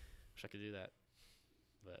 Yeah, Wish I could do that.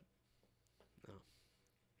 But no.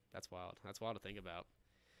 That's wild. That's wild to think about.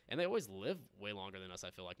 And they always live way longer than us,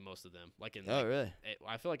 I feel like, most of them. Like in oh really?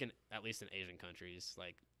 I feel like at least in Asian countries,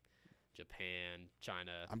 like Japan,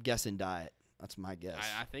 China. I'm guessing diet. That's my guess.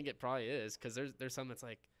 I think it probably is, because there's some that's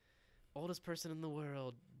like oldest person in the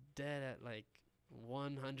world dead at like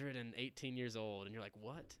 118 years old, and you're like,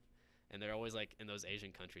 what? And they're always like in those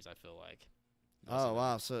Asian countries, I feel like. Oh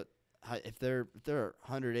wow! So if they're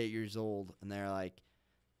 108 years old and they're like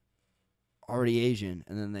already Asian,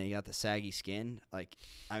 and then they got the saggy skin, like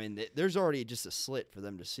I mean, there's already just a slit for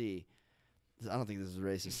them to see. I don't think this is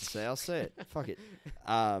racist to say. I'll say it. Fuck it.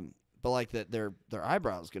 But like that, their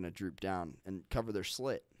eyebrows gonna droop down and cover their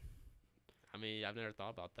slit, I mean, I've never thought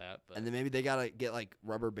about that, but and then maybe they gotta get like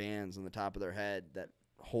rubber bands on the top of their head that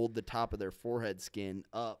hold the top of their forehead skin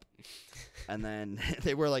up, and then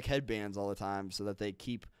they wear like headbands all the time so that they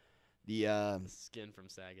keep the skin from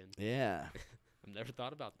sagging. yeah. I've never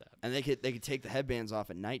thought about that. And they could take the headbands off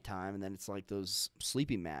at nighttime, and then it's like those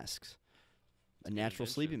sleeping masks, a natural invention.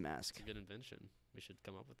 sleeping mask. It's a good invention. We should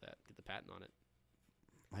come up with that. Get the patent on it.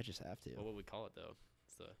 I just have to. What would we call it though?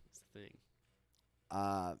 It's the thing.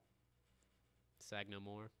 Sag no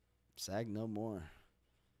more. Sag no more.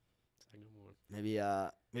 Sag no more.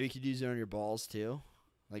 Maybe you could use it on your balls too,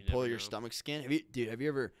 like You pull never your know. stomach skin. Have you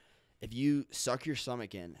ever, if you suck your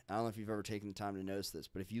stomach in? I don't know if you've ever taken the time to notice this,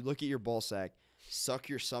 but if you look at your ball sack, suck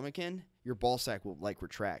your stomach in, your ball sack will like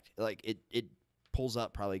retract. Like it pulls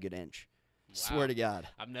up probably a good inch. Swear to God.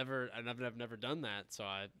 I've never done that, so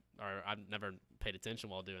I've never paid attention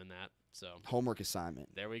while doing that. So Homework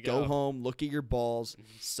assignment. there we go. Go home, look at your balls,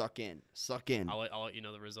 suck in. I'll let you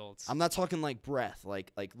know the results. I'm not talking like breath,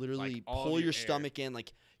 like literally Like all of pull your your air. stomach in,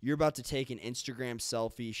 like you're about to take an Instagram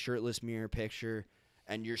selfie, shirtless mirror picture,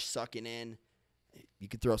 and you're sucking in. You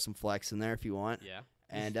could throw some flex in there if you want. Yeah.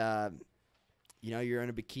 And you're in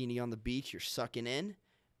a bikini on the beach, you're sucking in,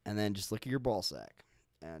 and then just look at your ball sack,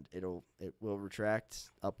 and it will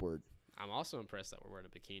retract upward. I'm also impressed that we're wearing a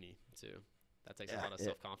bikini too. That takes a Yeah, lot of yeah.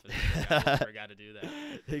 self-confidence for a guy to do that.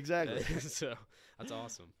 Exactly. So that's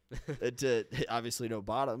awesome. Obviously no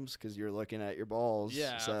bottoms because you're looking at your balls.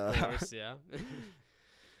 Yeah, so. of course, yeah.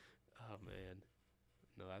 Oh man,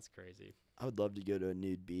 no, that's crazy. I would love to go to a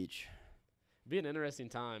nude beach. Be an interesting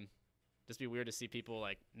time. Just be weird to see people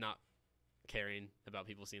like not caring about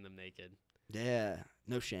people seeing them naked. Yeah,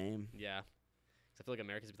 no shame. Yeah, 'cause I feel like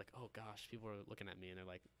Americans would be like, oh gosh, people are looking at me, and they're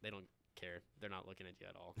like, they don't care. They're not looking at you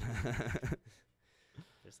at all.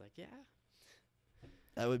 Just like, yeah.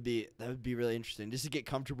 That would be really interesting, just to get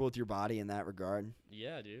comfortable with your body in that regard.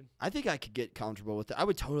 Yeah, dude. I think I could get comfortable with it. I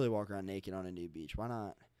would totally walk around naked on a nude beach. Why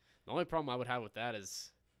not? The only problem I would have with that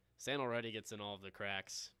is sand already gets in all of the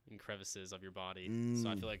cracks and crevices of your body. So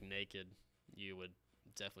I feel like naked, you would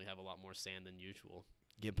definitely have a lot more sand than usual.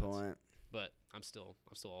 Good That's- point. But I'm still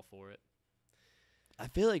all for it. I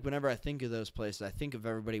feel like whenever I think of those places, I think of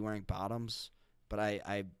everybody wearing bottoms, but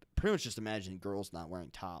I pretty much just imagine girls not wearing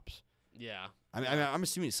tops. Yeah. I mean, I'm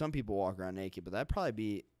assuming some people walk around naked, but that'd probably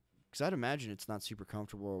be because I'd imagine it's not super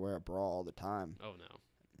comfortable to wear a bra all the time. Oh no.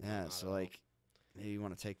 Yeah, not so at all. like maybe you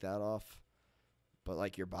want to take that off, but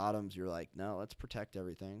like your bottoms, you're like, no, let's protect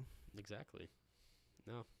everything. Exactly.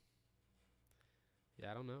 No.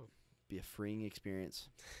 Yeah, I don't know. Be a freeing experience.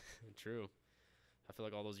 True. I feel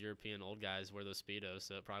like all those European old guys wear those Speedos,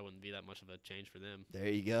 so it probably wouldn't be that much of a change for them. There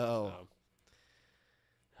you go. So,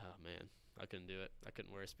 oh, man. I couldn't do it. I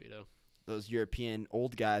couldn't wear a Speedo. Those European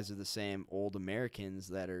old guys are the same old Americans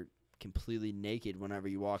that are completely naked whenever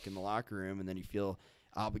you walk in the locker room, and then you feel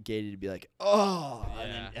obligated to be like, oh,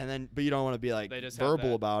 and then but you don't want to be like They just verbal have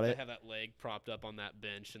that, about They it. have that leg propped up on that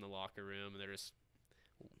bench in the locker room, and they're just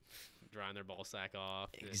drying their ball sack off.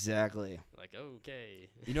 Just Exactly. like, okay.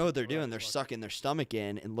 You know what they're Whatever doing? They're the fuck. sucking their stomach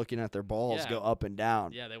in and looking at their balls Yeah. go up and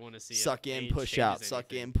down. Yeah, they want to see Suck if in, age push changes out. Suck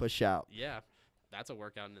anything. in, push out. Yeah, that's a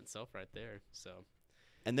workout in itself right there. So,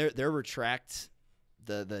 And their retract,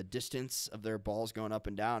 the distance of their balls going up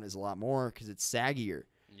and down is a lot more because it's saggier.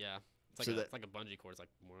 yeah. It's So like, that- it's like a bungee cord. It's like,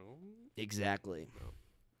 whoa. Exactly.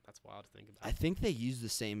 That's wild to think about. I think they use the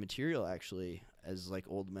same material actually as like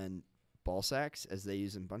old men ball sacks as they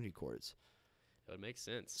use in bungee cords. It would make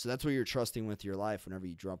sense. So that's what you're trusting with your life whenever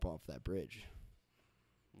you jump off that bridge.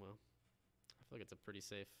 Well, I feel like it's a pretty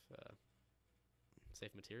safe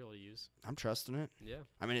material to use. I'm trusting it. Yeah.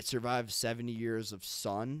 I mean, it survived 70 years of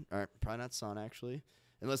sun, or probably not sun actually.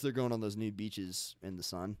 unless they're going on those new beaches in the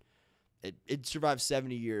sun. It survives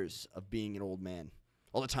 70 years of being an old man.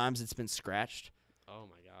 All the times it's been scratched, Oh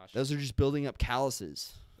my gosh. those are just building up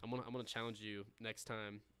calluses. I'm gonna challenge you next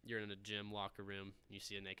time you're in a gym locker room and you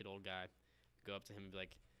see a naked old guy. Go up to him and be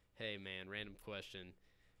like, "Hey man, random question.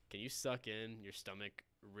 Can you suck in your stomach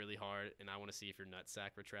really hard and I want to see if your nutsack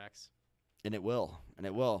retracts?" And it will.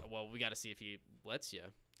 Well, we got to see if he lets you.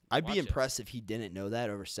 I'd Watch be it. impressed if he didn't know that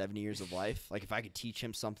over 70 years of life. Like, if I could teach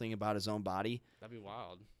him something about his own body. That'd be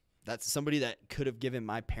wild. That's somebody that could have given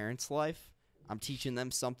my parents life. I'm teaching them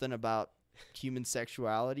something about human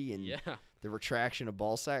sexuality and Yeah. the retraction of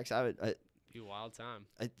ball sacks. Be a wild time.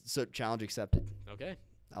 So challenge accepted. Okay.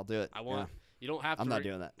 I'll do it. I want. Yeah. You don't have to. I'm not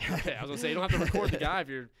doing that. Okay, I was gonna say you don't have to record the guy if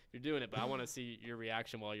you're doing it, but I want to see your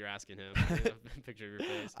reaction while you're asking him. A picture of your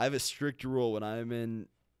face. I have a strict rule when I'm in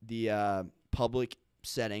the public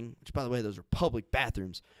setting, which, by the way, those are public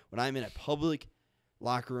bathrooms. When I'm in a public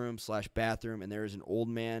locker room / bathroom and there is an old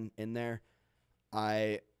man in there,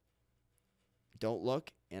 I don't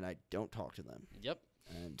look and I don't talk to them. Yep.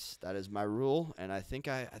 And that is my rule. And I think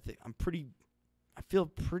I feel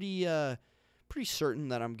pretty certain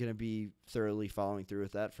that I'm gonna be thoroughly following through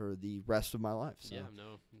with that for the rest of my life. So Yeah.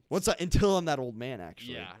 No. until I'm that old man,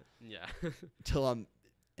 actually. Yeah. Yeah. Until I'm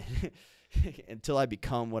until I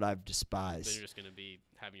become what I've Then despised. you're just gonna be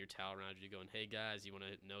having your towel around you, going, "Hey guys, you want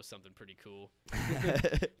to know something pretty cool?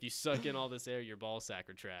 If you suck in all this air, your ball sack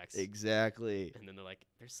retracts." Exactly. And then they're like,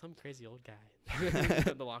 "There's some crazy old guy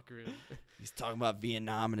in the locker room." He's talking about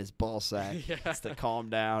Vietnam and his ball sack. Yeah. Just to calm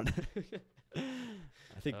down.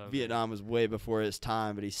 I think Oh, man. Vietnam was way before his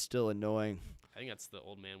time, but he's still annoying. I think that's the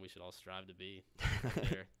old man we should all strive to be. Right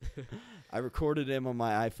there. I recorded him on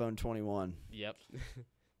my iPhone 21. Yep.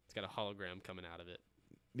 It's got a hologram coming out of it.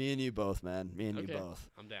 Me and you both, man. Me and Okay. you both.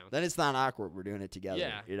 I'm down. Then it's not awkward. We're doing it together.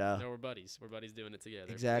 Yeah. You know? No, we're buddies. We're buddies doing it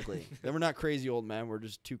together. Exactly. Then we're not crazy old men. We're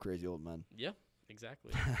just two crazy old men. Yep.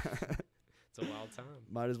 Exactly. It's a wild time.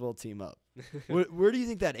 Might as well team up. Where do you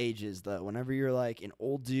think that age is, though? Whenever you're like an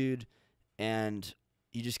old dude and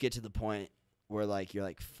you just get to the point where like you're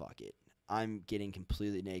like, fuck it. I'm getting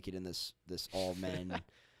completely naked in this all men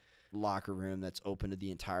locker room that's open to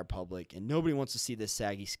the entire public, and nobody wants to see this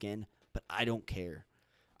saggy skin, but I don't care.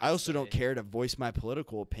 I also don't care to voice my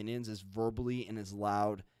political opinions as verbally and as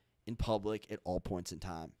loud in public at all points in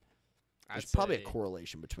time. There's probably a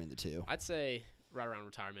correlation between the two. I'd say right around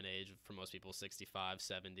retirement age for most people, 65,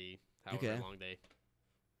 70, however long they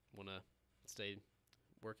want to stay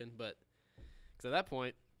working. But because at that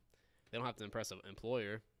point, they don't have to impress an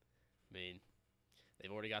employer. I mean,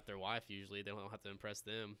 they've already got their wife usually. They don't have to impress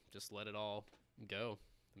them. Just let it all go.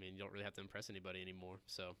 I mean, you don't really have to impress anybody anymore.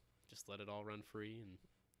 So just let it all run free, and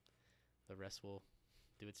the rest will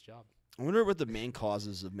do its job. I wonder what the main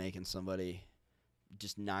causes of making somebody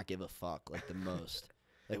just not give a fuck, like the most.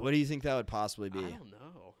 Like, what do you think that would possibly be? I don't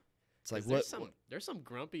know. It's like, 'Cause what? There's some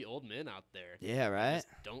grumpy old men out there. Yeah, that right? just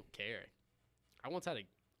don't care. I once had an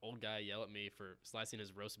old guy yell at me for slicing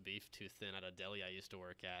his roast beef too thin at a deli I used to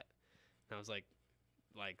work at. And I was like,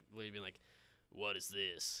 literally being like, "What is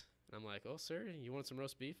this?" And I'm like, "Oh, sir, you want some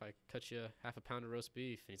roast beef? I cut you half a pound of roast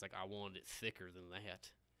beef." And he's like, "I wanted it thicker than that."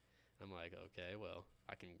 I'm like, "Okay, well,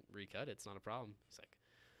 I can recut it. It's not a problem." He's like,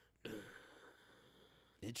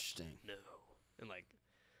 Interesting. "No." And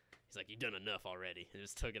he's like, "You've done enough already." And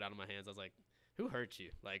just took it out of my hands. I was like, "Who hurt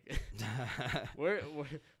you? Like,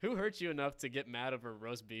 who hurt you enough to get mad over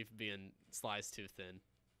roast beef being sliced too thin?"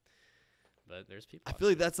 But there's people. I feel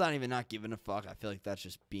like that's not even not giving a fuck. I feel like that's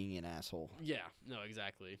just being an asshole. Yeah, no,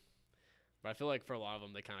 exactly. But I feel like for a lot of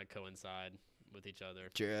them, they kind of coincide with each other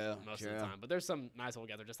True. most of the time. But there's some nice old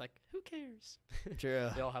guys that are just like, who cares? True.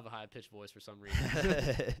 They all have a high-pitched voice for some reason.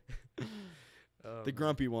 The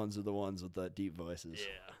grumpy ones are the ones with the deep voices.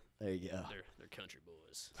 Yeah. There you go. They're country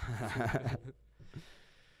boys.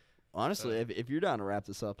 Honestly, if you're down to wrap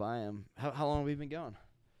this up, I am. How long have we been going?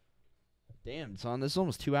 Damn, son, this is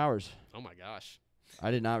almost 2 hours. Oh, my gosh. I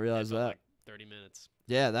did not realize It felt that. like 30 minutes.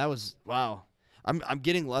 Yeah, that was wow. I'm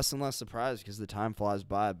getting less and less surprised because the time flies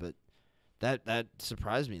by, but that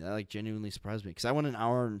surprised me. That genuinely surprised me because I went an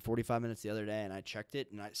hour and 45 minutes the other day and I checked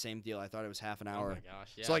it and same deal. I thought it was half an hour. Oh, my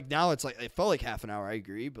gosh. Yeah. So now it's it felt like half an hour. I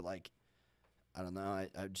agree, but I don't know.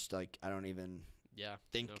 I just I don't even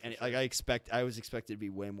think no, for any, sure. I was expected to be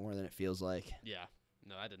way more than it feels like. Yeah.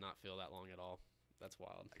 No, I did not feel that long at all. That's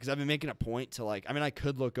wild. Because I've been making a point to I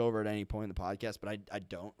could look over at any point in the podcast, but I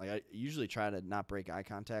don't. I usually try to not break eye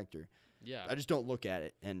contact or Yeah. I just don't look at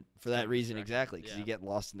it. And for that reason, distracted. exactly, because Yeah. you get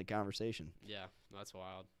lost in the conversation. Yeah, no, that's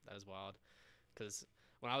wild. That is wild. Because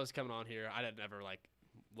when I was coming on here, I didn't ever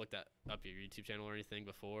looked up your YouTube channel or anything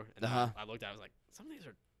before, and Uh-huh. I looked at it, I was like, some of these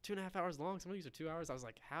are 2.5 hours long, some of these are 2 hours. I was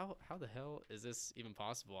like, how the hell is this even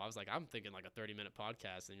possible? I was like, I'm thinking like a 30-minute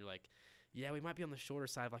podcast, and you're like, yeah, we might be on the shorter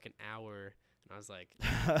side of like an hour. And I was like,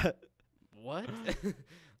 what?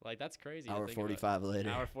 Like, that's crazy. to Hour think about. 45 later.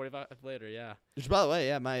 Hour 45 later, yeah. Which, by the way,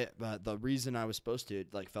 yeah, the reason I was supposed to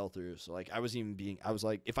like fell through. So like I was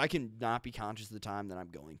like, if I can not be conscious of the time, then I'm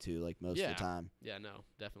going to like most of the time. Yeah, no,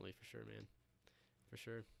 definitely, for sure, man. For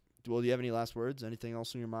sure. Well, do you have any last words? Anything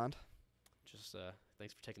else on your mind? Just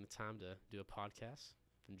thanks for taking the time to do a podcast.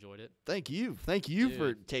 Enjoyed it. Thank you Dude,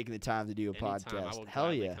 for taking the time to do a Anytime, I podcast. will Hell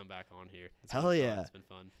gladly yeah. come back on here. It's Hell been fun. yeah. It's been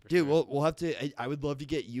fun. For Dude, sure. we'll have to. I would love to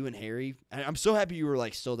get you and Harry. I'm so happy you were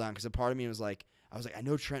like still down, because a part of me was like, I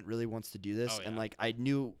know Trent really wants to do this, Oh, and yeah. like I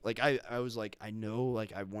knew, like I was like, I know,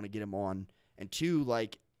 like I want to get him on, and two,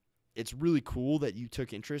 like it's really cool that you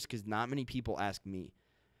took interest, because not many people ask me.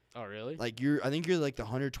 Oh, really? Like I think you're like the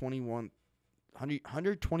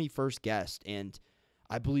 121st guest, and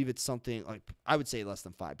I believe it's something like I would say less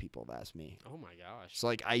than 5 people have asked me. Oh my gosh. So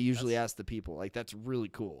like I usually ask the people. Like that's really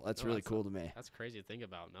cool. That's No, really that's cool to me. That's crazy to think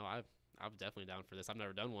about. No, I'm definitely down for this. I've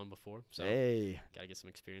never done one before, so Hey, gotta get some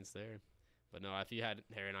experience there. But no, if you had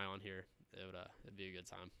Harry and I on here, it'd be a good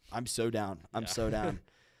time. I'm so down. I'm Yeah. so down.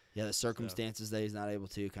 Yeah, the circumstances that he's not able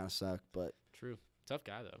to kind of suck, but True. Tough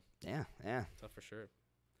guy though. yeah. Tough for sure.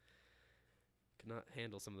 Could not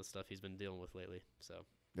handle some of the stuff he's been dealing with lately. So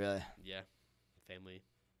Really. yeah, family,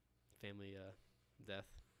 death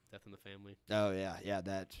in the family. Oh yeah,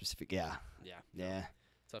 that specific. Yeah, Yeah. yeah.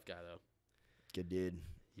 Tough guy though. Good dude.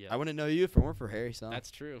 Yeah. I wouldn't know you if it weren't for Harry. So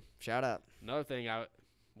That's true. shout out. Another thing,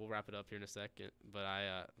 we'll wrap it up here in a second, but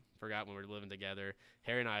I forgot when we were living together.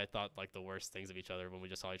 Harry and I thought like the worst things of each other when we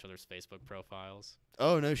just saw each other's Facebook profiles.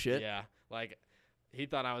 Oh no shit. Yeah, like he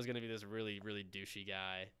thought I was gonna be this really really douchey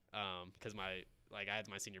guy, because I had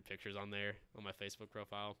my senior pictures on there on my Facebook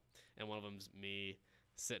profile, and one of them's me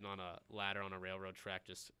sitting on a ladder on a railroad track,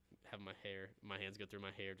 just having my hands go through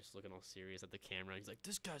my hair, just looking all serious at the camera. He's like,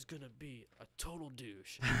 "This guy's gonna be a total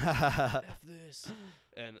douche. F this."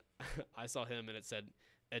 And I saw him, and it said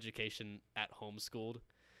education at homeschooled,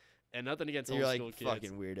 and nothing against You're like homeschooled kids.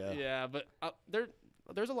 fucking weirdo. Yeah, but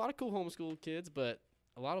there's a lot of cool homeschooled kids, but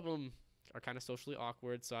a lot of them are kind of socially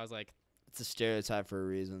awkward. So I was like, It's a stereotype for a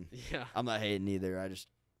reason. yeah. I'm not hating either.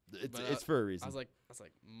 But, It's for a reason. I was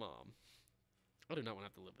like, Mom, I do not want to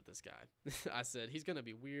have to live with this guy. I said, he's gonna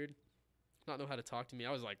be weird, not know how to talk to me.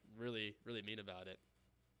 I was like really, really mean about it.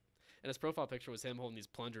 And his profile picture was him holding these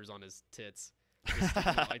plungers on his tits, just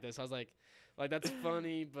sticking out like this. I was like that's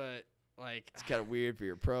funny, but like it's kind of weird for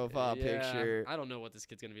your profile yeah, picture. I don't know what this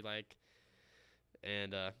kid's gonna be like.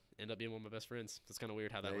 And end up being one of my best friends. It's kind of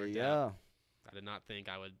weird how that There worked you out. go. I did not think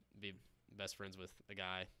I would be best friends with a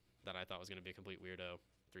guy that I thought was going to be a complete weirdo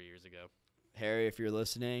 3 years ago. Harry, if you're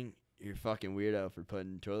listening, you're a fucking weirdo for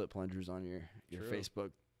putting toilet plungers on your True.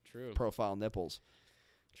 Facebook True. profile nipples.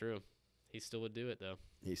 True. He still would do it, though.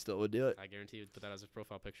 He still would do it. I guarantee he would put that as his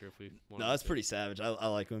profile picture if we wanted No, that's to. pretty savage. I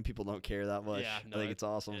like when people don't care that much. Yeah, no, I think it's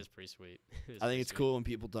awesome. It is pretty sweet. I think it's cool when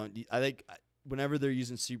people don't. I think whenever they're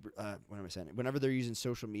using what am I saying? Whenever they're using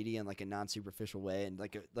social media in like a non-superficial way and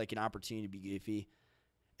like an opportunity to be goofy,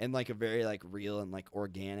 and like a very like real and like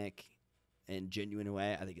organic and genuine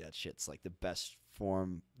way, I think that shit's like the best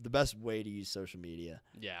way to use social media.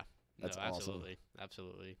 Yeah. That's no, awesome. absolutely.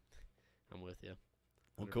 Absolutely. I'm with you.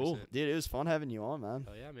 Well, cool, 100%. dude. It was fun having you on, man.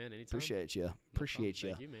 Oh, yeah, man. Anytime. Appreciate you. No Appreciate problem.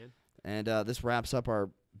 you. Thank you, man. And this wraps up our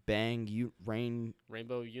rain.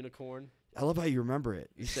 Rainbow unicorn. I love how you remember it.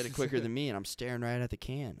 You said it quicker than me, and I'm staring right at the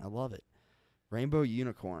can. I love it. Rainbow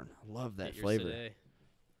unicorn. I love that Get yours flavor. today.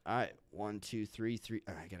 All right, 1, 2, 3, 3.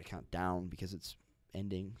 I gotta count down because it's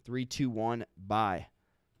ending. 3, 2, 1. Bye.